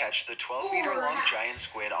able to catch the 12-meter-long giant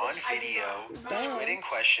squid on video. The squid in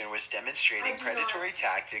question was demonstrating predatory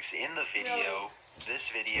tactics in the video. This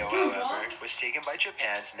video, however, was taken by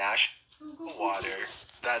Japan's national water.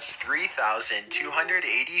 That's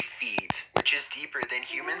 3,280 feet, which is deeper than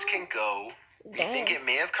humans can go. We think it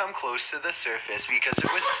may have come close to the surface because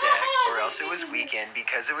it was sick, or else it was weakened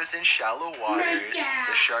because it was in shallow waters.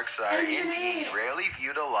 The sharks are, indeed, rarely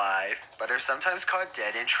viewed alive, but are sometimes caught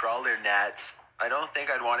dead in trawler nets. I don't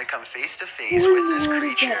think I'd want to come face to face with this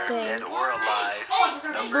creature, dead or alive.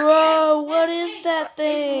 Number 2. What is that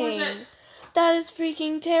thing? That is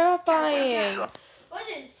freaking terrifying. What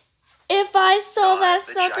is? If I saw that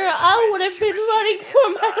sucker, I would have been running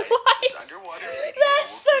for my life. That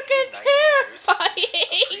sucker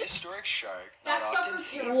terrifying. Prehistoric shark, not often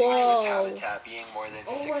seen due to its habitat being more than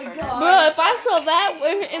 600 Bro, if I saw that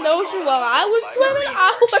in the ocean while I was swimming,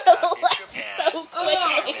 I would have left so quickly.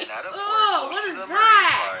 What is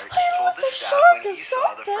that? Told the staff when he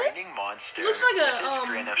saw the frightening monster Looks like with its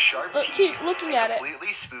grin of sharp teeth keep looking at it.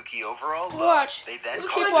 completely spooky overall look. Watch. They then Keep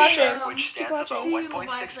caught the watching. shark, which stands about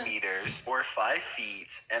 1.6 meters or 5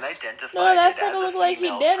 feet, and identified No, that it sucker as a looked like he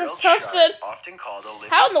female did or frilled shark, something. often called a living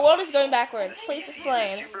How in the world is fossil. going backwards? The Please species explain.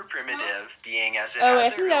 is super primitive, being as it Oh, I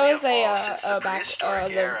hasn't think that really was a, evolved since the back, prehistoric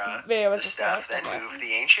the era. video was The staff before, then okay. moved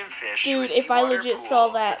the ancient fish to a Dude, if I seawater legit pool saw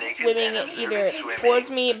that they could swimming then observe either it swimming. towards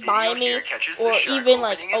me, The video by me, here catches the or shark even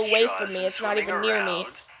like opening its away jaws from me, and it's not even swimming near me,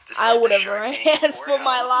 around. I Despite would the have shark ran being for my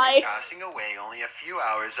health and life. passing away only a few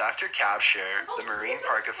hours after capture, the marine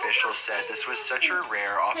park officials said this was such a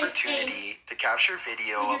rare opportunity to capture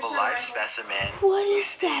video of a live specimen. What He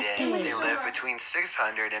is that stated thing? they live between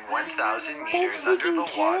 600 and 1,000 meters That's under the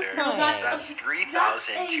freaking water. terrifying. That's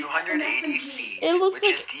 3,280 feet, It looks which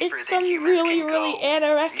like is deeper it's than some humans really, can really go. We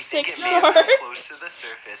anorexic think it may have shark. come close to the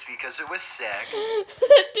surface because it was sick.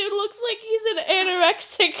 That dude looks like he's an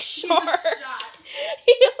anorexic shark.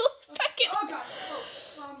 He looks like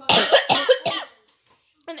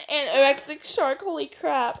an anorexic shark. Holy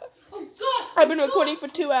crap. I've been recording for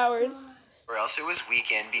 2 hours. Or else it was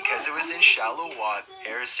weakened because it was in shallow water.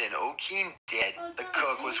 Harrison O'Keen did. The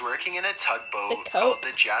cook was working in a tugboat called the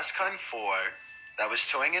Jascon 4 that was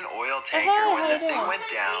towing an oil tanker when the thing went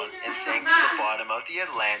down and sank to the bottom of the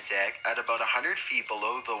Atlantic at about 100 feet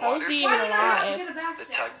below the water's surface. The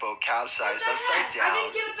tugboat capsized upside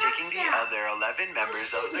down, taking the other 11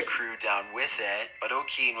 members of the crew down with it, but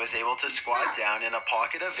O'Keen was able to squat down in a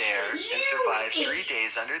pocket of air and survive 3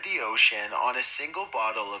 days under the ocean on a single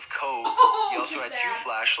bottle of Coke. He also had 2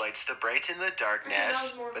 flashlights to brighten the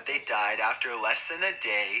darkness, but they died after less than a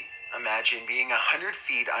day. Imagine being 100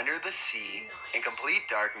 feet under the sea in complete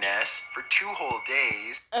darkness for 2 whole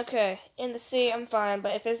days. Okay, in the sea I'm fine,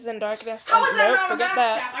 but if it's in darkness, How was that nope, not a forget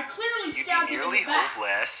backstab? that. I clearly You'd stabbed be him in nearly the back.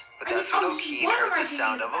 hopeless, but I mean, that's I when was O'Keen heard the wondering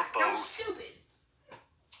sound of a that was boat. stupid.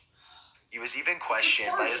 He was even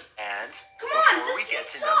questioned by his aunt. Come on, Before we this get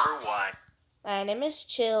kid to number sucks. 1, My name is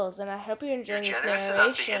Chills, and I hope you're enjoying You're this generous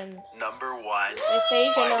enough to hit narration. number 1. They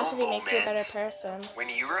say Final generosity makes you a better moments. person. When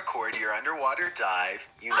you record your underwater dive,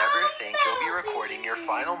 you never think you'll be recording your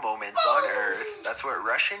final moments on Earth. That's what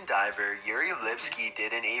Russian diver Yuri Lipsky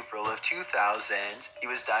did in April of 2000. He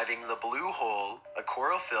was diving the Blue Hole, a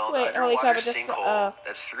coral-filled underwater sinkhole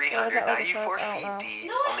that's 394 feet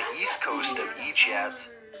deep on the east coast of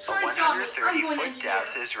Egypt. A 130-foot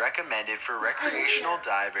depth is recommended for recreational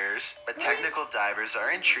divers, but technical divers are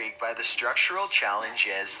intrigued by the structural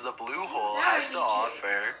challenges the Blue Hole has to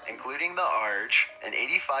offer, including the arch, an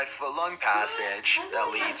 85-foot-long passage that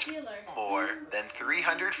leads more than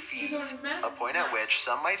 300 feet, a point at which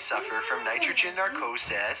some might suffer from nitrogen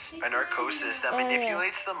narcosis, a narcosis that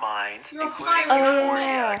manipulates the mind, including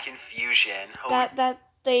euphoria, confusion,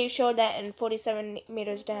 They showed that in 47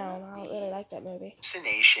 meters down. I really like that movie.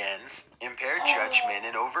 Hallucinations, impaired judgment,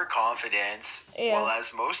 and overconfidence. While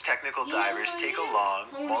as most technical divers take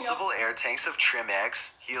along multiple air tanks of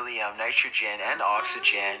Trimix, helium, nitrogen, and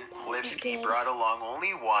oxygen, Lipsky brought along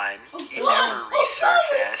only one. He never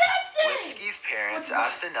resurfaced. Lipsky's parents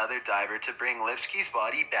asked another diver to bring Lipsky's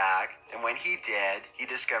body back, and when he did, he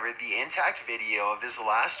discovered the intact video of his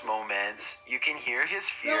last moments. You can hear his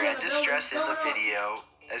fear and distress in the video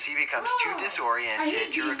as he becomes too disoriented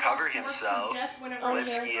to recover himself.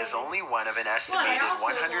 Lipsky is only one of an estimated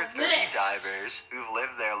 130 divers who've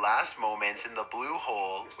lived their last moments in the Blue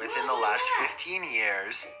Hole within the last 15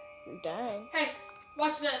 years. Dang. Hey,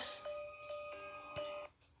 watch this.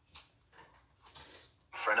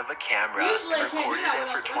 In front of a camera and recorded it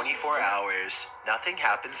for 24 hours. Nothing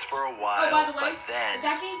happens for a while, by the way, but then... if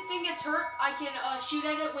that thing gets hurt, I can shoot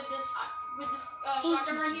at it with this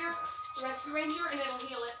shotgun right here, the Rescue Ranger, and it'll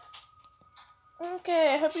heal it.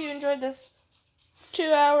 Okay, I hope you enjoyed this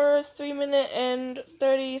 2 hour, 3 minute, and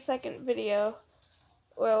 30-second video.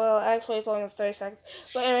 Well, actually it's only 30 seconds.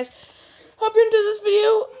 But anyways, hope you enjoyed this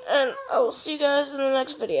video, and I will see you guys in the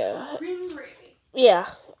next video. Green gravy. Yeah,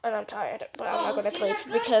 and I'm tired, but I'm not going to sleep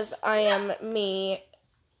because I am me.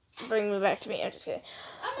 Bring me back to me. I'm just kidding.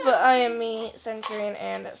 But I am me, Centurion,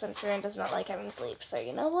 and Centurion does not like having sleep. So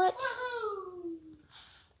you know what?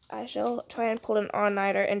 I shall try and pull an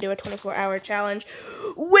all-nighter and do a 24-hour challenge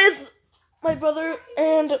with my brother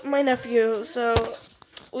and my nephew. So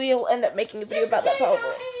we'll end up making a video about that probably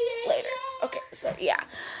later. Okay, so yeah.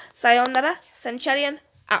 Sayonara, Centurion,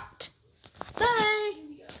 out. Bye.